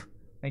hype!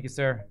 Thank you,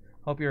 sir.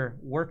 Hope your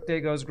work day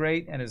goes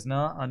great and is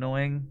not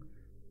annoying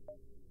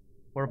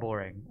or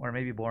boring. Or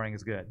maybe boring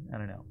is good. I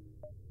don't know.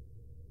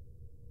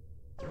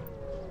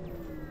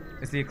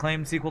 It's the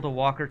acclaimed sequel to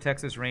Walker,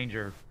 Texas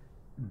Ranger.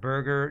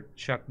 Burger,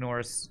 Chuck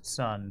Norris'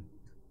 son.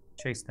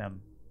 Chase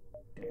them.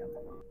 Damn.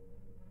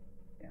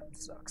 Damn,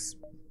 sucks.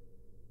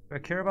 Do I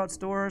care about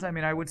stores? I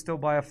mean, I would still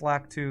buy a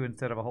flak 2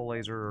 instead of a whole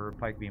laser or a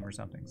pike beam or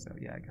something. So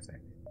yeah, I guess I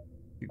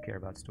do care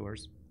about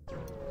stores.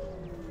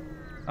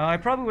 I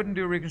probably wouldn't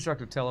do a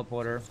reconstructed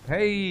teleporter.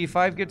 Hey,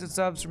 5 gifted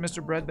subs for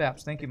Mr.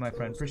 Breadbaps. Thank you, my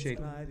friend. Appreciate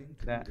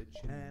that.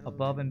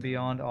 Above and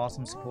beyond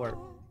awesome support.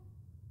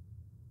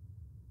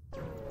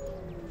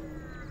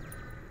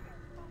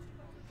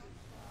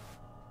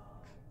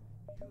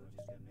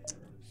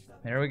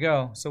 There we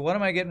go. So what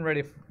am I getting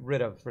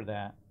rid of for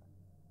that?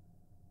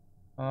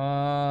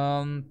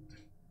 Ion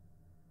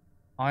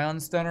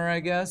Stunner,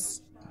 I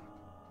guess?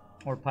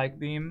 Or Pike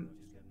Beam?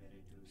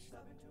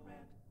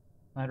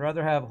 I'd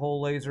rather have Whole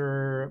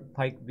Laser,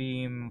 Pike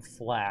Beam,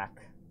 Flak.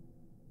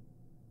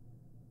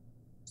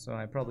 So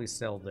I'd probably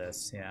sell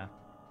this, yeah.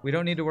 We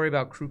don't need to worry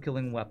about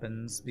crew-killing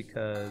weapons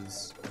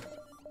because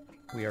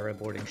we are a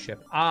boarding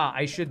ship.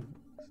 I should...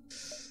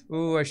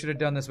 Ooh, I should have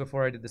done this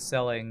before I did the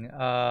selling.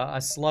 A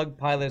slug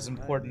pilot is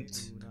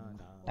important,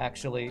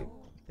 actually.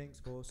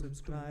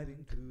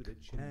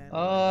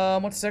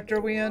 What sector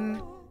are we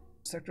in?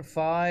 Sector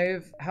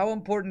 5. How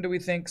important do we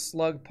think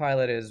slug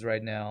pilot is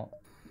right now?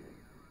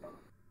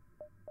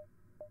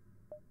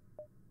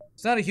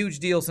 It's not a huge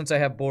deal since I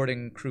have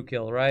boarding crew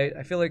kill, right?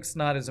 I feel like it's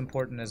not as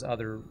important as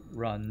other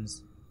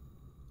runs.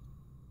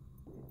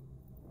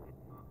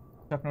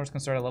 Chuck Norris can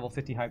start a level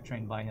 50 hype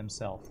train by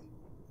himself.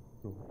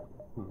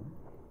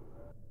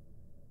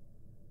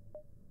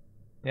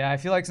 Yeah, I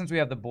feel like since we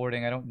have the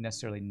boarding, I don't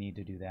necessarily need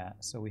to do that.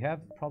 So we have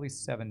probably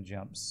 7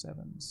 jumps.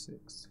 7,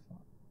 6, 5.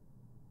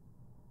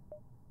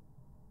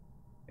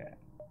 Okay.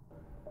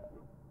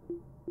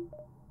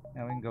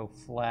 Now we can go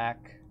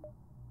flak,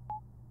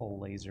 full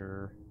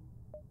laser.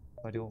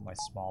 I do it with my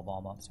small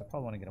bomb up, so I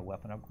probably want to get a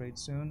weapon upgrade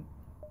soon.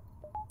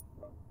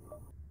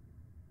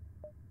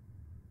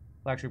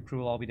 Flagship crew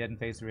will all be dead in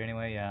phase 3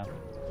 anyway, yeah.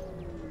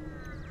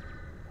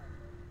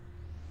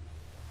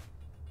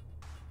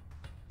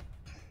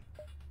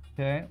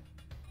 Okay.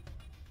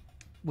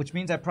 Which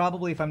means I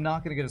probably, if I'm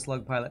not going to get a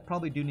slug pilot,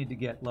 probably do need to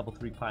get level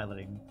 3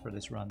 piloting for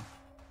this run.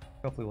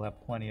 Hopefully we'll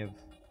have plenty of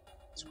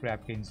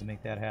scrap gains to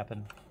make that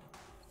happen.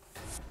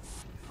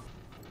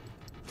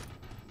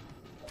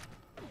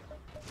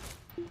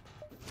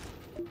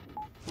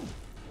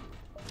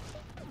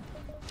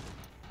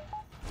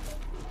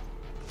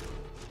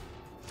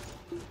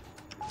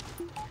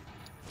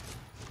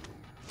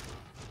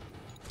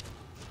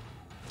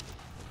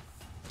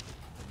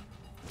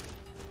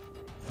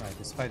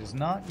 This fight is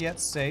not yet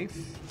safe.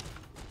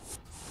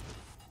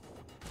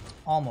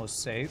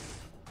 Almost safe.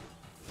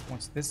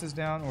 Once this is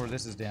down or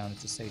this is down,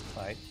 it's a safe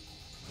fight.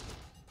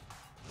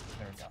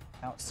 There we go.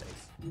 Now it's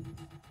safe.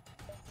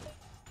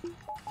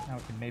 Now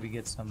we can maybe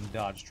get some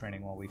dodge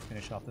training while we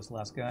finish off this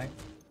last guy.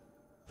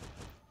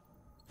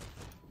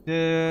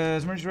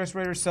 Does emergency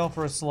respirator sell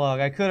for a slug?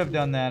 I could have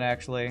done that,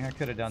 actually. I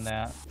could have done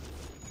that.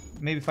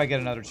 Maybe if I get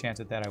another chance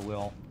at that, I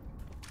will.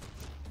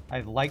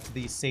 I've liked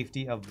the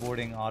safety of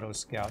boarding auto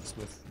scouts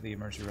with the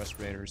emergency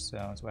respirators, so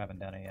I haven't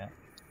done it yet.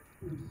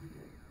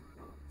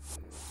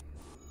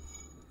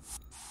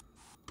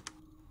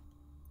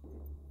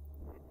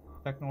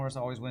 Chuck Norris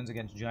always wins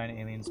against giant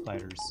alien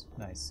spiders.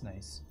 Nice,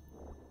 nice.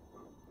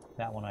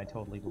 That one I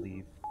totally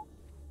believe.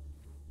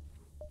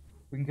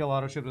 We can kill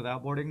auto ships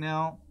without boarding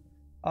now.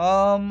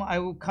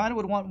 I kind of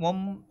would want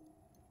one.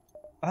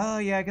 Oh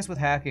yeah, I guess with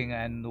hacking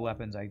and the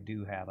weapons I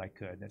do have, I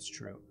could. That's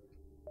true.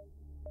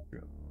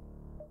 True.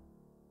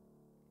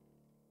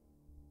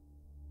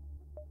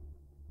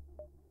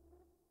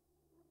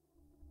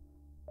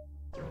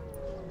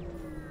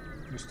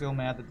 You're still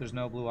mad that there's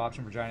no blue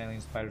option for giant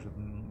alien spiders with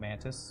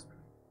mantis?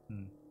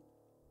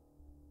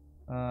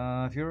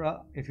 If you're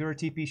a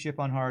TP ship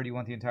on hard, you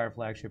want the entire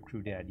flagship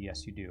crew dead.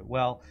 Yes, you do.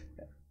 Well,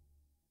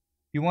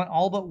 you want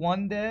all but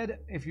one dead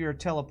if you're a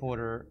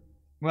teleporter.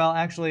 Well,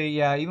 actually,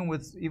 yeah. Even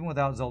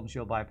without Zoltan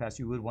Shield bypass,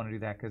 you would want to do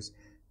that because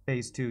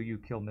phase 2 you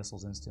kill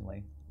missiles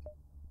instantly.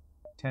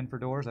 10 for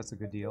doors. That's a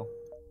good deal.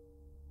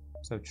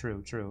 So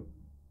true, true.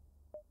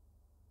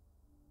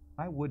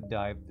 I would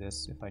dive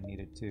this if I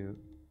needed to.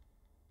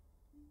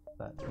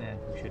 But,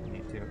 we shouldn't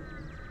need to.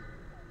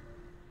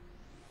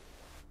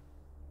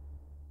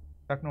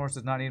 Chuck Norris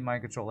does not need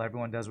mind control.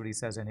 Everyone does what he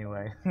says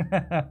anyway.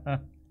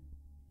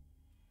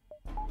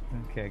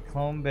 Okay,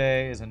 Clone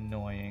Bay is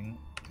annoying.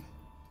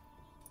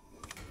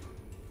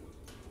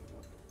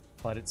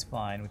 But it's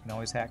fine. We can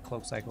always hack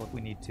Cloak Cycle if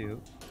we need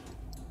to.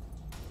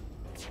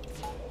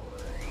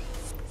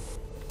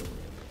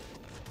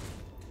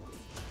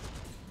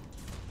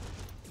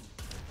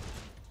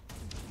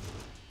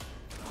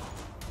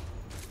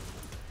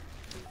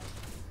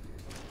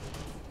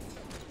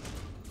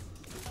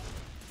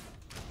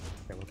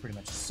 Pretty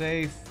much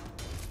safe.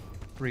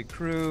 Free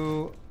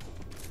crew.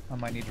 I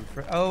might need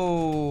to.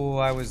 Oh,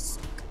 I was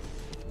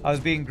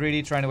being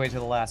greedy, trying to wait till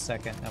the last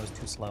second. That was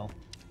too slow.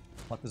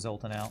 Let the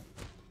Zoltan out.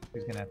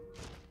 He's gonna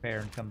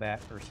repair and come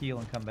back, or heal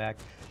and come back.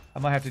 I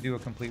might have to do a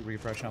complete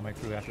refresh on my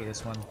crew after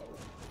this one.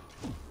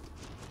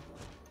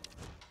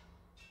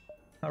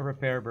 A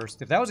repair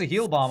burst. If that was a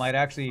heal bomb, I'd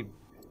actually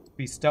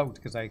be stoked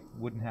because I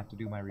wouldn't have to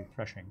do my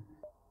refreshing.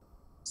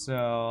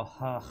 So,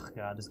 oh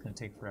god, this is gonna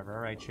take forever.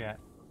 All right, chat.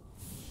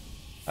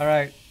 All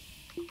right.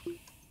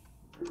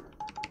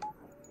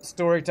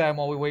 Story time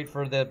while we wait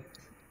for the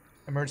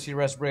emergency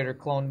respirator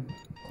clone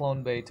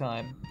bay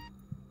time.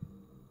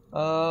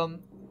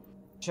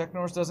 Chuck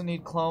Norris doesn't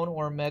need clone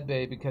or med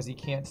bay because he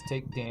can't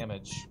take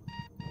damage.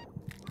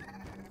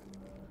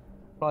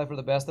 Probably for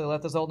the best they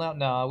let this hold out.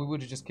 No, we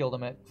would have just killed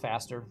him at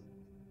faster.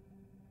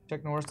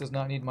 Chuck Norris does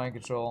not need mind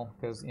control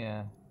because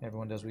yeah,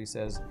 everyone does what he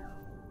says.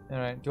 All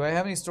right. Do I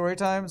have any story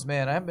times?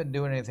 Man, I haven't been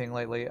doing anything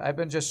lately. I've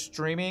been just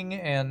streaming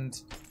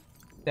and.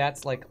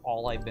 That's like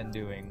all I've been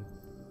doing.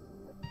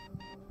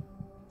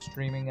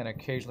 Streaming and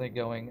occasionally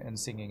going and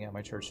singing at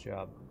my church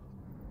job.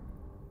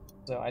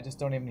 So I just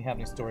don't even have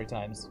any story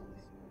times.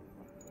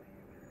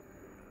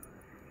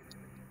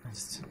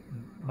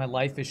 My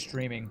life is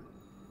streaming.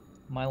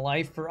 My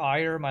life for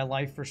ire, my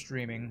life for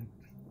streaming.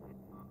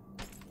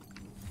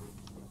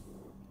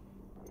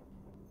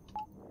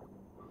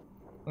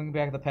 Looking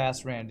back at the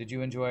past, Rand, did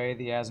you enjoy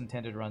the as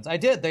intended runs? I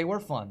did, they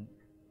were fun.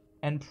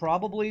 And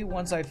probably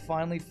once I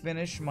finally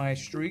finish my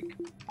streak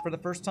for the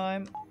first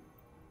time,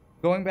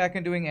 going back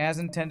and doing as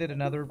intended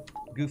and other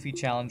goofy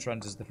challenge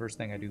runs is the first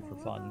thing I do for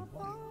fun.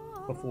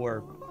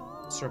 Before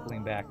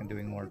circling back and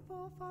doing more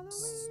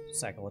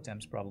cycle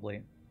attempts,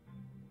 probably.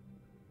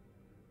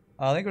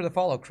 Thank you for the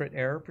follow, Crit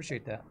Error.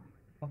 Appreciate that.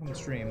 Welcome to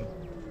stream.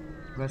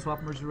 Do I swap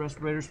emergency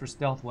respirators for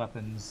stealth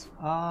weapons?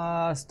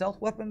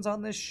 Stealth weapons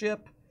on this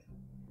ship?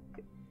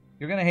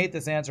 You're gonna hate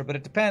this answer, but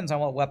it depends on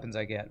what weapons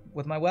I get.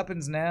 With my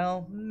weapons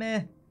now,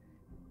 meh.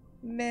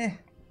 Meh.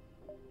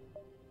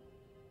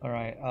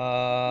 Alright,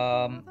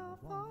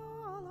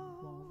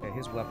 okay,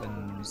 his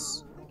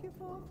weapons.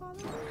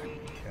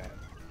 Okay.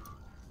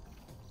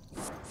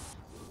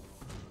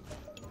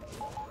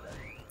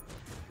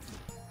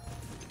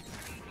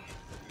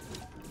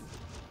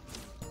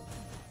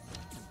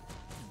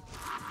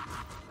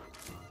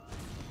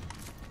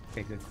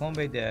 Okay, good. Clone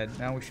Bay dead.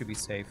 Now we should be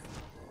safe.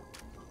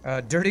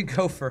 Dirty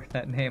Gopher,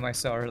 that name I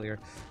saw earlier.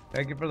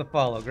 Thank you for the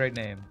follow. Great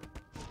name.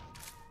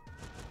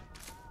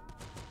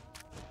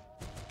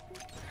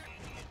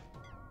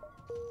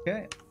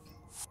 Okay.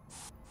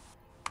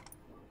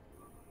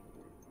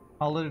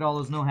 Hollow did all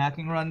those no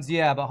hacking runs?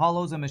 Yeah, but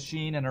Hollow's a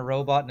machine and a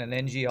robot and an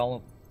NG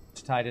all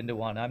tied into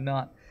one. I'm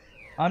not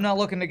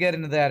looking to get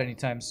into that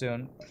anytime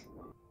soon.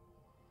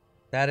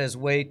 That is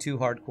way too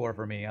hardcore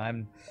for me.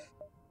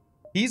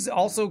 He's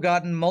also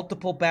gotten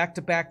multiple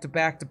back-to-back,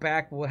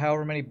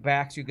 however many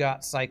backs you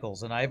got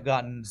cycles, and I've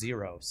gotten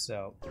 0,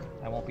 so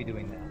I won't be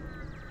doing that.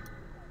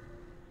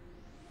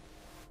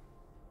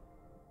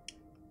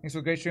 Thanks for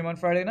a great stream on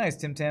Friday. Nice,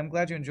 Tim Tam.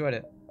 Glad you enjoyed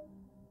it.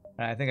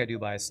 I think I do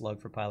buy a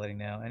slug for piloting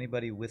now.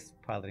 Anybody with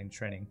piloting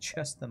training.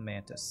 Just the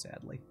Mantis,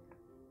 sadly.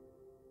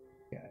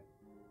 Okay.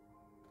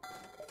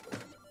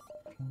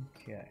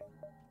 Okay.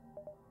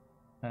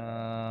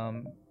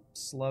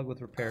 Slug with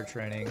repair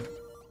training.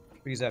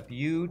 Frees up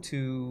you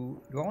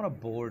to... Do I want to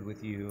board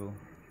with you?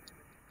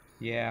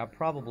 Yeah,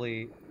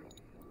 probably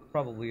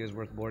is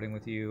worth boarding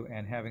with you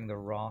and having the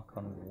rock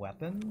on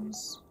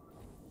weapons.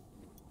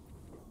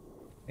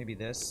 Maybe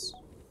this.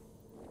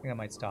 I think I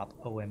might stop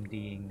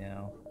OMDing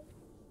now.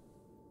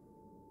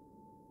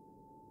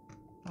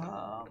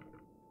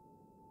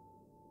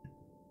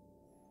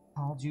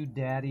 Called you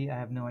daddy. I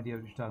have no idea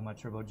what you're talking about,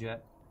 Turbojet.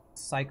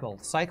 Cycle.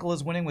 Cycle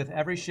is winning with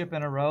every ship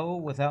in a row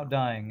without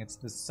dying. It's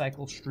the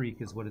cycle streak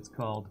is what it's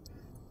called.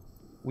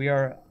 We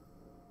are...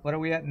 What are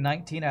we at?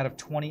 19 out of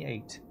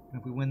 28. And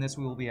if we win this,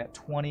 we will be at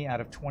 20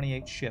 out of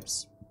 28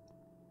 ships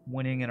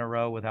winning in a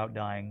row without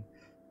dying.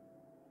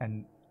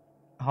 And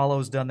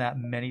Hollow's done that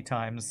many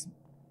times.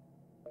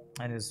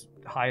 And his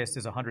highest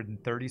is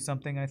 130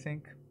 something, I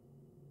think.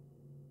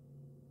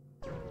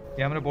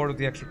 Yeah, I'm going to board with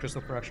the extra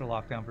crystal for extra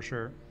lockdown for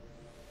sure.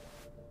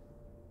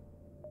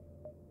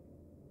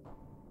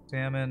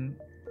 Salmon.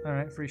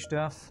 Alright, free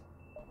stuff.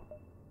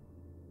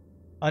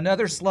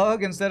 Another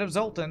slug instead of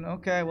Zoltan.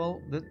 Okay,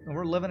 well,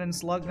 we're living in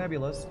slug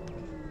nebulas.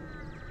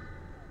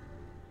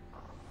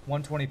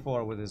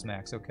 124 with his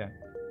max, okay.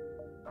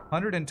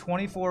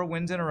 124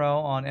 wins in a row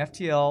on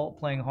FTL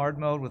playing hard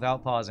mode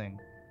without pausing.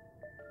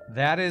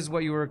 That is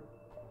what you were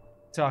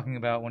talking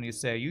about when you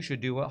say you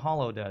should do what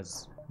Hollow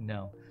does.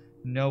 No.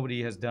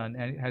 Nobody has done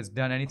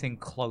anything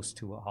close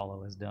to what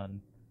Hollow has done,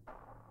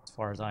 as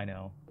far as I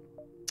know.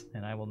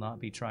 And I will not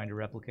be trying to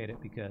replicate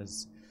it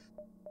because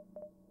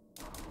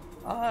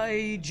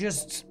I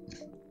just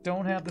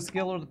don't have the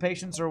skill or the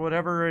patience or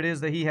whatever it is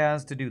that he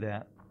has to do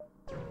that.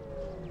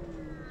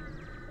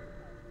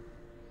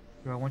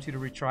 Do I want you to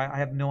retry? I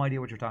have no idea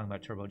what you're talking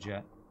about,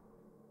 Turbojet.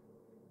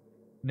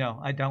 No,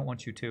 I don't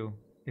want you to.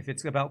 If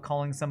it's about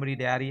calling somebody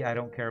daddy, I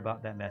don't care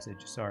about that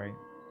message. Sorry.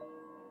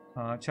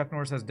 Chuck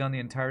Norris has done the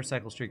entire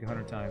cycle streak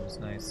 100 times.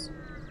 Nice.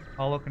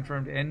 Hollow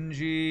confirmed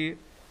NG.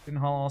 Didn't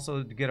Hollow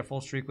also get a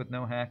full streak with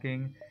no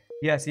hacking?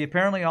 Yes, he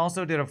apparently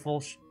also did a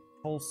full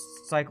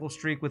cycle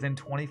streak within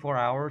 24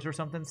 hours or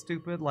something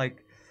stupid.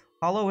 Like,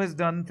 Hollow has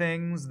done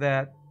things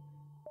that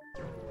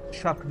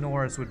Chuck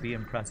Norris would be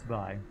impressed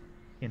by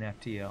in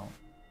FTL.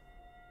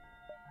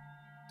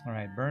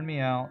 Alright, burn me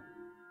out.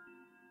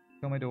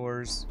 Kill my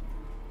doors.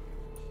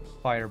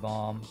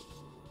 Firebomb.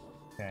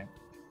 Okay.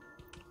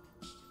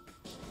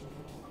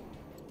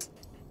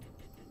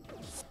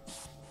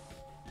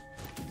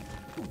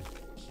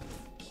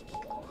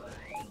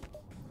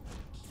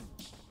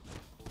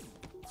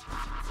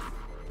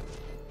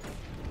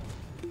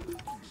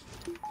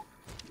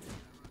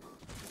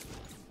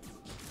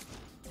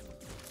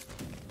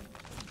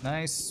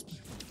 Nice.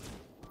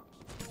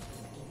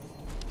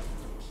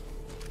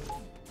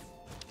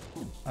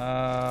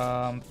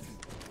 Let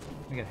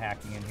me get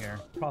hacking in here.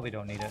 Probably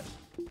don't need it.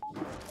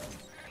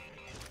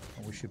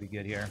 Oh, we should be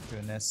good here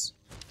doing this.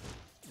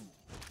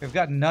 They've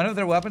got none of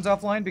their weapons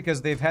offline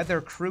because they've had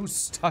their crew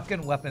stuck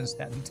in weapons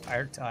that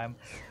entire time.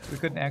 We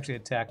couldn't actually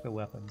attack the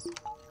weapons.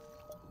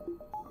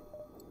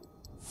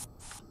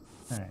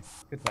 Alright,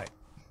 good fight.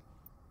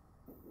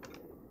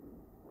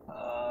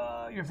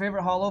 Your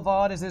favorite Hollow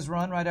VOD is his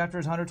run right after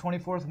his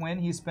 124th win.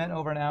 He spent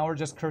over an hour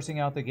just cursing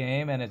out the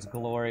game, and it's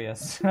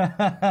glorious.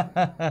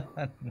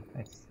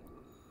 Nice.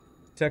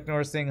 Chuck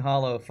Norris saying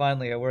Hollow,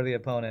 finally a worthy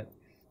opponent.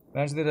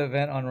 Imagine the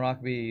event on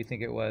Rock B, you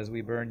think it was.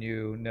 We burn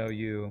you, no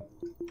you.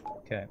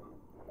 Okay.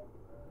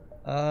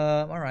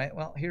 Alright,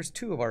 well, here's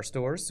 2 of our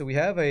stores. So we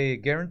have a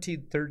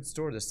guaranteed 3rd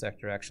store this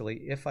sector, actually,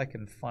 if I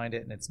can find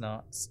it and it's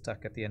not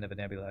stuck at the end of a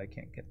nebula I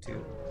can't get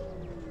to.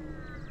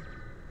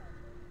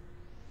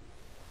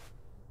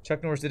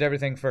 Chuck Norris did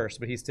everything first,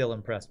 but he's still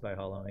impressed by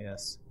Hollow,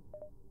 yes.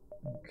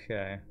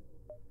 Okay.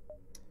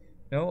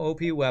 No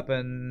OP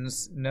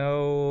weapons,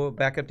 no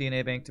backup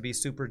DNA bank to be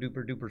super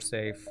duper duper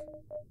safe.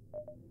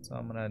 So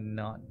I'm gonna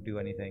not do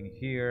anything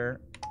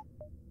here.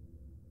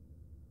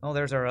 Oh,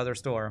 there's our other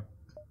store.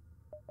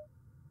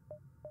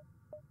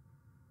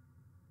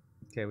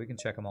 Okay, we can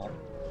check them all.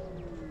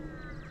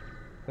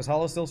 Does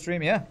Hollow still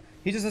stream? Yeah.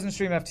 He just doesn't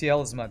stream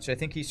FTL as much. I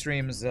think he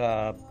streams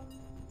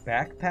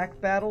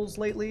backpack battles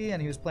lately,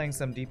 and he was playing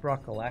some Deep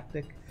Rock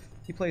Galactic.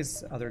 He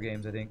plays other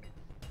games, I think.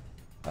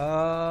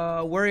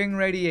 Worrying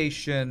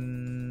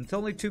radiation. It's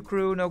only 2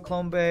 crew, no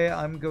clone bay.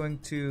 I'm going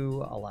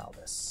to allow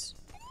this.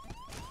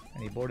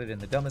 And he boarded in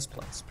the dumbest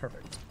place.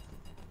 Perfect.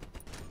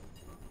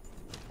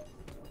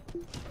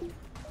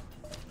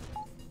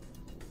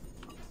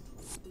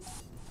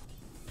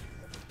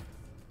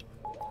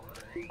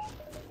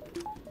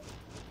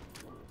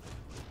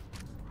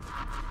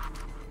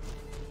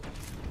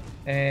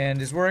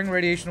 And is Worrying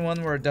Radiation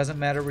one where it doesn't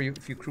matter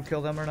if you crew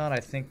kill them or not? I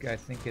think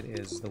it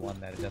is the one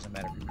that it doesn't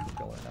matter if you crew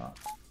kill or not.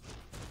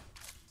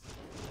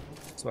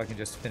 So I can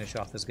just finish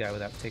off this guy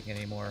without taking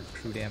any more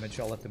crew damage.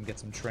 I'll let them get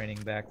some training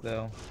back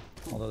though.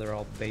 Although they're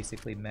all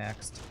basically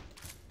maxed.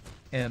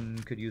 M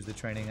could use the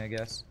training, I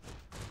guess.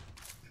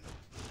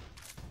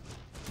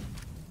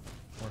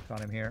 Work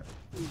on him here.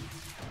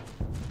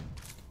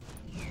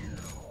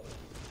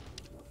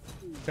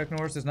 Chuck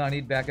Norris does not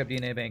need backup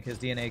DNA bank. His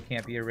DNA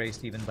can't be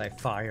erased even by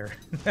fire.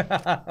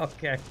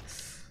 Okay.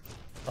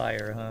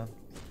 Fire,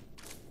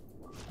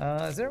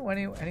 huh? Is there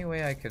any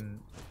way I can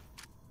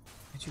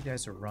get you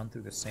guys to run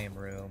through the same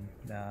room?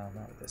 No,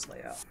 not with this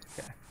layout.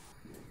 Okay.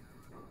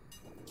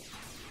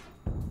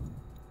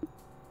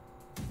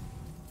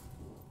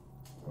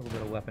 A little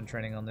bit of weapon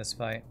training on this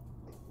fight.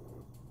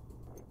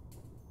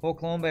 Full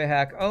clone bay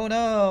hack. Oh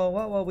no!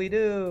 What will we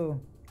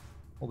do?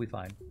 We'll be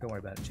fine. Don't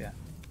worry about it, chat.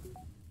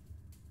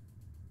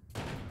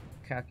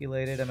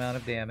 Calculated amount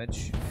of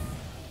damage.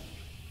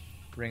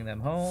 Bring them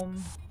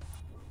home.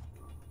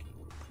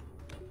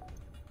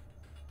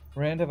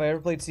 Rand, have I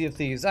ever played Sea of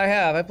Thieves? I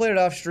have. I played it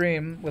off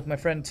stream with my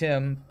friend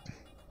Tim.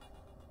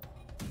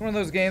 It's one of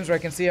those games where I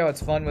can see how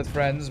it's fun with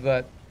friends,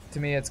 but to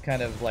me it's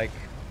kind of like...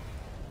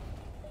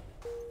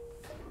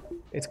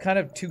 It's kind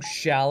of too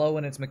shallow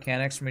in its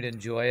mechanics for me to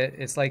enjoy it.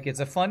 It's like, it's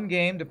a fun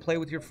game to play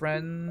with your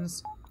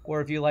friends, or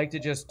if you like to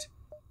just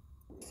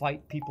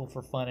fight people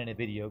for fun in a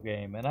video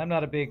game. And I'm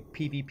not a big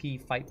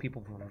PvP fight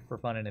people for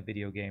fun in a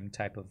video game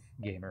type of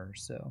gamer,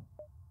 so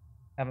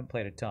haven't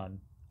played a ton.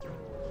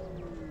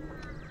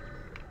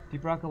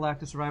 Deep Rock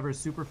Galactic Survivor is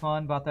super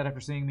fun. Bought that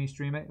after seeing me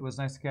stream it. It was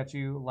nice to catch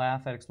you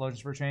laugh at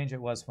explosions for a change.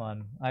 It was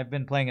fun. I've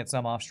been playing it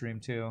some off stream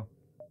too.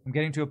 I'm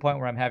getting to a point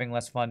where I'm having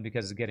less fun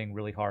because it's getting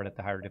really hard at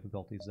the higher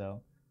difficulties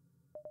though.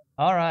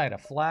 Alright, a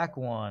flak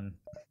one.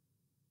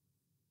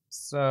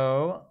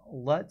 So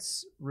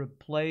let's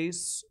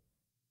replace...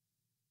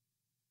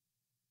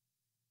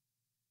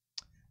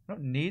 I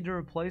don't need to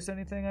replace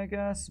anything, I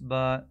guess,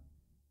 but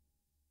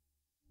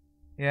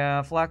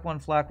yeah, flak one,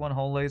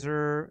 hull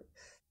laser.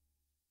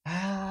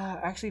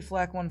 Actually,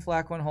 flak one,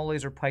 hull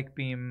laser, pike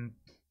beam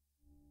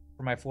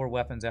for my 4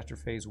 weapons after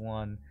phase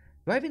 1.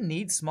 Do I even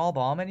need small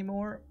bomb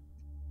anymore?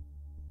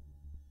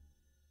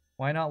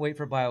 Why not wait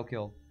for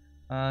biokill?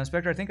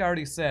 Inspector, I think I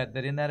already said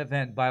that in that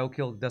event,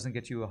 biokill doesn't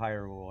get you a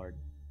higher reward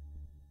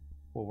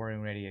for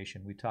worrying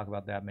radiation. We talked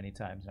about that many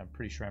times, and I'm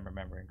pretty sure I'm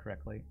remembering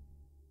correctly.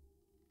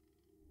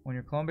 When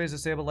your clone bay is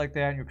disabled like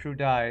that and your crew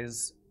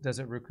dies, does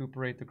it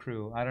recuperate the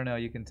crew? I don't know.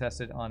 You can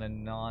test it on a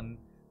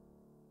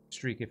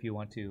non-streak if you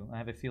want to. I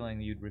have a feeling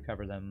you'd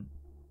recover them.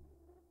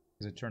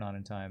 Does it turn on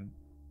in time?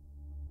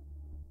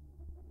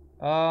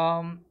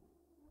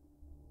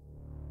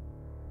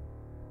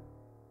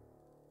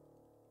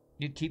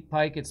 You'd keep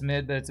pike, it's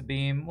mid, but it's a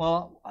beam.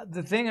 Well,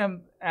 the thing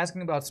I'm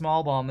asking about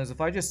small bomb is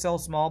if I just sell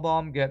small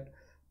bomb, get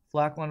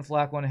flak one,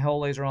 hull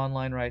laser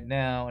online right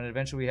now, and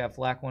eventually we have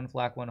flak one,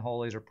 hull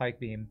laser, pike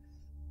beam.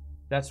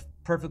 That's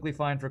perfectly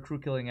fine for crew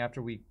killing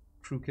after we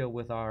crew kill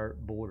with our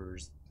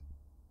boarders.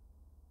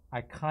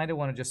 I kind of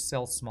want to just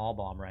sell small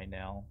bomb right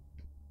now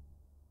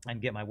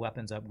and get my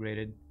weapons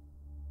upgraded.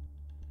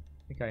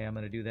 I think I am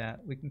going to do that.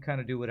 We can kind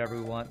of do whatever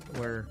we want.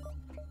 We're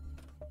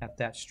at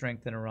that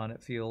strength in a run,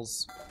 it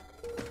feels.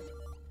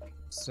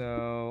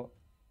 So...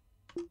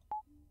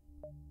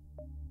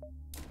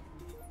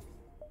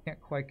 can't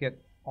quite get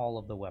all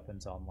of the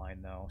weapons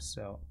online though,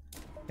 so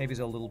maybe it's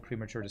a little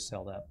premature to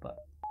sell that, but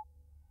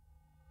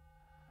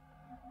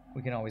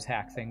we can always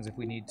hack things if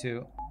we need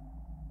to.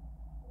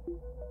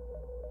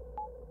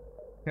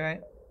 Okay.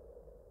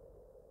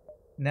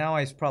 Now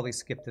I probably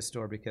skip this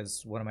store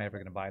because what am I ever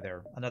going to buy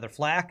there? Another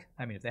flak?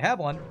 I mean, if they have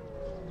one.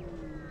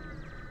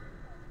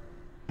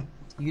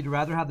 You'd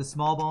rather have the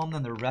small bomb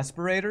than the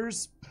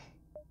respirators?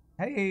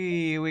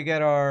 Hey, we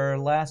got our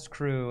last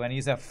crew, and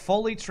he's a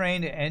fully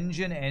trained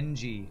engine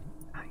NG.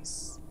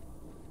 Nice.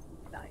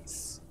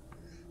 Nice.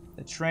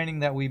 The training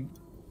that we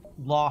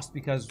lost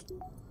because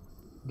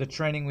the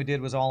training we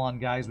did was all on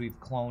guys we've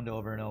cloned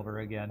over and over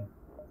again.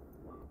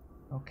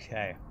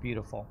 Okay,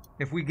 beautiful.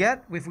 If we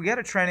get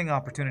a training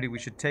opportunity, we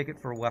should take it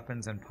for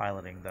weapons and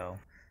piloting, though.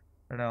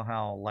 I don't know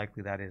how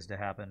likely that is to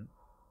happen.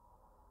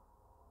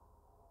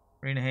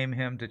 Rename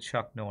him to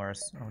Chuck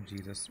Norris. Oh,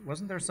 Jesus.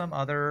 Wasn't there some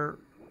other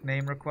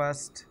name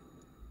request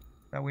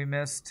that we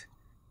missed?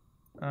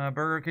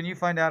 Burger, can you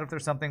find out if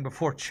there's something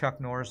before Chuck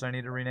Norris I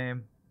need to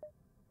rename?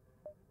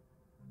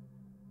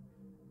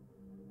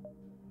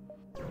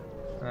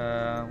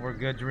 We're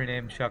good to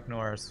rename Chuck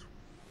Norris.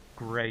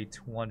 Great.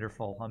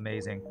 Wonderful.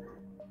 Amazing.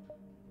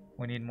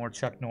 We need more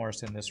Chuck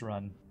Norris in this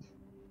run.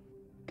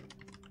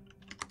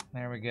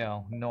 There we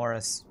go.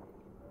 Norris.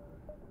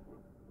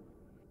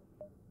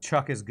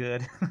 Chuck is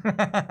good.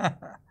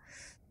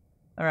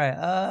 All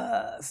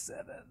right.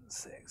 7,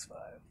 6, 5,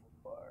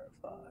 4,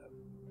 5,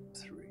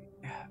 3,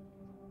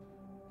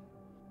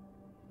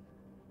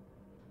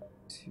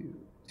 2,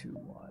 2,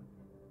 1.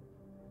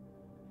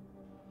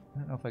 I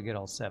don't know if I get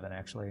all 7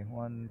 actually.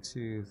 1,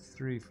 2,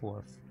 3,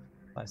 4,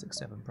 5, 6,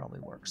 7 probably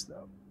works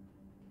though.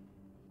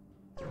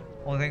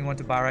 Only thing I want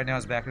to buy right now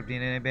is backup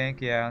DNA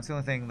bank. Yeah, it's the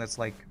only thing that's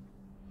like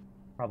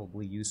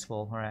probably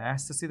useful. All right,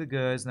 ask to see the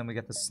goods, and then we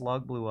get the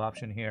slug blue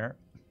option here.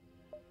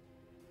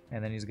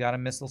 And then he's got a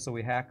missile, so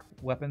we hack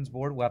weapons,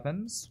 board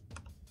weapons.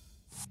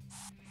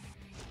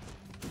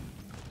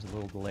 There's a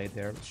little delayed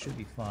there, but should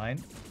be fine.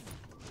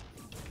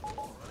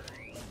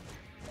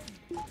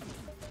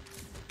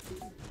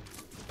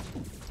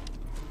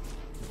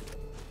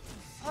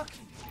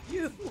 Fucking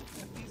you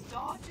with these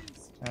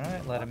dodges.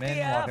 Alright, let him in,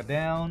 walk it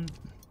down.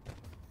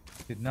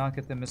 Did not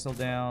get the missile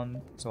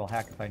down, so I'll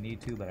hack if I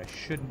need to, but I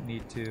shouldn't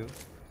need to.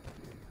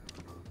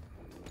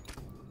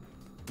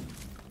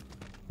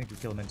 I think we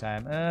killed him in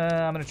time.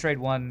 I'm going to trade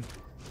one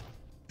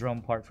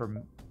drone part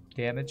for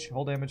damage,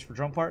 hull damage for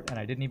drone part, and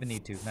I didn't even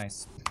need to.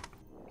 Nice.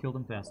 Killed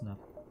him fast enough.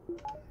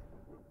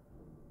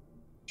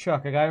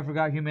 Chuck, a guy who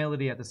forgot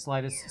humility at the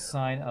slightest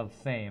sign of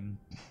fame.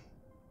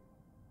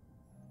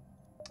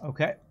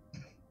 Okay.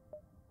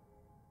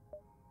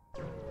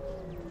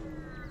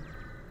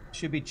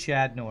 Should be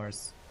Chad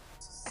Norris,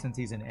 since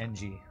he's an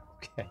NG.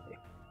 Okay.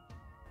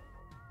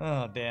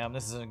 Oh, damn.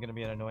 This isn't going to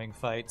be an annoying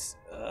fight.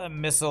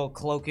 Missile,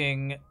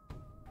 cloaking,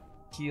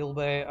 heal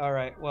bay.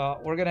 Alright, well,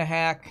 we're going to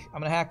hack. I'm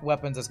going to hack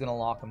weapons that's going to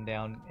lock them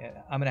down.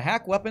 I'm going to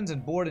hack weapons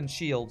and board and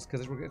shields,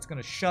 because it's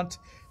going to shunt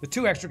the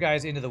 2 extra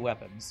guys into the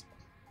weapons.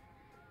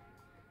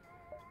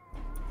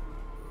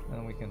 And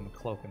then we can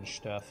cloak and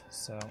stuff,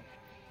 so...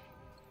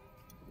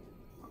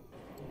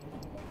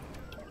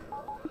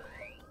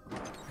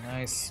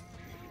 Nice.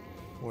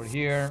 Board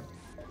here.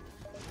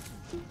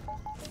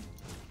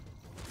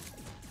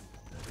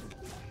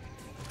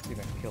 See if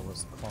I can kill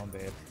this clone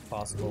bay if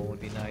possible, would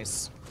be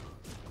nice.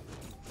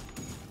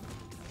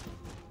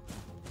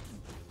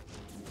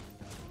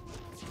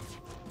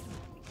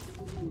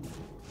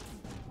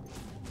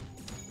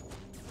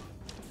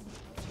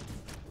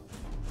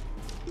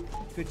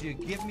 Could you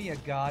give me a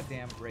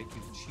goddamn break,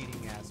 you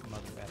cheating ass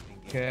mother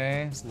effing game?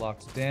 Okay, it's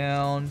locked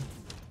down.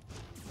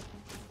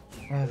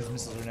 Oh, these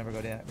missiles are never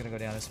gonna go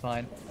down. It's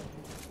fine.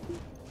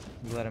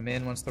 We let him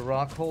in once the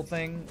rock hole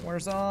thing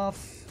wears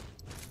off.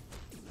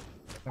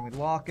 Then we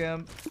lock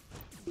him.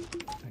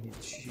 I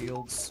need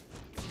shields.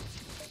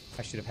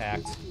 I should have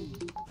hacked.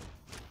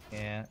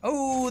 Yeah.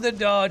 Oh, the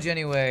dodge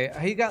anyway.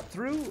 He got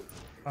through.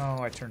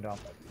 Oh, I turned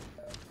off.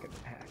 Get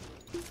hacked.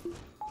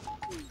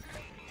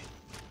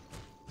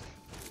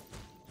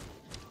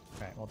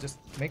 Alright, well, just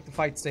make the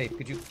fight safe.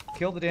 Could you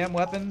kill the damn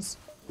weapons?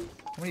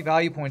 How many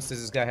value points does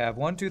this guy have?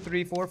 1, 2,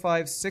 3, 4,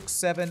 5, 6,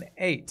 7,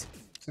 8.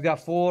 So he's got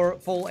 4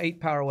 full 8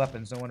 power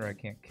weapons. No wonder I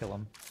can't kill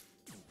him.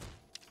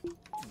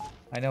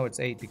 I know it's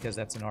 8 because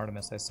that's an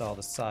Artemis. I saw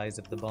the size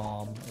of the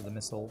bomb or the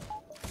missile.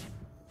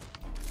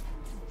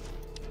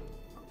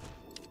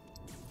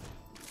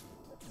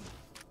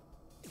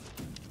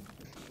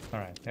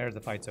 Alright, there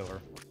the fight's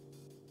over.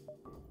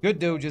 Good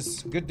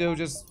doges. Good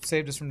doges.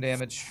 Saved us from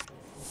damage.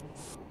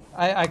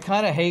 I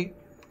kind of hate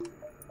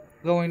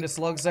going to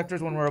slug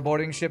sectors when we're a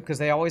boarding ship because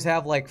they always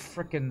have like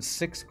frickin'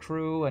 6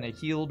 crew and a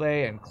heal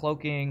bay and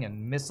cloaking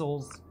and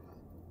missiles.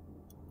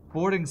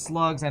 Boarding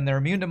slugs, and they're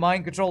immune to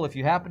mind control if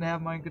you happen to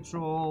have mind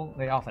control.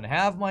 They often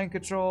have mind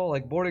control.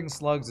 Like, boarding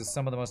slugs is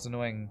some of the most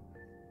annoying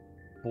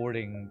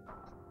boarding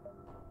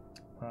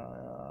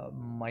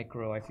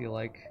micro, I feel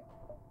like.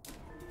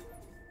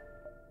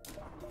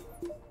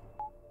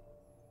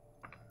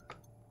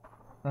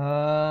 Do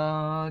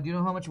you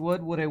know how much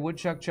wood would a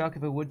woodchuck chuck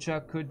if a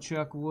woodchuck could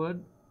chuck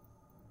wood?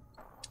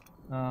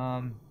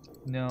 No,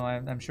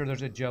 I'm sure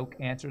there's a joke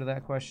answer to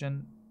that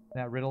question,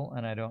 that riddle,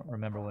 and I don't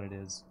remember what it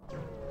is.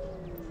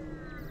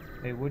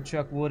 A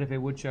woodchuck would if a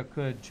woodchuck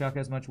could chuck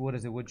as much wood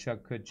as a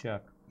woodchuck could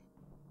chuck.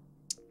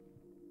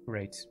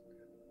 Great.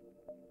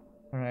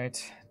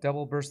 Alright,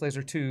 double burst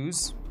laser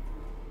 2s.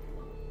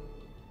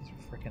 These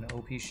are freaking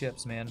OP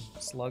ships, man.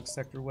 Slug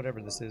sector,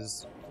 whatever this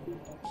is.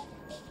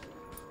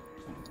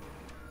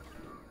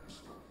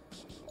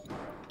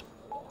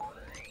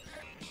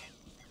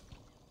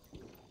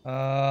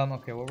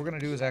 Okay, what we're gonna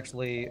do is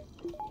actually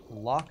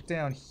lock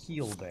down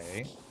heal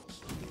bay.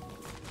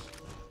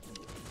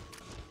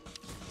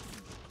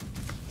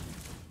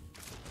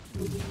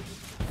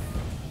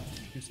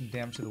 Do some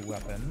damage to the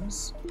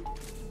weapons.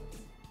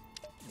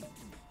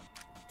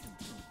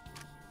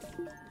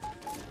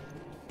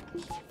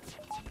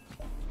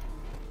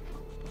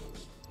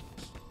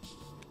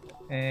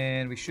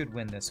 And we should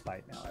win this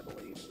fight now, I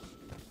believe.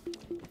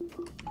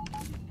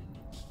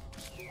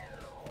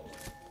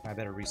 I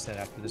better reset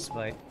after this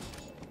fight.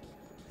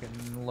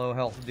 Getting low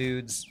health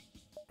dudes.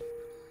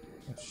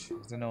 Which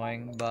is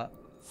annoying, but...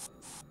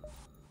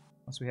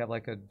 Unless we have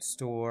like a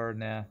store,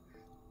 nah.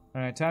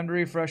 Alright, time to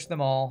refresh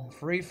them all.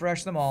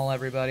 Refresh them all,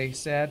 everybody.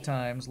 Sad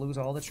times. Lose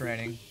all the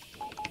training.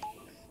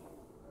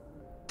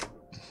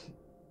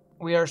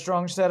 We are a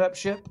strong setup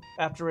ship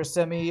after a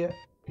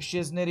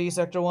semi-shiznitty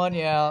Sector 1,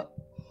 yeah.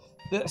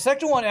 The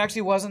Sector 1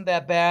 actually wasn't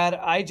that bad.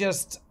 I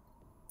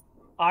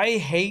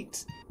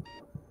hate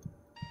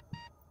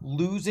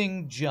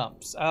losing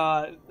jumps.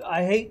 I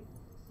hate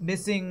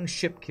missing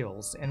ship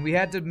kills. And we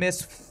had to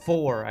miss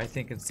 4, I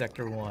think, in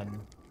Sector 1.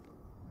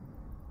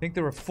 I think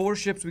there were 4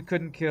 ships we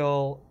couldn't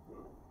kill.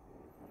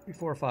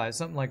 4 or 5,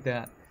 something like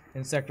that,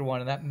 in Sector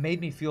 1. And that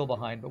made me feel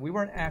behind. But we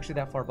weren't actually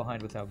that far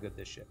behind with how good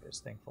this ship is,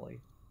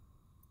 thankfully.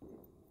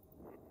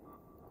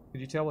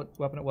 Could you tell what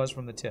weapon it was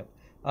from the tip?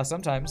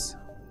 Sometimes.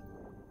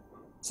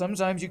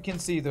 Sometimes you can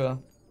see enough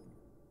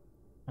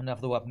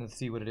of the weapon to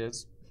see what it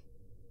is.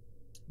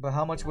 But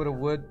how much would a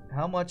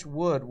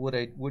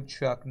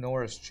woodchuck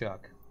Norris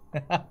chuck?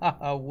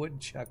 A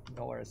woodchuck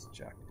Norris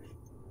chuck.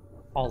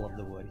 All of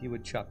the wood. He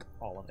would chuck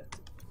all of it.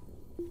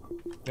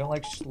 If you don't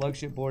like slug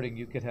ship boarding,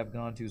 you could have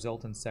gone to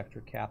Zoltan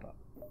Sector Kappa.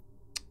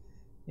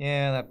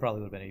 Yeah, that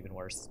probably would have been even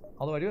worse.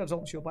 Although I do have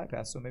Zoltan Shield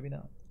Bypass, so maybe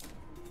not.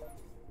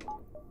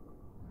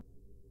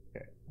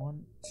 Okay,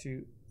 1,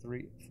 2,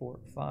 3, 4,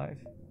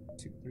 5.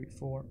 2, 3,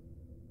 4.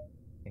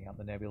 Hang out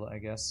the nebula, I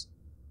guess.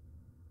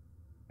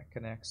 That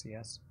connects,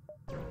 yes.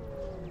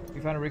 If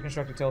you found a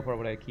reconstructed teleport,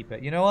 would I keep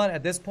it? You know what?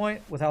 At this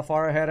point, with how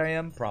far ahead I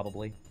am,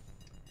 probably.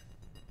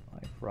 I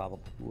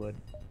probably would.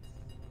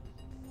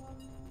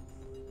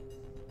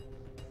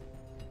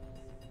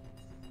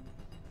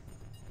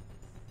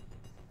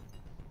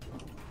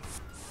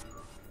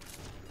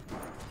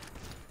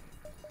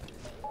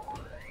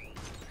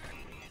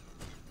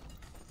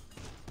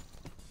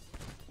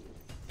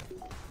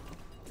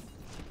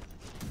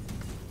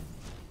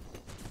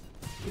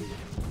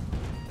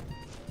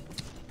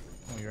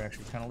 You're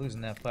actually kind of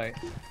losing that fight.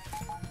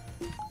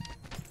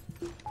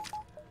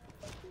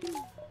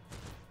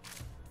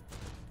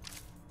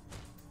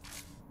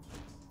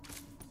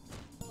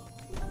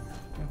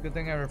 Good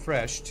thing I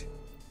refreshed.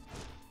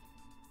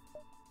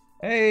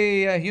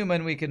 Hey, a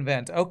human we can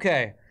vent.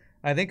 Okay.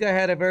 I think I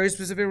had a very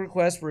specific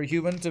request for a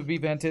human to be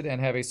vented and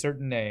have a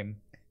certain name.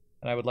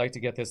 And I would like to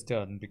get this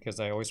done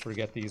because I always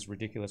forget these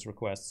ridiculous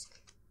requests.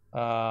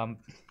 I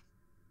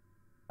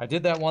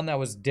did that one that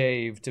was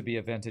Dave to be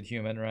a vented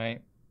human,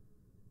 right?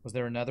 Was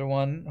there another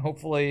one?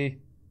 Hopefully...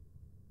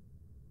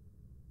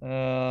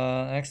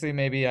 actually,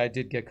 maybe I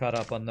did get caught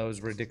up on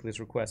those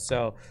ridiculous requests.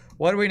 So,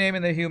 what are we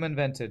naming the human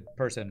vented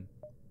person?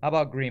 How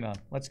about Grima?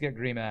 Let's get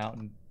Grima out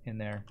in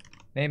there.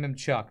 Name him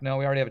Chuck. No,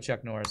 we already have a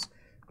Chuck Norris.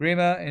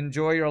 Grima,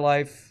 enjoy your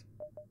life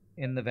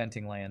in the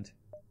venting land.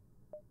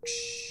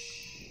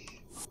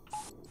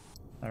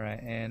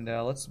 Alright, and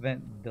let's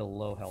vent the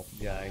low health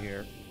guy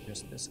here.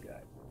 Just this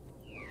guy.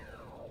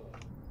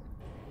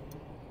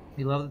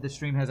 You love that the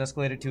stream has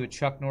escalated to a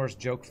Chuck Norris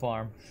joke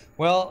farm.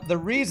 Well, the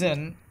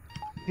reason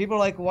people are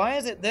like, why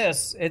is it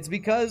this? It's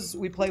because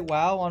we play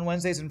WoW on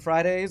Wednesdays and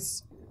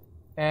Fridays,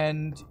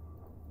 and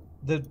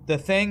the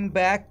thing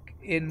back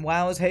in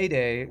WoW's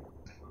heyday,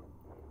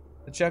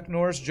 the Chuck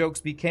Norris jokes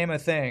became a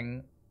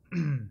thing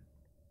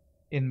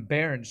in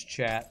Baron's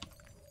chat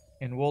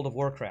in World of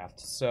Warcraft.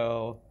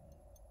 So,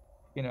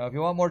 you know, if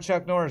you want more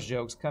Chuck Norris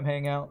jokes, come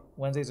hang out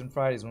Wednesdays and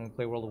Fridays when we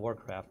play World of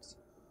Warcraft.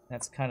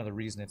 That's kind of the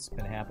reason it's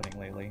been happening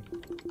lately.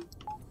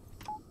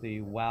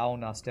 The WoW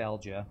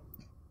nostalgia.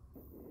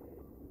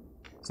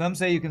 Some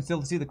say you can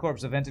still see the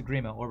corpse of vented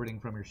Grima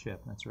orbiting from your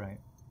ship. That's right.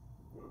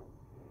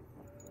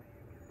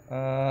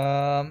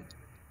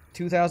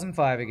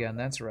 2005 again.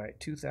 That's right.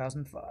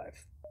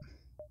 2005.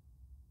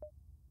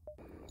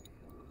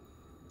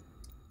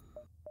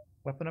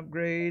 Weapon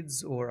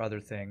upgrades or other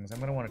things. I'm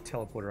going to want a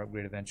teleporter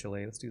upgrade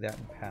eventually. Let's do that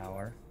in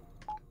power.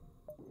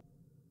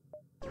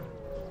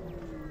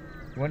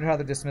 Wonder how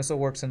the dismissal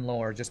works in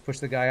lore. Just push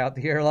the guy out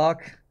the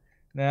airlock?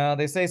 No,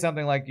 they say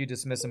something like you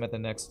dismiss him at the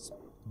next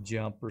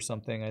jump or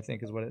something, I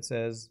think is what it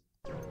says.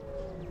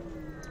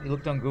 You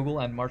looked on Google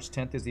and March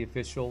 10th is the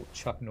official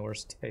Chuck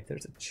Norris Day.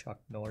 There's a Chuck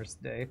Norris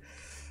Day.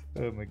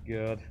 Oh my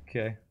god.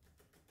 Okay.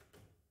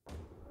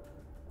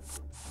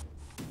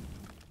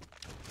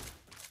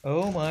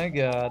 Oh my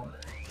god.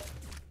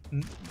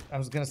 I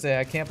was gonna say,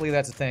 I can't believe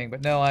that's a thing,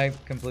 but no, I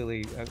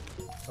completely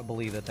I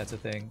believe that that's a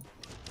thing.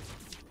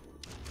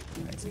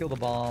 Let's kill the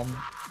bomb.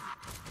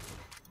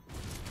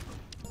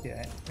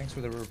 Yeah, thanks for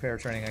the repair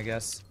training, I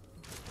guess.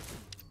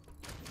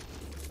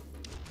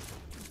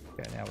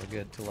 Okay, now we're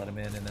good to let him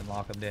in and then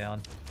lock him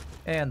down.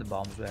 And the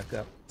bomb's back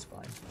up. It's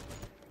fine.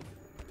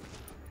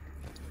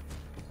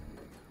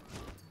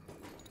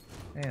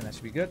 And that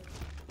should be good.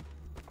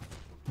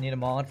 Need a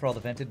mod for all the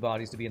vented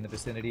bodies to be in the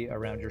vicinity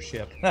around your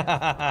ship.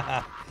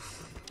 That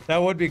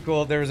would be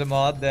cool if there was a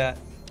mod that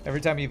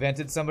every time you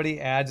vented somebody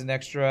adds an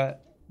extra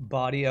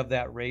body of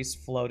that race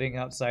floating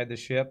outside the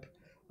ship.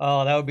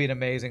 Oh, that would be an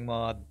amazing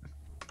mod.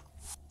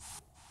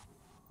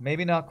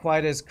 Maybe not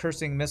quite as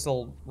Cursing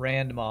Missile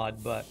Rand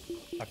mod, but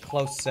a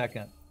close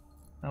second.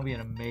 That would be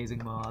an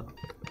amazing mod.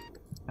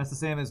 That's the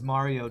same as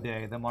Mario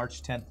Day, the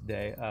March 10th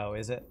day. Oh,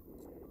 is it?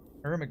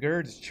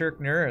 Ermagurd's Chirk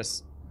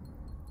Nurse.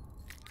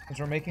 Since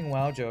we're making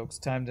WoW jokes,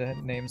 time to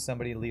name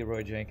somebody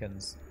Leroy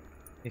Jenkins.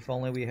 If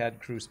only we had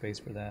crew space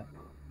for that.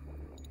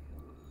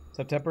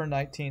 September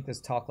 19th is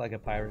Talk Like a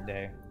Pirate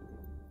Day.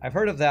 I've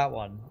heard of that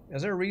one.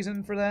 Is there a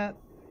reason for that?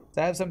 Does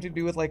that have something to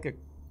do with like a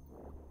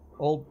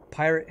old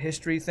pirate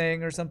history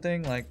thing or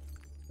something? Like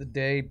the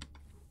day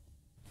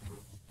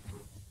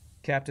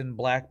Captain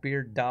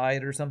Blackbeard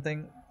died or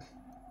something?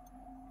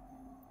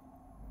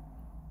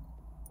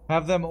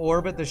 Have them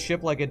orbit the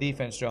ship like a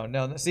defense drone.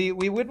 No, see,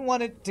 we wouldn't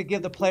want it to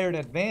give the player an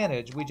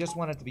advantage. We just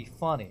want it to be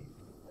funny.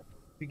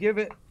 If you give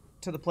it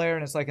to the player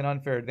and it's like an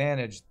unfair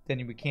advantage,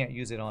 then we can't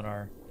use it on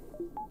our,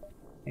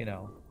 you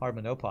know, Hard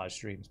Monopause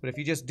streams. But if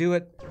you just do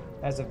it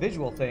as a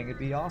visual thing, it'd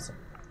be awesome.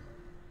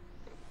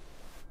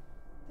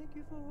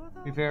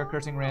 To be fair,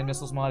 Cursing Rand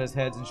Missiles mod is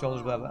heads and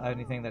shoulders above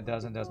anything that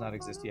does and does not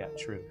exist yet.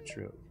 True,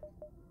 true.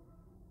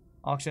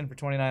 Auction for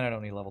 29. I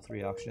don't need level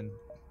 3 auction.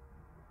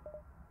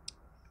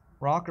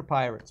 Rock or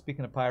pirate?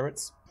 Speaking of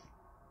pirates,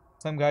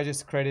 some guy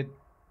just created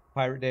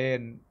Pirate Day,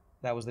 and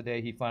that was the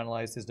day he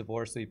finalized his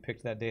divorce, so he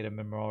picked that day to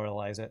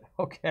memorialize it.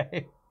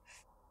 Okay.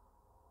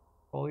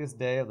 Holiest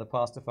day of the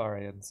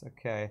Pastafarians.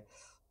 Okay.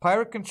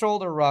 Pirate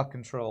controlled or rock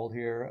controlled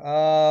here?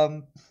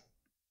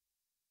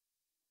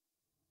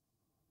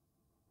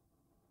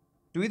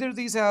 Do either of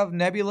these have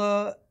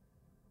nebula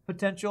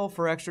potential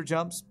for extra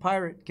jumps?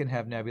 Pirate can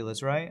have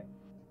nebulas, right?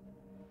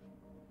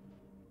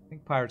 I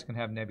think pirates can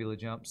have nebula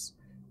jumps.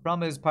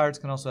 Problem is, pirates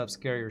can also have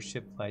scarier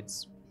ship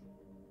fights.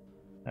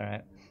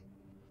 Alright.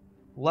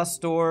 Less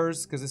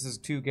stores, because this is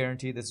 2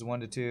 guaranteed. This is 1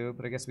 to 2,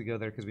 but I guess we go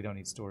there because we don't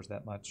need stores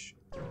that much.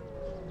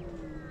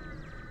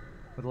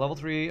 With level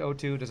 3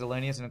 O2, does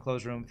Elenius in a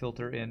closed room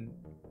filter it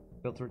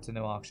to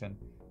no auction?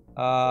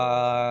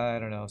 I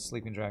don't know.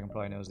 Sleeping Dragon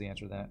probably knows the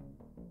answer to that.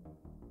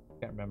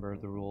 Can't remember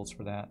the rules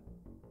for that.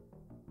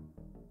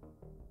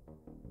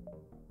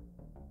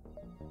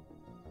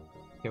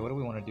 Okay, what do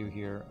we want to do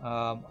here?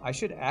 I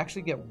should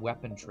actually get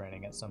weapon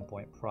training at some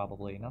point,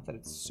 probably. Not that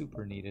it's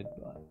super needed,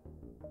 but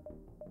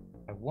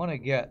I want to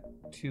get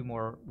 2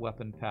 more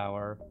weapon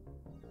power.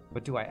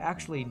 But do I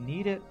actually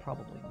need it?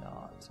 Probably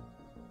not.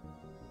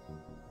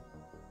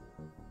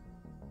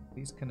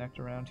 These connect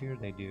around here?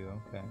 They do,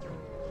 okay.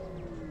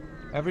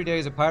 Every day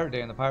is a pirate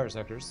day in the pirate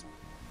sectors.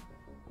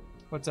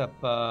 What's up,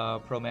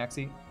 Pro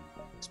Maxi?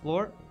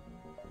 Explore?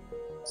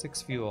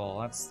 6 fuel.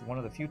 That's one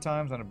of the few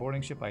times on a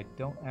boarding ship I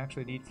don't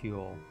actually need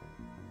fuel.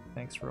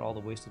 Thanks for all the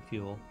wasted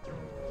fuel.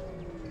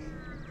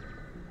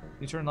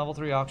 You turn level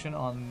 3 auction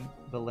on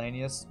the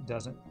Lanius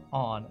doesn't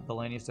drain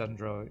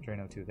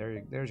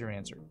O2. There's your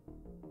answer.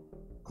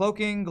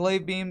 Cloaking,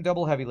 glaive beam,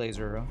 double heavy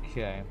laser.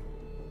 Okay.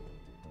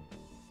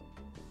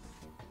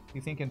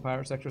 You think in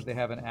pirate sectors they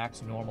have an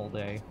axe normal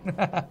day?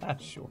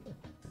 Sure.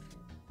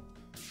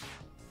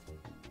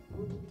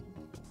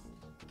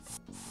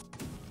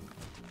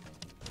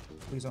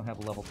 Please don't have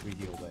a level 3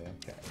 heal day.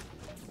 Okay.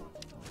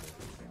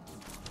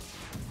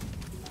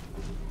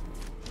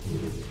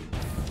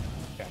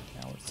 Okay,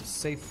 now it's a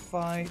safe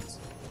fight.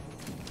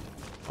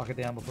 Lock it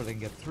down before they can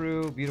get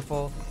through.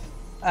 Beautiful.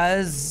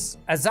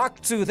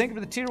 Azaktu, thank you for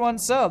the tier 1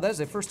 sub. That is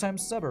a first time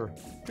subber.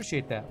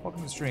 Appreciate that.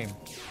 Welcome to the stream.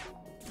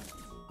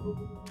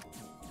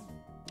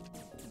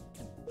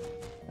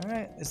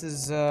 Alright, this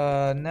is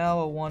now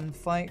a 1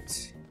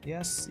 fight.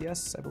 Yes,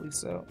 yes, I believe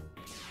so.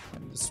 I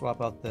need to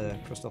swap out the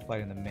crystal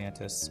fight and the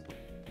mantis.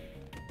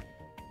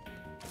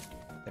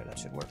 There, that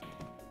should work.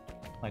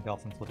 My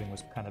dolphin flipping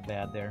was kind of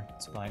bad there.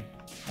 It's fine.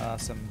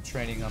 Some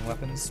training on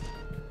weapons.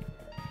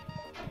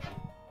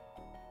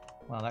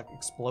 Wow, that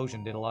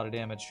explosion did a lot of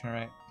damage.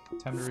 Alright,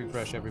 time to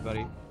refresh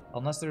everybody.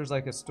 Unless there's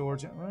like a store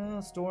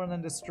and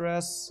then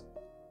distress.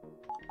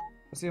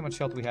 Let's see how much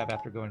health we have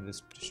after going to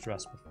this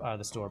distress,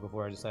 the store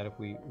before I decide if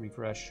we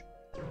refresh.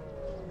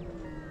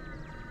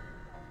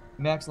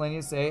 Max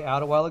Lanius A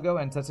out a while ago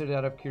and tested it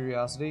out of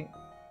curiosity.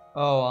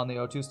 Oh, on the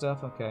O2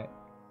 stuff? Okay.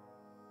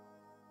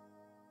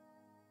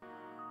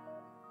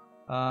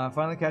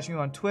 Finally catching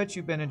you on Twitch.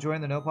 You've been enjoying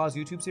the No Pause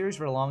YouTube series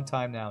for a long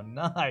time now.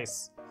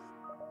 Nice!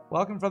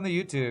 Welcome from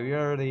the YouTube.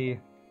 You're the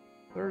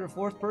 3rd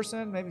or 4th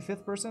person, maybe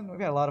 5th person? We've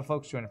got a lot of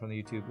folks joining from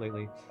the YouTube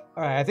lately.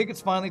 Alright, I think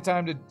it's finally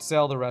time to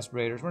sell the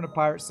respirators. We're in a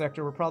pirate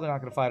sector. We're probably not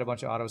going to fight a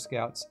bunch of auto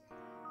scouts.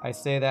 I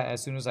say that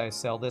as soon as I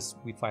sell this,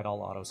 we fight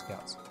all auto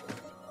scouts.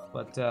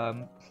 But,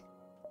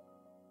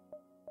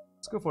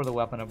 let's go for the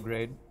weapon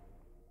upgrade.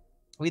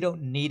 We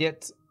don't need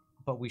it,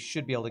 but we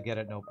should be able to get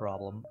it no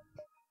problem.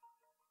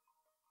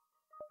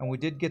 And we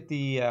did get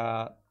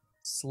the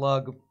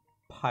slug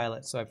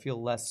pilot, so I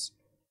feel less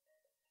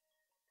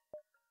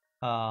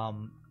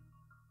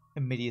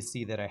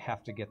immediacy that I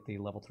have to get the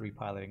level 3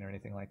 piloting or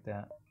anything like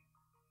that.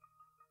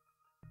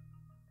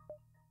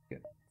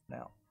 Good.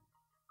 Now.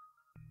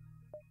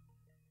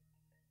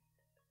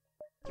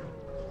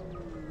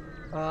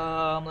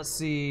 Let's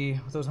see.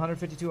 With those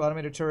 152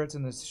 automated turrets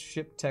and the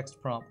ship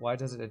text prompt, why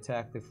does it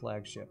attack the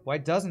flagship? Why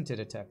doesn't it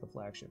attack the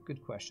flagship?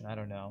 Good question. I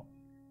don't know.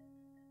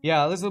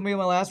 Yeah, this will be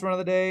my last run of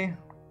the day.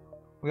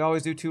 We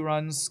always do 2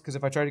 runs, because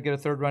if I try to get a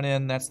 3rd run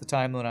in, that's the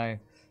time when I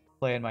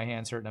play and my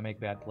hands hurt and I make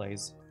bad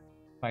plays.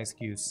 My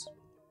excuse.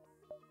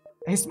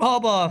 Hey,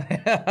 small bomb!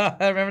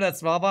 Remember that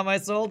small bomb I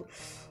sold?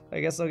 I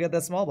guess I'll get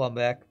that small bomb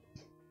back.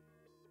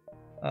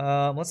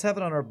 Let's have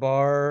it on our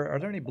bar. Are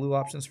there any blue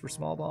options for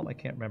small bomb? I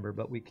can't remember,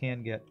 but we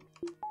can get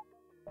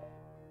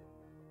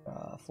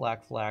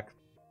flak,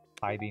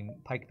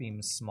 pike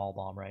beam, small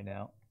bomb right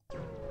now.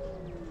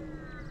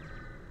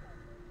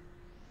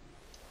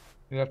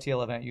 New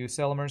FTL event. You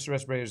sell emergency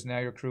respirators. Now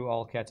your crew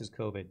all catches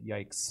COVID.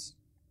 Yikes.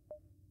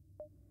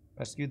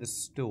 Rescue the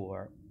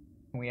store.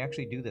 Can we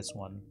actually do this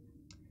one?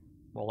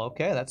 Well,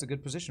 okay. That's a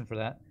good position for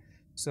that.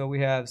 So we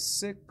have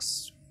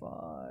 6, 5,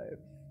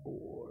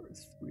 4,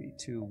 3,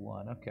 2,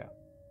 1. Okay.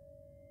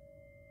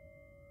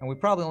 And we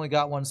probably only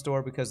got 1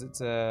 store because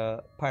it's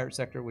a pirate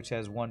sector which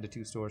has 1 to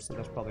 2 stores. So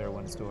that's probably our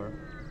 1 store.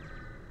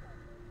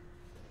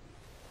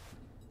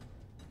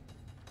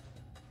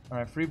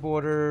 Alright. Free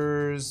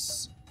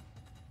borders.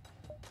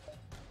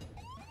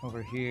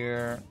 Over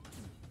here.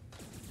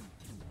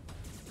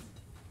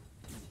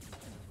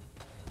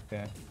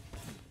 Okay.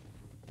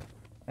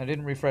 I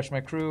didn't refresh my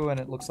crew, and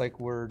it looks like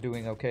we're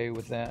doing okay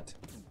with that.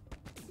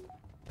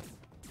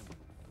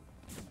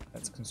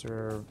 Let's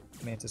conserve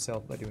Mantis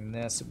health by doing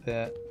this a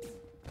bit.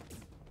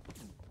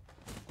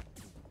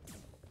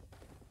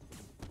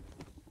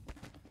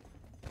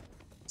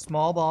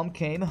 Small bomb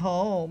came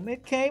home.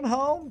 It came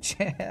home,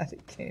 Chad.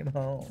 It came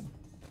home.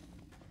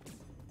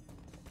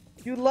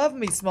 You love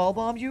me, small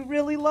bomb. You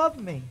really love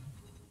me.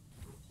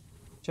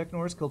 Chuck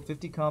Norris killed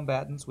 50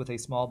 combatants with a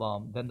small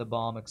bomb. Then the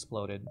bomb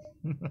exploded.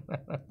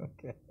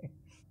 Okay.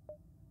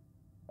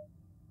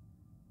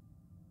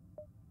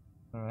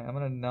 Alright, I'm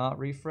gonna not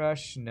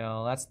refresh.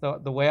 No, that's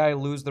the way I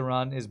lose the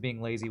run is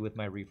being lazy with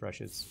my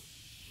refreshes.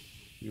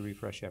 You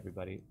refresh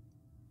everybody.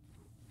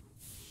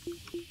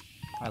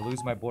 I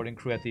lose my boarding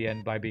crew at the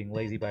end by being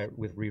lazy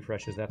with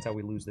refreshes. That's how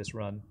we lose this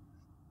run.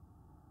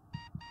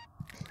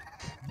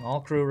 All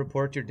crew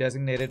report your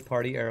designated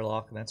party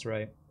airlock. That's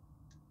right.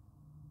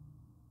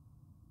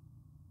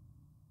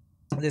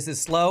 This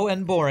is slow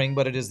and boring,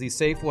 but it is the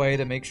safe way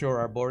to make sure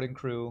our boarding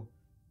crew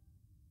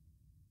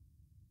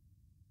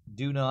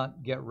do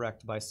not get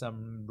wrecked by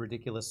some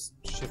ridiculous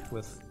ship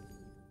with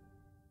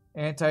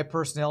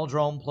anti-personnel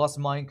drone plus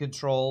mind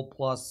control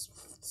plus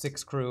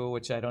 6 crew,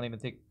 which I don't even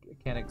think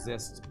can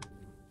exist.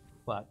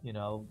 But, you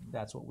know,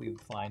 that's what we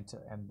would find to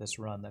end this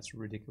run. That's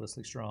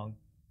ridiculously strong.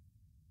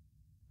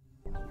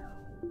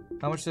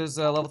 How much does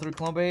level 3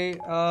 Colombe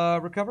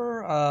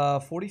recover?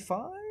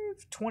 45?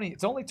 20.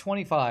 It's only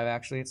 25,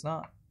 actually. It's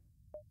not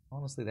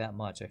honestly that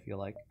much, I feel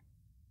like.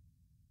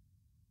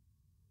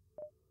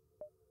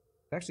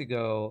 Actually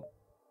go...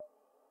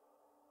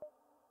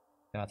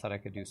 No, I thought I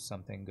could do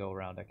something, go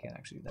around. I can't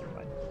actually do that. Never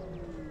mind.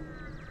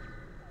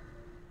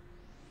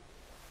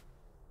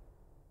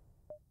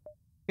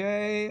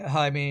 Okay,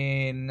 I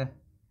mean...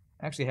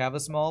 I actually have a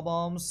small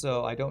bomb,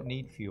 so I don't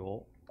need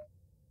fuel.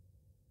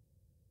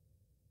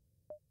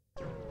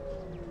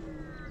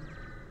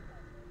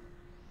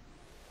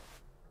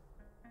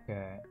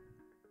 Okay.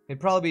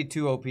 It'd probably be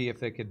too OP if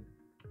they could...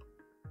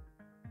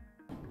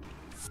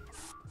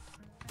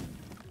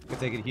 If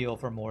they could heal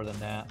for more than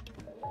that.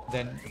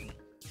 Then...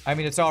 I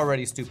mean, it's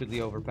already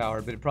stupidly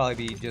overpowered, but it'd probably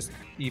be just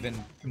even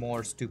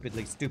more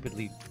stupidly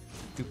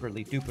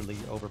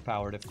duperly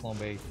overpowered if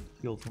Colombe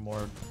healed for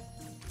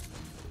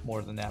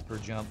more than that per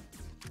jump.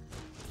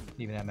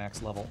 Even at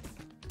max level.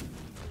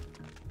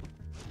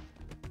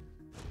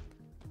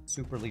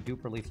 Superly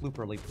duperly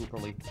flooperly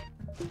pooperly.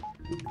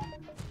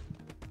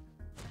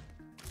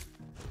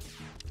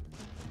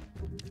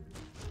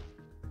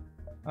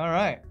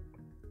 Alright.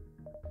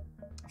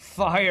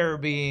 Fire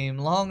beam,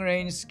 long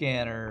range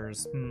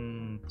scanners. Let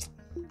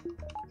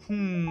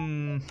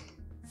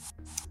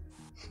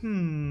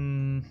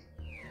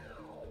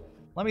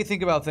me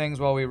think about things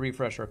while we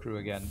refresh our crew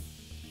again.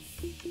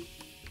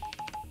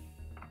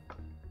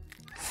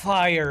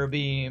 Fire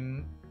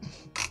beam.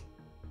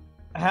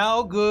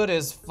 How good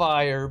is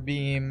fire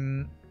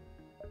beam?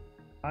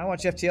 I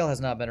watch FTL has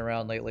not been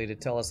around lately to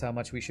tell us how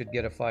much we should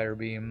get a fire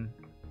beam.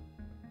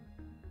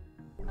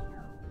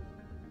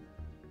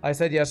 I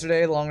said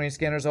yesterday, the long-range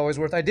scanner is always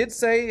worth. I did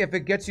say if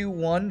it gets you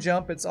 1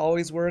 jump, it's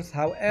always worth.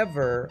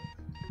 However,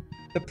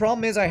 the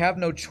problem is I have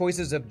no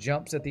choices of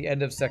jumps at the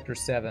end of Sector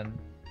 7.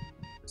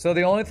 So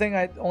the only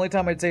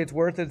time I'd say it's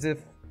worth is if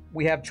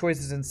we have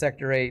choices in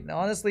Sector 8. And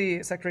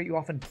honestly, Sector 8 you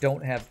often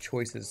don't have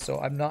choices, so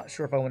I'm not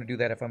sure if I want to do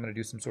that if I'm going to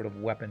do some sort of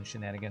weapon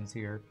shenanigans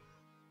here.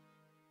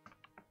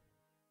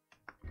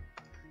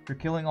 For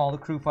killing all the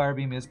crew, fire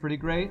beam is pretty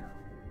great.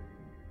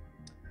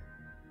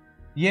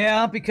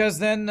 Yeah, because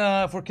then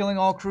if we're killing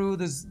all crew,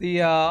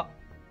 the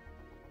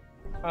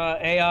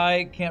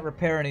AI can't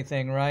repair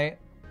anything, right?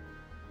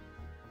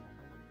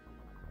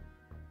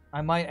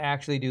 I might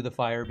actually do the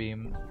fire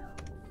beam.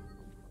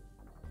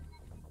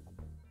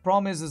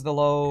 Problem is the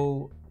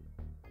low,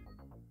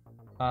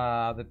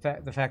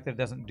 the fact that it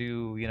doesn't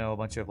do, you know, a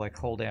bunch of like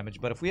hull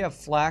damage. But if we have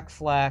flak,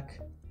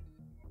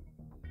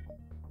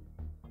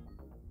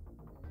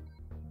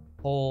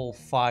 hull,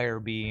 fire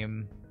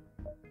beam,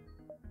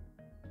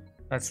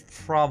 that's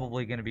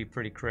probably going to be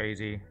pretty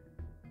crazy.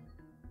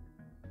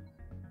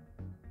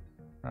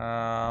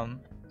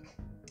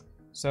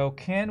 So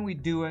can we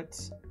do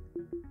it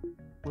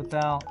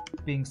without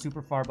being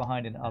super far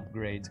behind in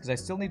upgrades? Because I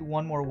still need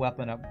one more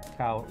weapon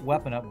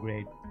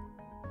upgrade.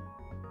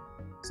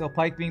 Sell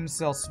pike beam,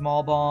 sell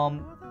small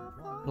bomb,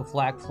 the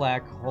flak,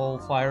 hull,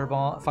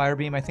 fire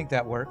beam. I think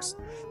that works.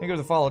 I think there's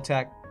a follow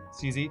attack.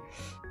 It's easy.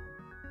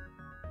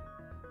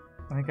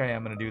 I think I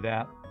am going to do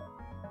that.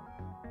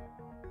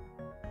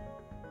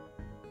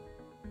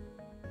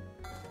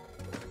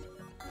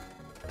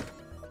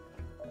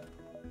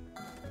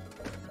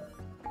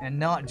 And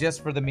not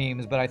just for the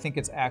memes, but I think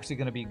it's actually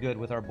going to be good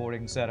with our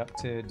boarding setup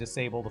to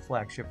disable the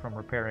flagship from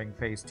repairing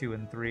phase 2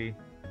 and 3.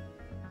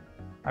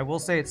 I will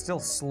say it's still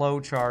slow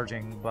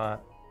charging,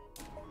 but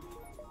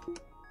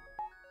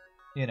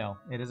you know,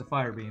 it is a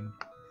fire beam.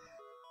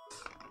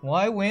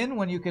 Why win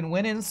when you can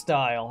win in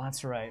style?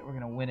 That's right, we're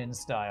going to win in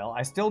style.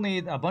 I still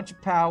need a bunch of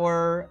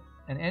power,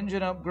 an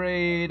engine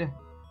upgrade,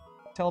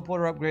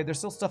 teleporter upgrade. There's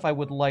still stuff I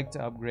would like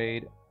to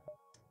upgrade.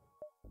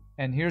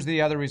 And here's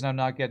the other reason I'm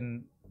not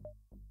getting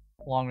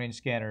long-range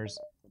scanners.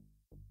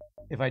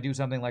 If I do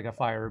something like a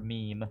fire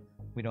meme,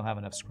 we don't have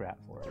enough scrap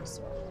for it.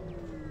 So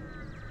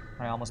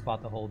I almost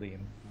bought the whole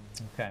beam.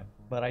 Okay,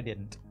 but I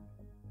didn't.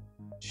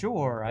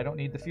 Sure, I don't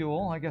need the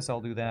fuel. I guess I'll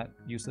do that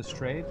useless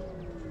trade.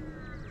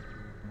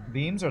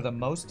 Beams are the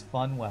most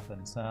fun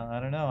weapons.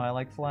 I don't know, I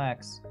like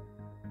flax.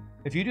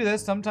 If you do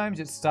this, sometimes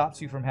it stops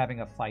you from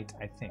having a fight,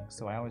 I think.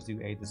 So I always do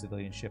aid the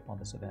civilian ship on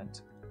this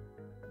event.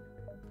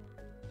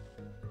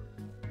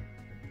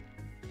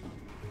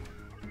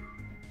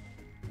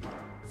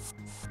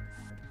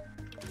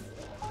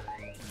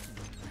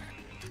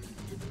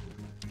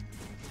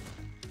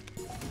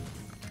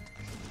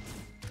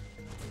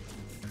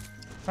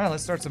 Alright,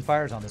 let's start some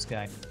fires on this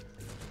guy.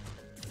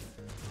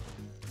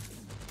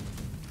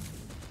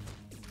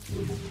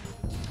 There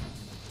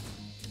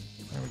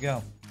we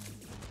go.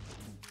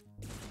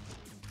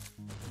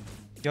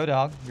 Go,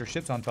 dog. Your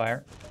ship's on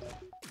fire.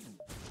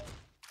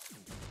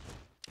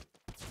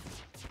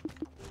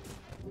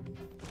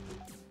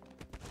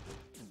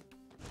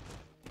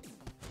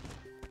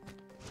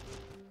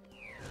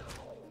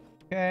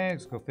 Okay,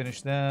 let's go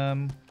finish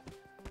them.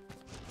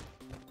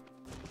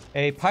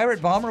 A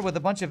pirate bomber with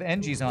a bunch of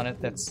NGs on it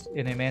that's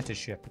in a mantis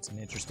ship. It's an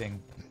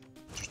interesting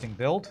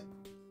build.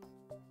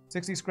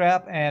 60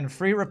 scrap and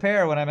free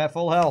repair when I'm at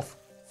full health.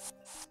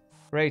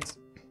 Great.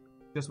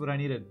 Just what I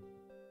needed.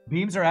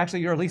 Beams are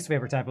actually your least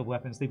favorite type of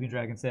weapon, Sleeping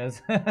Dragon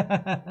says.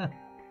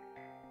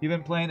 You've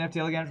been playing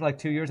FTL again for like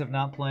 2 years of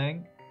not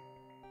playing?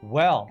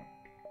 Well,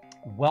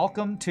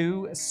 welcome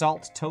to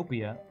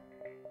Saltopia.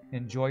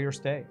 Enjoy your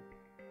stay.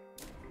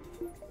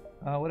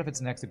 What if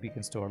it's next to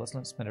Beacon Store? Let's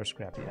not spend our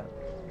scrap yet.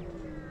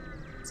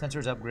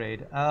 Sensors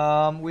upgrade.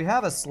 We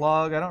have a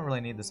slug. I don't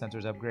really need the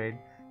sensors upgrade,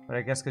 but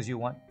I guess because you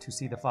want to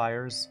see the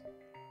fires,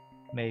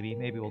 maybe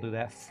we'll do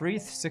that. Free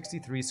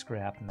 63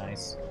 scrap.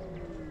 Nice.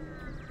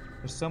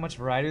 There's so much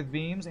variety with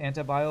beams.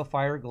 Antibio,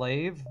 fire,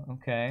 glaive.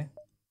 Okay.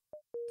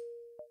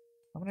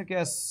 I'm gonna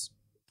guess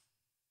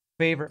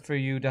favorite for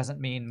you doesn't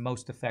mean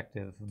most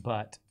effective,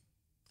 but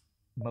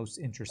most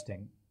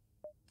interesting.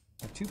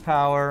 2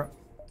 power.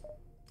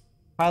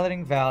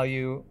 Piloting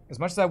value. As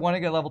much as I want to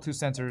get level 2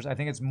 sensors, I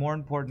think it's more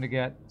important to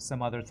get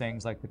some other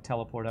things like the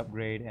teleport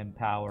upgrade and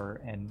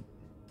power and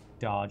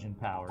dodge and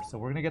power. So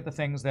we're going to get the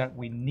things that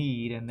we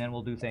need, and then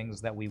we'll do things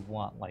that we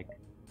want, like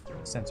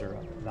sensor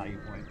value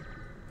point.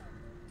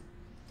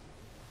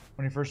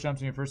 When you first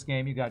jumped in your first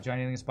game, you got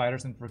giant alien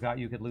spiders and forgot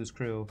you could lose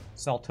crew.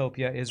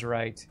 Saltopia is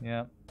right.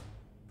 Yeah.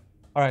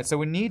 Alright, so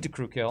we need to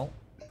crew kill.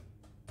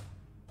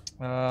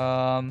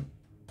 That's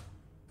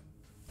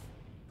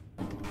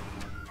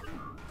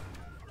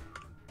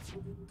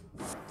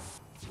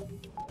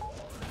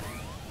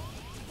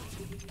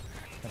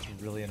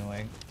really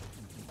annoying.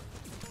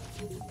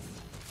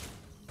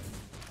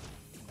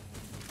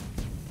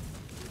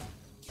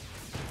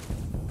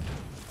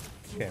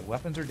 Okay,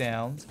 weapons are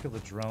down. Let's kill the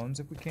drones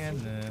if we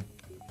can.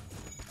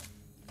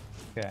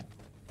 Okay.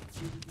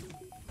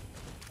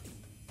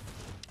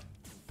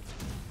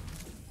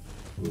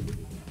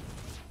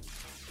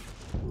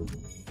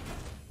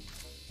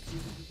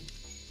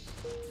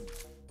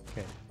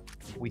 Okay.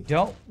 We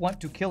don't want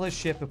to kill his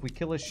ship. If we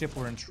kill his ship,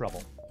 we're in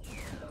trouble.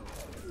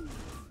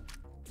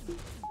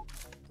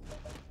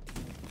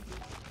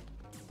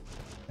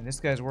 And this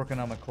guy's working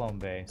on McClone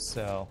Bay,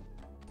 so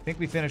I think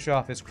we finish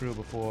off his crew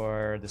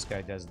before this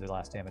guy does the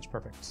last damage.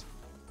 Perfect.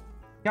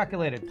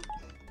 Calculated.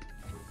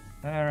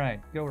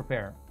 Alright, go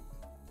repair.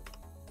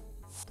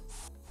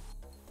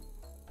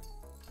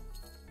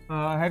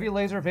 Heavy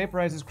laser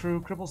vaporizes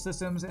crew, cripples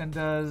systems, and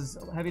does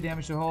heavy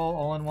damage to hull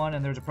all in one.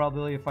 And there's a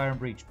probability of fire and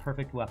breach.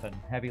 Perfect weapon.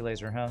 Heavy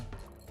laser, huh?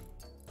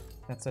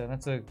 That's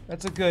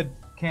a good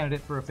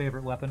candidate for a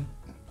favorite weapon.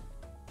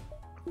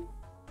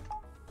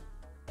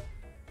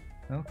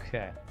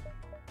 Okay.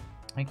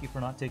 Thank you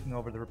for not taking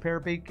over the repair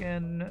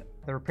beacon.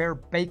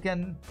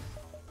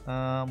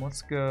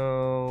 Let's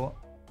go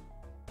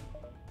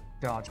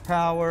dodge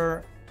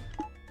power,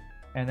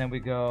 and then we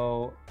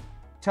go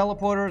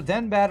teleporter,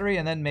 then battery,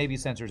 and then maybe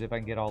sensors if I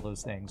can get all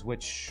those things.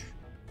 Which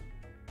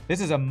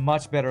this is a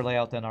much better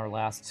layout than our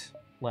last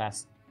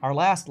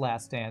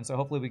stand. So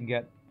hopefully we can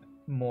get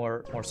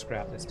more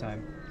scrap this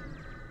time.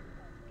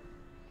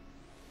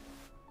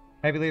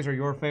 Heavy laser,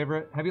 your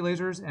favorite? Heavy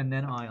lasers and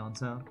then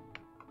ions, huh?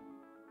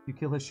 If you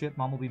kill his ship,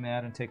 Mom will be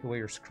mad and take away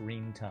your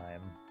screen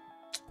time.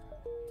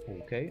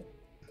 Okay.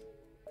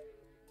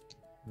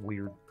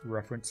 Weird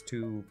reference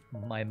to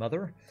my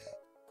mother.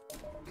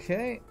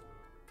 Okay.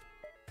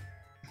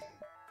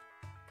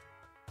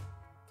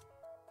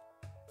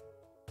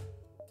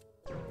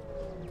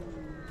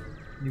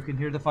 You can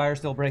hear the fire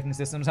still breaking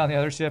systems on the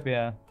other ship,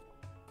 yeah.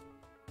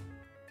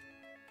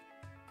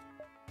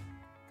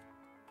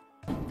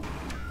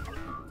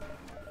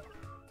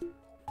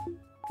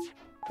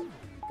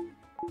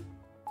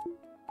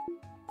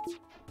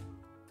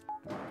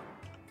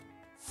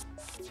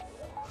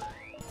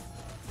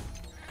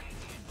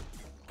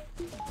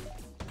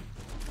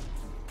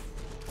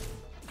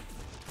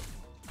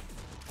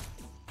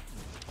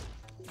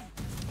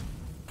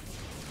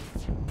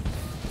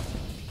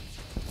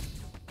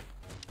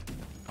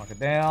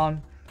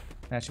 Down.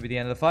 That should be the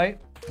end of the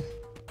fight.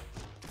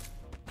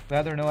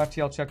 Glad there are no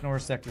FTL Chuck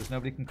Norris sectors.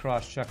 Nobody can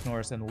cross Chuck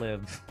Norris and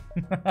live.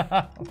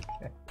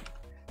 Okay.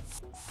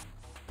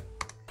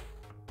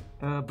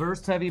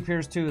 Burst Heavy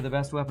appears 2, the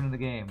best weapon in the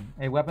game.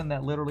 A weapon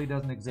that literally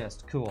doesn't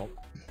exist. Cool.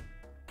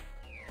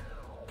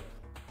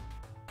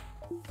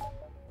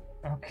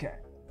 Okay.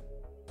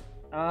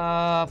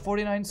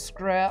 49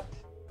 scrap.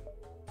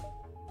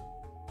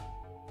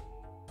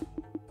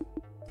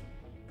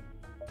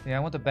 Yeah, I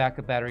want the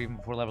backup battery even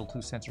before level 2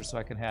 sensors so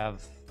I can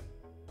have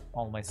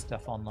all my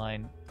stuff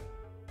online.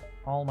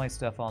 All my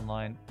stuff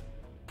online.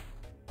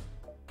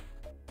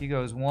 He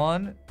goes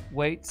 1,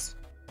 waits,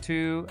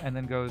 2, and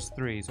then goes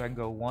 3. So I can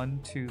go 1,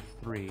 2,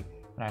 3.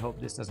 And I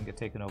hope this doesn't get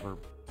taken over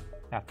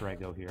after I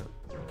go here.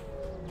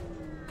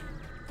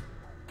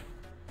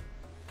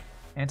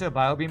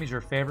 Anti-biobeam is your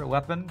favorite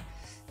weapon?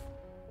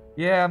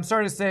 Yeah, I'm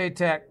sorry to say,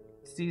 Tech.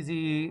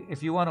 CZ,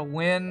 if you want to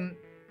win,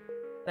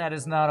 that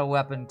is not a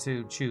weapon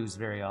to choose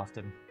very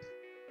often.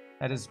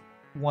 That is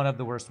one of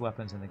the worst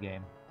weapons in the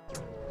game.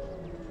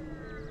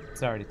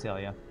 Sorry to tell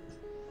you.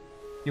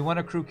 If you want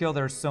a crew kill,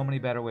 there are so many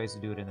better ways to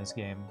do it in this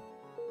game.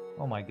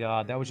 Oh my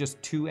god, that was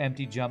just 2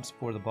 empty jumps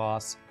for the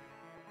boss.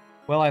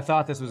 Well, I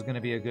thought this was going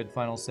to be a good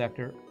final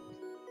sector.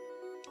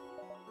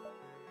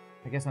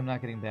 I guess I'm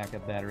not getting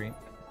backup battery.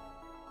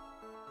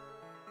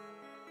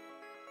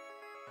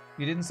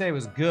 You didn't say it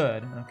was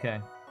good.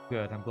 Okay.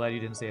 Good. I'm glad you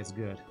didn't say it's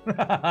good.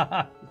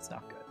 It's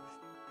not good.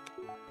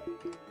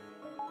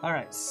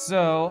 Alright,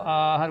 so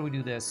how do we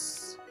do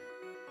this?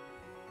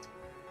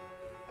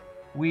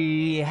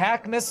 We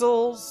hack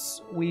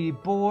missiles, we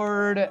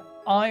board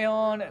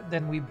ion,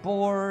 then we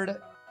board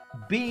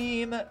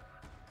beam,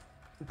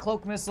 the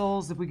cloak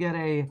missiles. If we get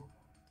a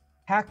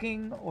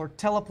hacking or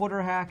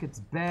teleporter hack, it's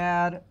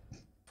bad.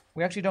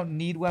 We actually don't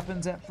need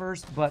weapons at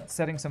first, but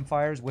setting some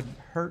fires wouldn't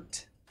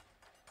hurt.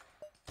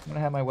 I'm going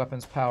to have my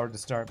weapons powered to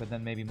start, but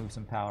then maybe move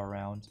some power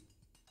around.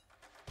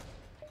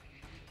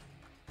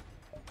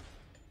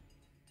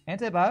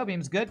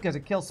 Anti-biobeam's good because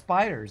it kills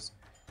spiders.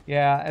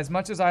 Yeah, as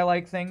much as I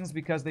like things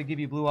because they give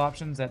you blue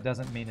options, that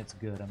doesn't mean it's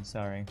good. I'm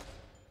sorry.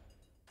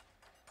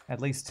 At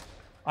least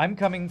I'm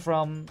coming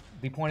from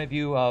the point of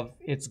view of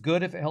it's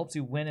good if it helps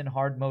you win in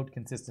hard mode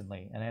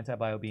consistently. And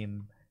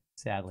anti-biobeam,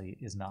 sadly,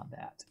 is not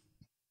that.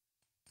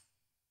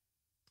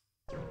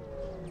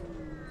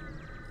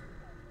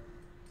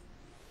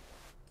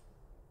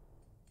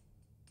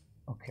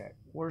 Okay,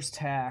 worst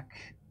hack.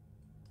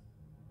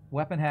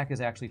 Weapon hack is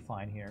actually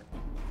fine here.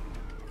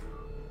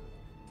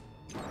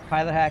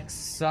 Pilot hack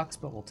sucks,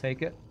 but we'll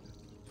take it.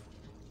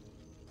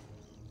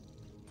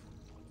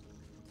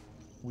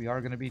 We are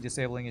going to be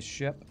disabling his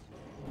ship.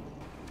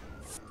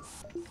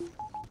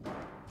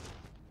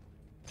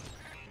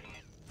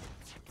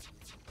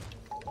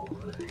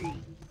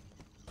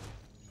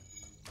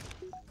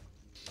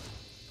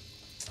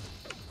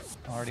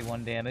 Already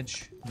 1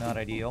 damage. Not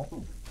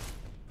ideal.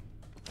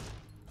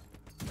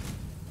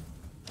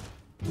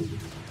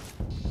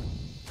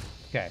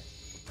 Okay.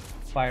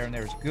 Fire in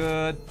there is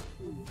good.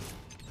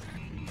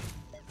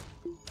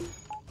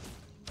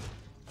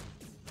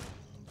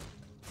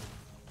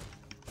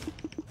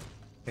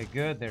 Okay,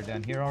 good. They're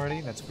down here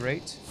already. That's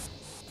great.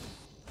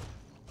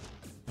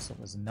 This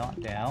was not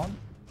down.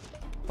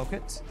 Poke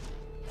it.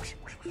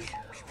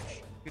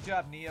 Good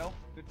job, Neo.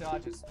 Good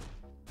dodges.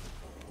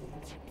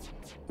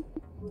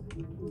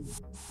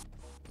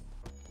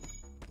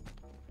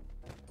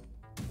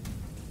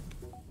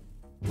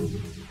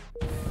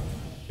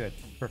 Good.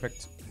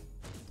 Perfect.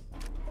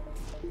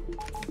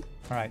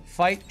 Alright,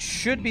 fight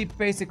should be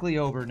basically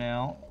over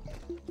now.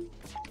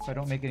 If I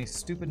don't make any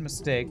stupid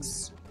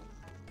mistakes.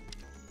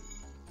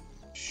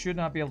 Should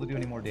not be able to do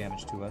any more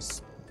damage to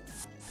us.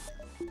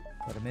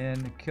 Let him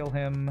in, kill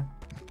him.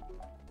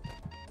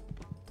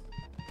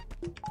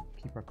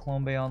 Keep our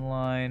Clone Bay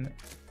online.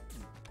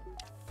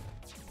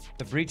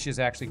 The breach is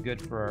actually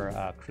good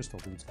for crystal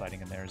dudes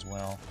fighting in there as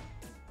well.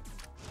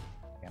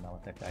 Yeah, I'm gonna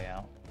let that guy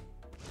out.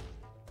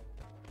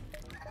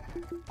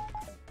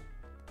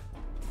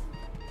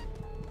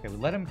 Okay, we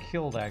let him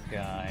kill that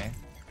guy.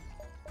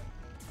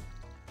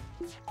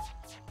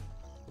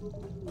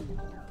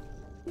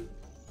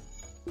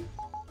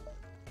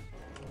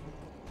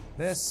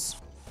 This.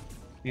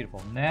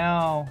 Beautiful.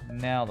 Now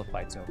the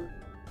fight's over.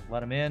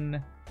 Let him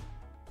in.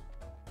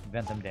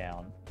 Vent them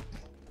down.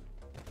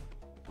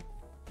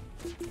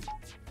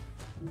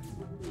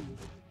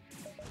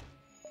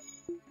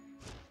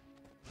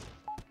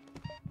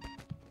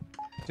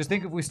 Just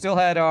think if we still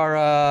had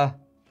our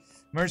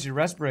emergency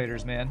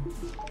respirators, man.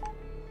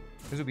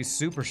 This would be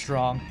super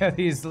strong.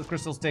 These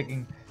crystals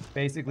taking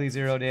basically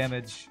 0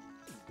 damage.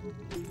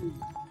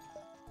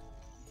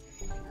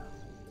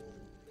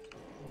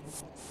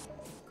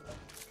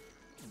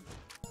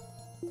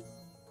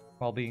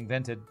 While being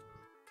vented.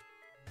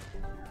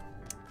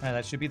 Alright,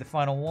 that should be the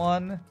final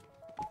one.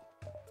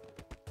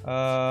 Get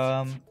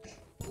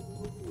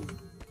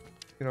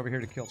over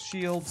here to kill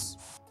shields.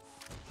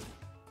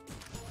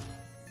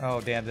 Oh,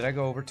 damn. Did I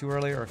go over too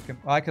early? Or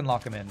I can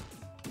lock him in.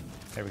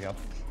 There we go.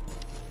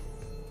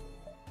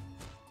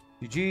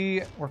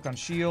 GG. Work on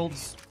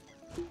shields.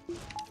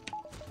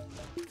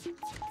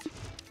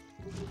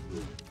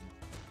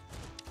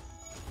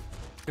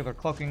 Kill their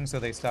cloaking so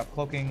they stop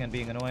cloaking and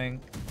being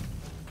annoying.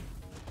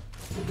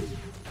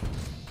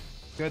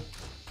 Good.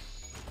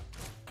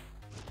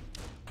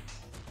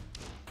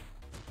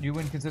 You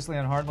win consistently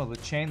on hard mode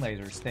with chain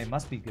lasers. They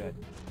must be good.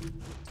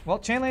 Well,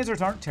 chain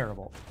lasers aren't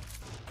terrible.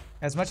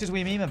 As much as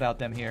we meme about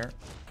them here,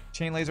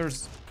 chain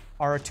lasers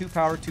are a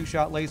 2-power,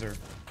 2-shot laser.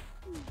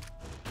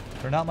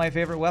 They're not my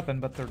favorite weapon,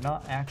 but they're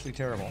not actually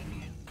terrible.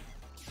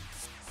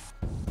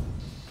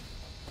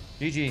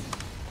 GG.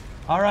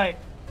 All right.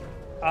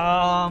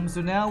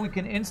 So now we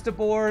can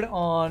insta-board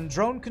on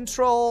drone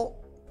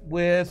control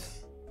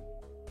with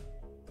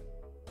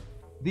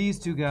these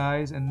two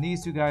guys, and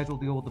these two guys will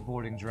deal with the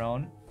boarding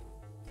drone,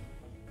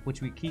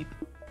 which we keep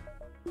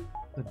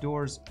the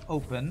doors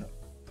open.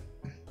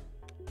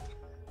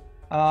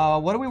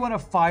 What do we want to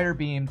fire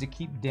beam to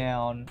keep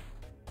down?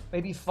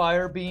 Maybe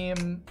fire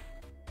beam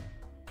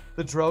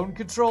the drone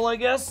control, I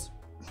guess?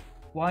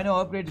 Why no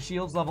upgrade to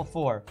shields level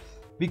 4?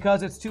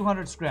 Because it's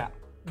 200 scrap,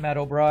 Matt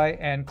O'Brien,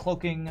 and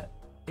cloaking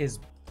is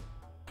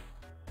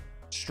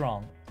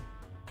strong.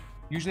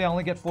 Usually I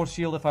only get force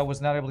shield if I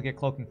was not able to get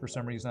cloaking for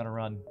some reason on a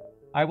run.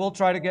 I will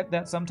try to get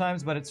that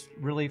sometimes, but it's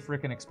really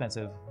freaking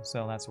expensive,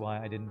 so that's why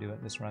I didn't do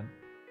it this run.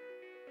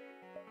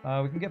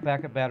 We can get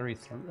backup battery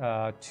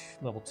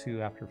level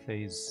 2 after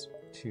phase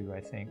 2,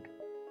 I think.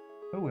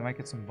 Oh, we might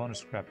get some bonus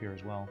scrap here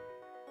as well.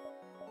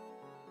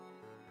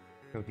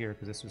 Go here,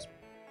 because this was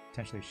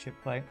potentially a ship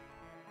fight.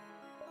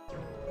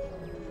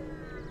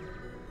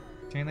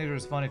 Chain laser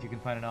is fun if you can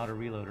find an auto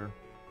reloader.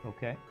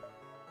 Okay.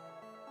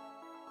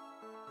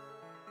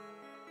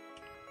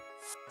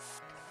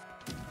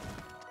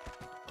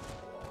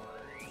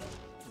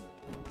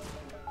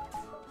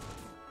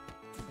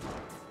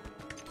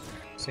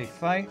 Safe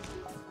fight.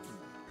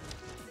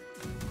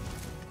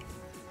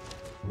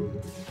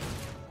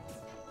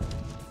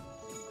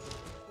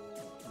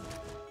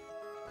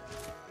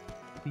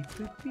 Beep,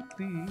 beep, beep,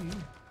 beep.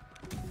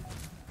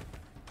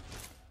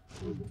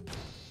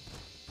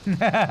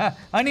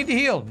 I need to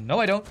heal. No,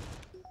 I don't.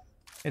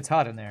 It's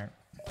hot in there.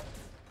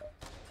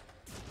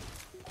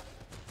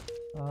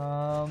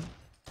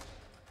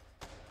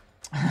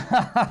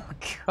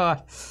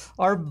 God,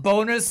 our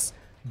bonus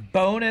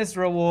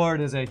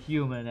reward is a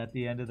human at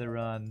the end of the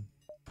run.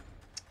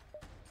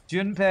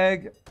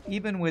 Junpeg,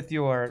 even with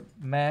your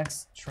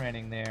max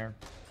training there.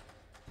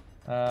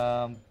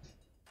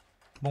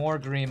 More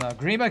Grima.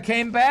 Grima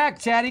came back,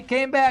 Chatty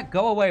came back.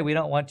 Go away, we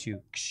don't want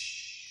you.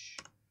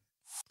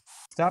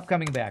 Stop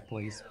coming back,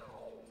 please.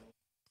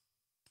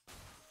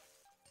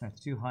 Our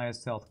 2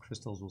 highest health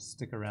crystals will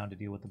stick around to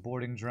deal with the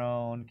boarding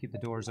drone. Keep the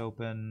doors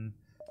open.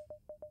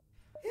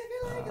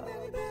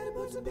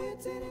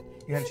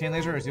 You had a chain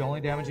laser as the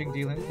only damage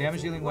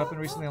dealing weapon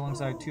recently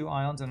alongside 2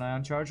 ions and an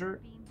ion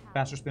charger.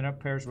 Faster spin up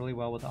pairs really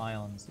well with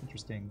ions.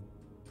 Interesting.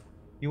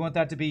 You want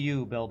that to be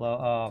you, Bilbo.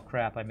 Oh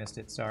crap, I missed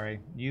it. Sorry.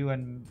 You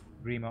and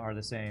Grima are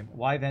the same.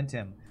 Why vent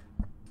him?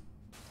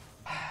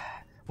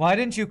 Why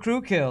didn't you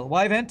crew kill?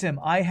 Why vent him?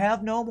 I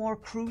have no more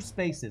crew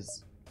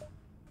spaces.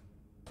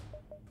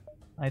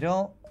 I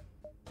don't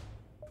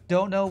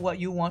know what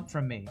you want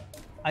from me.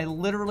 I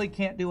literally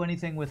can't do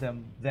anything with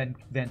him, then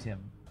vent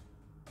him.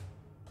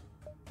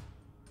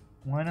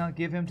 Why not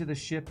give him to the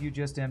ship you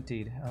just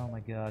emptied? Oh my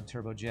god,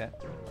 turbojet.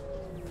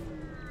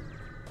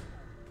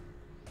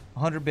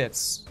 100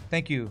 bits.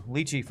 Thank you,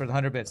 Lychee, for the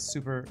 100 bits.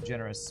 Super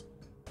generous.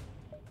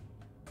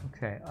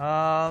 Okay.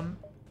 Oh,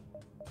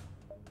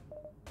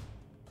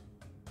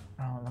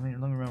 let me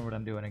remember what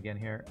I'm doing again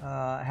here.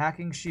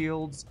 Hacking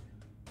shields,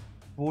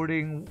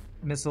 boarding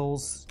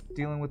missiles,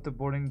 dealing with the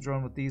boarding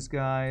drone with these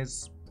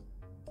guys.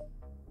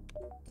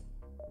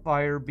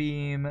 Fire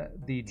beam,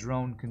 the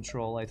drone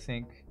control, I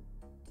think.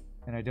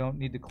 And I don't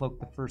need to cloak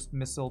the first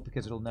missile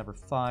because it'll never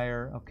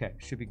fire. Okay,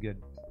 should be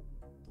good.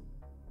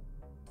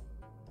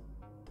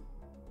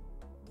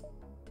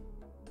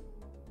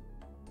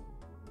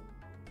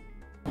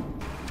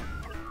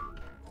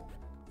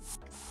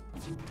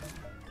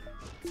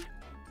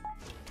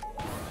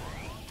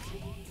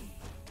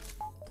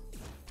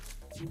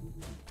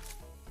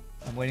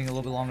 I'm waiting a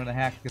little bit longer to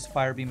hack because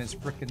fire beam is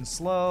frickin'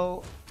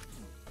 slow.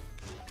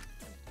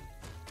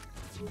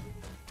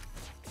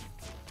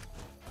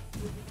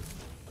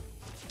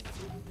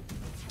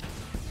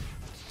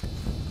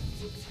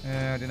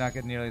 I did not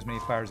get nearly as many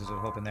fires as I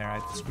was hoping there. I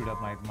screwed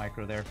up my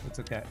micro there. It's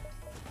okay.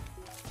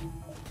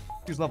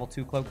 Use level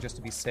 2 cloak just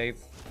to be safe.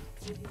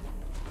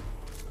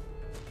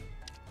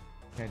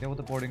 Okay, deal with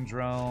the boarding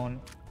drone.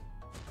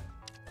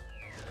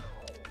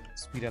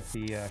 Speed up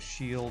the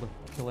shield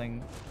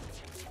killing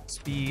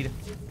speed.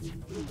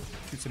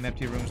 Shoot some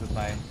empty rooms with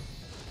my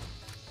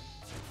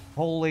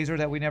hole laser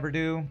that we never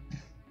do.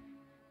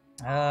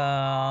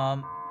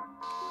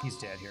 He's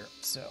dead here,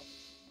 so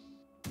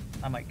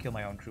I might kill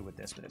my own crew with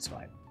this, but it's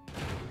fine.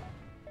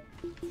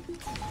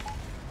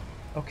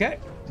 Okay.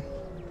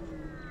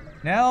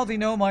 Now the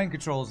no mind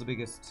control is the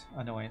biggest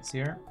annoyance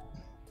here.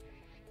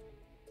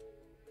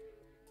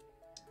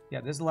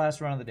 Yeah, this is the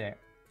last run of the day.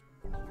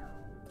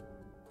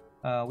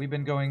 We've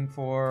been going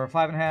for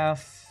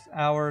 5.5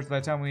 hours by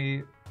the time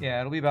we... Yeah,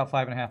 it'll be about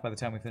 5.5 by the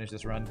time we finish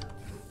this run.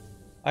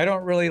 I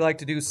don't really like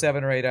to do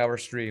 7 or 8 hour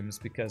streams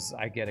because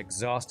I get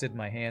exhausted,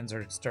 my hands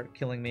start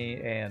killing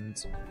me,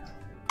 and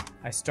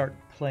I start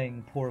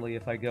playing poorly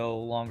if I go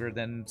longer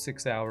than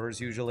 6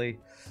 hours usually.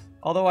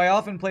 Although I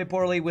often play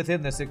poorly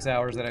within the 6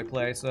 hours that I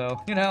play, so,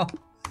 you know.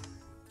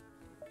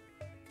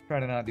 Try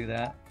to not do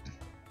that.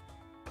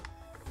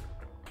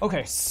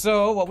 Okay,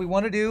 so what we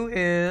want to do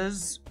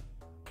is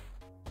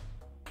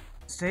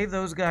save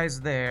those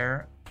guys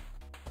there.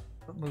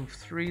 Move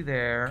 3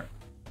 there.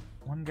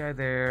 1 guy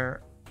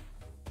there.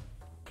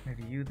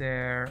 Maybe you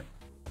there.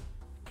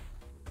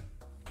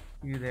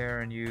 You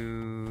there and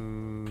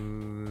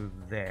you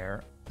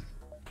there.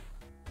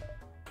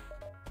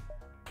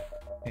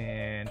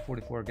 And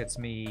 44 gets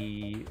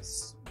me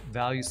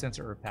value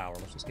sensor or power.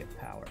 Let's just get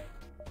power.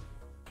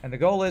 And the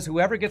goal is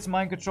whoever gets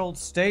mind controlled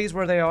stays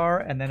where they are,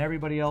 and then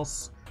everybody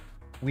else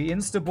we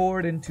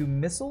insta-board into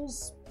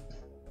missiles.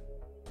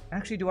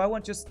 Actually, do I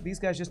want just these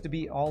guys just to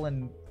be all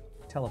in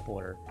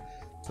teleporter?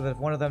 So that if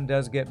one of them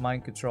does get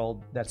mind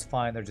controlled, that's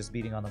fine. They're just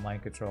beating on the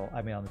mind control.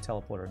 I mean on the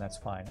teleporter, and that's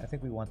fine. I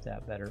think we want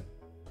that better.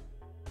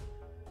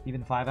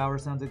 Even 5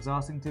 hours sounds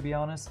exhausting, to be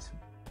honest.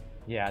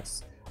 Yeah,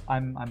 it's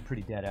I'm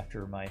pretty dead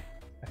after my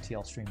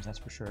FTL streams, that's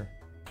for sure.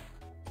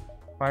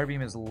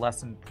 Firebeam is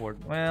less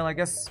important. Well, I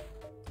guess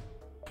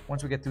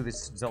once we get through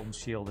this Zoltan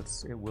shield,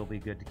 it will be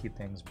good to keep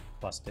things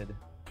busted.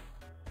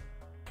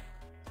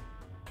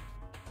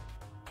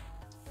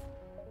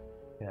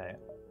 Okay.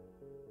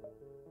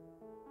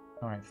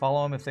 Alright,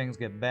 follow him if things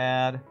get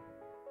bad.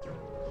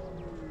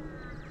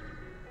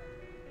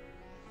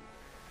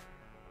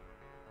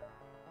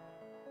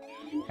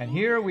 And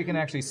here we can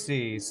actually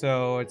see,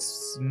 so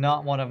it's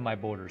not one of my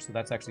borders, so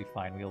that's actually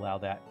fine. We allow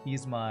that.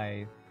 He's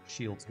my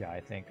shields guy,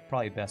 I think.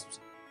 Probably best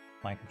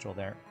mind control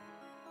there.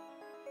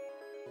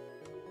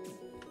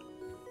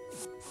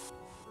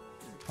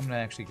 I'm gonna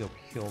actually go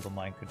kill the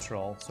mind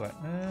control. So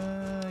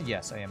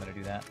yes, I am gonna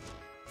do that.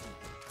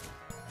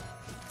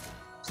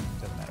 So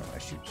it doesn't matter what I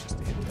shoot, it's just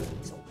to hit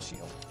the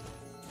shield.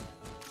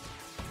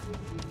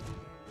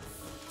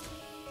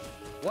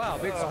 Wow,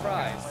 big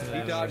surprise. He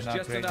dodged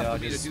just enough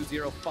for me to do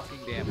 0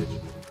 fucking damage.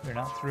 We're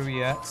not through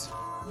yet.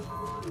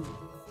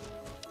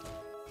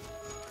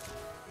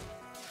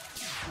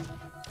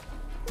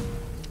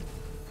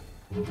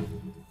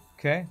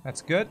 Okay,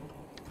 that's good.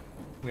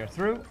 We are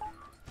through.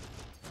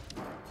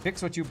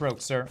 Fix what you broke,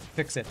 sir.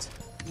 Fix it.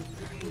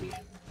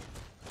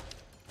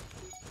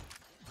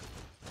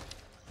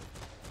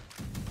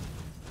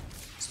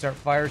 Start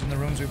fires in the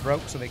rooms we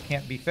broke so they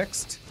can't be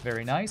fixed.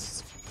 Very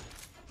nice.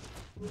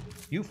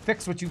 You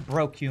fix what you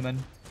broke, human.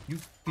 You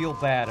feel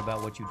bad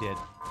about what you did.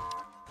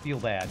 Feel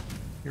bad.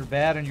 You're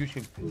bad and you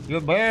should...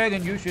 You're bad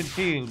and you should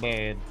feel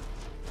bad.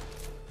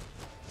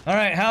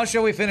 Alright, how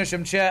shall we finish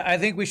him, chat? I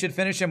think we should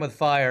finish him with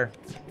fire.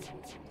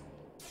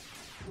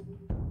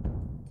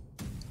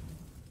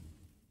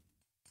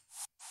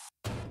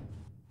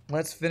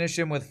 Let's finish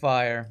him with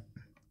fire.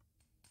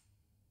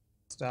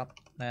 Stop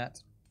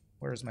that.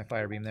 Where's my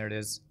fire beam? There it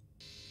is.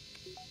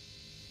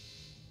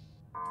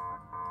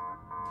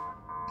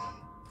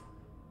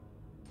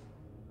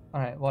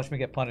 Alright, watch me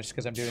get punished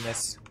because I'm doing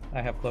this.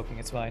 I have cloaking,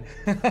 it's fine.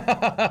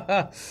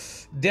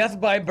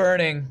 Death by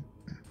burning.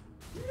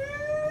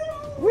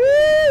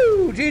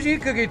 Woo!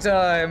 GG cookie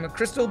time.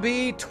 Crystal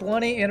B,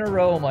 20 in a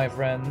row, my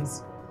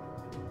friends.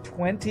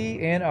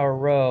 20 in a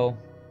row.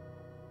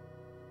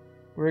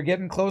 We're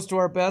getting close to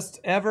our best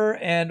ever,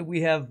 and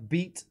we have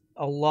beat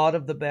a lot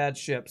of the bad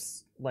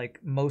ships, like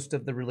most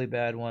of the really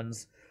bad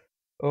ones.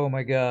 Oh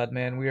my god,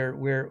 man,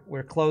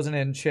 we're closing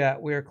in,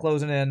 chat. We are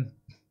closing in.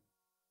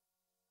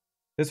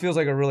 This feels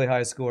like a really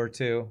high score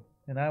too.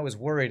 And I was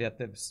worried at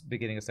the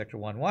beginning of Sector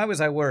 1. Why was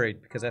I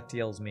worried? Because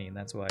FTL's mean,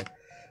 that's why.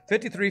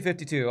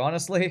 53-52,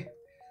 honestly.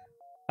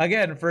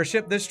 Again, for a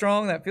ship this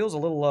strong, that feels a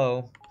little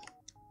low.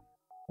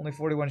 Only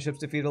 41 ships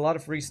defeated, a lot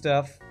of free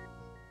stuff.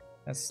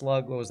 That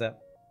slug, what was that?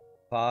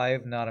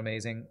 5, not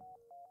amazing.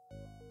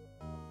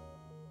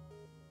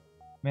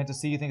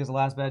 Mantis C, you think is the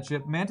last bad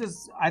ship?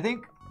 Mantis, I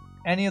think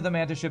any of the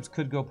Mantis ships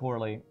could go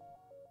poorly.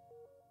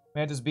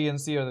 Mantis B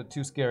and C are the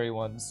two scary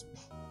ones.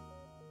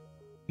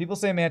 People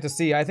say Mantis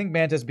C. I think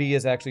Mantis B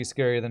is actually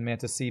scarier than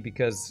Mantis C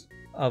because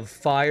of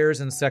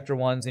fires in Sector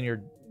 1s in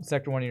your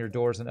Sector 1 in your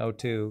doors in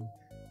O2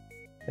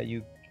 that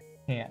you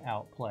can't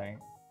outplay.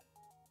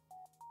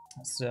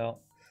 So,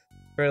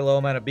 very low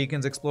amount of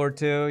beacons explored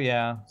too,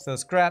 yeah. So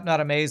scrap, not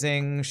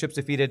amazing. Ships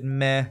defeated,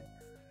 meh.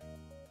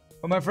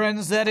 But my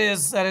friends, that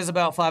is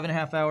about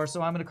 5.5 hours,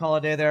 so I'm going to call it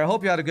a day there. I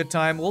hope you had a good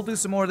time. We'll do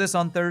some more of this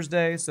on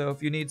Thursday, so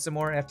if you need some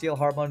more FTL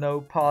Hard Mode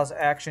No Pause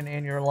action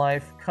in your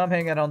life, come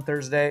hang out on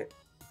Thursday.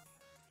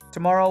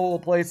 Tomorrow we'll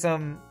play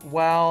some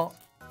WoW.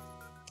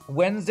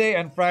 Wednesday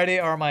and Friday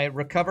are my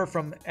recover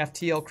from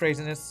FTL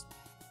craziness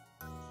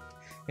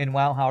in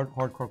WoW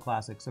Hardcore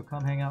Classic, so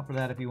come hang out for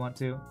that if you want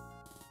to.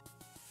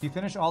 If you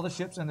finish all the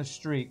ships in the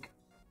streak,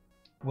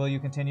 will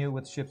you continue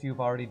with ships you've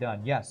already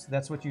done? Yes,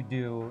 that's what you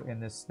do in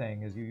this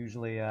thing, is you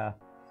usually,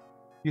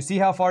 you see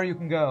how far you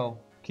can go.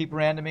 Keep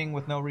randoming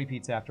with no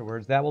repeats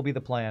afterwards. That will be the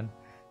plan.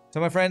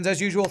 So my friends,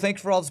 as usual,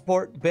 thanks for all the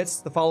support, the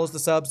bits, the follows, the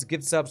subs, the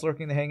gift subs,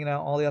 lurking, the hanging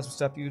out, all the awesome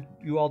stuff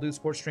you all do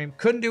support stream.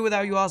 Couldn't do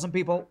without you awesome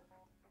people.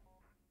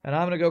 And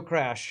I'm going to go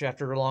crash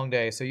after a long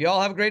day. So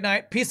y'all have a great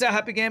night. Peace out,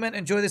 happy gaming.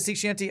 Enjoy the sea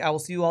shanty. I will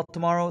see you all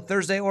tomorrow,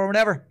 Thursday, or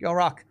whenever. Y'all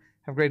rock.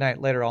 Have a great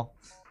night. Later, all.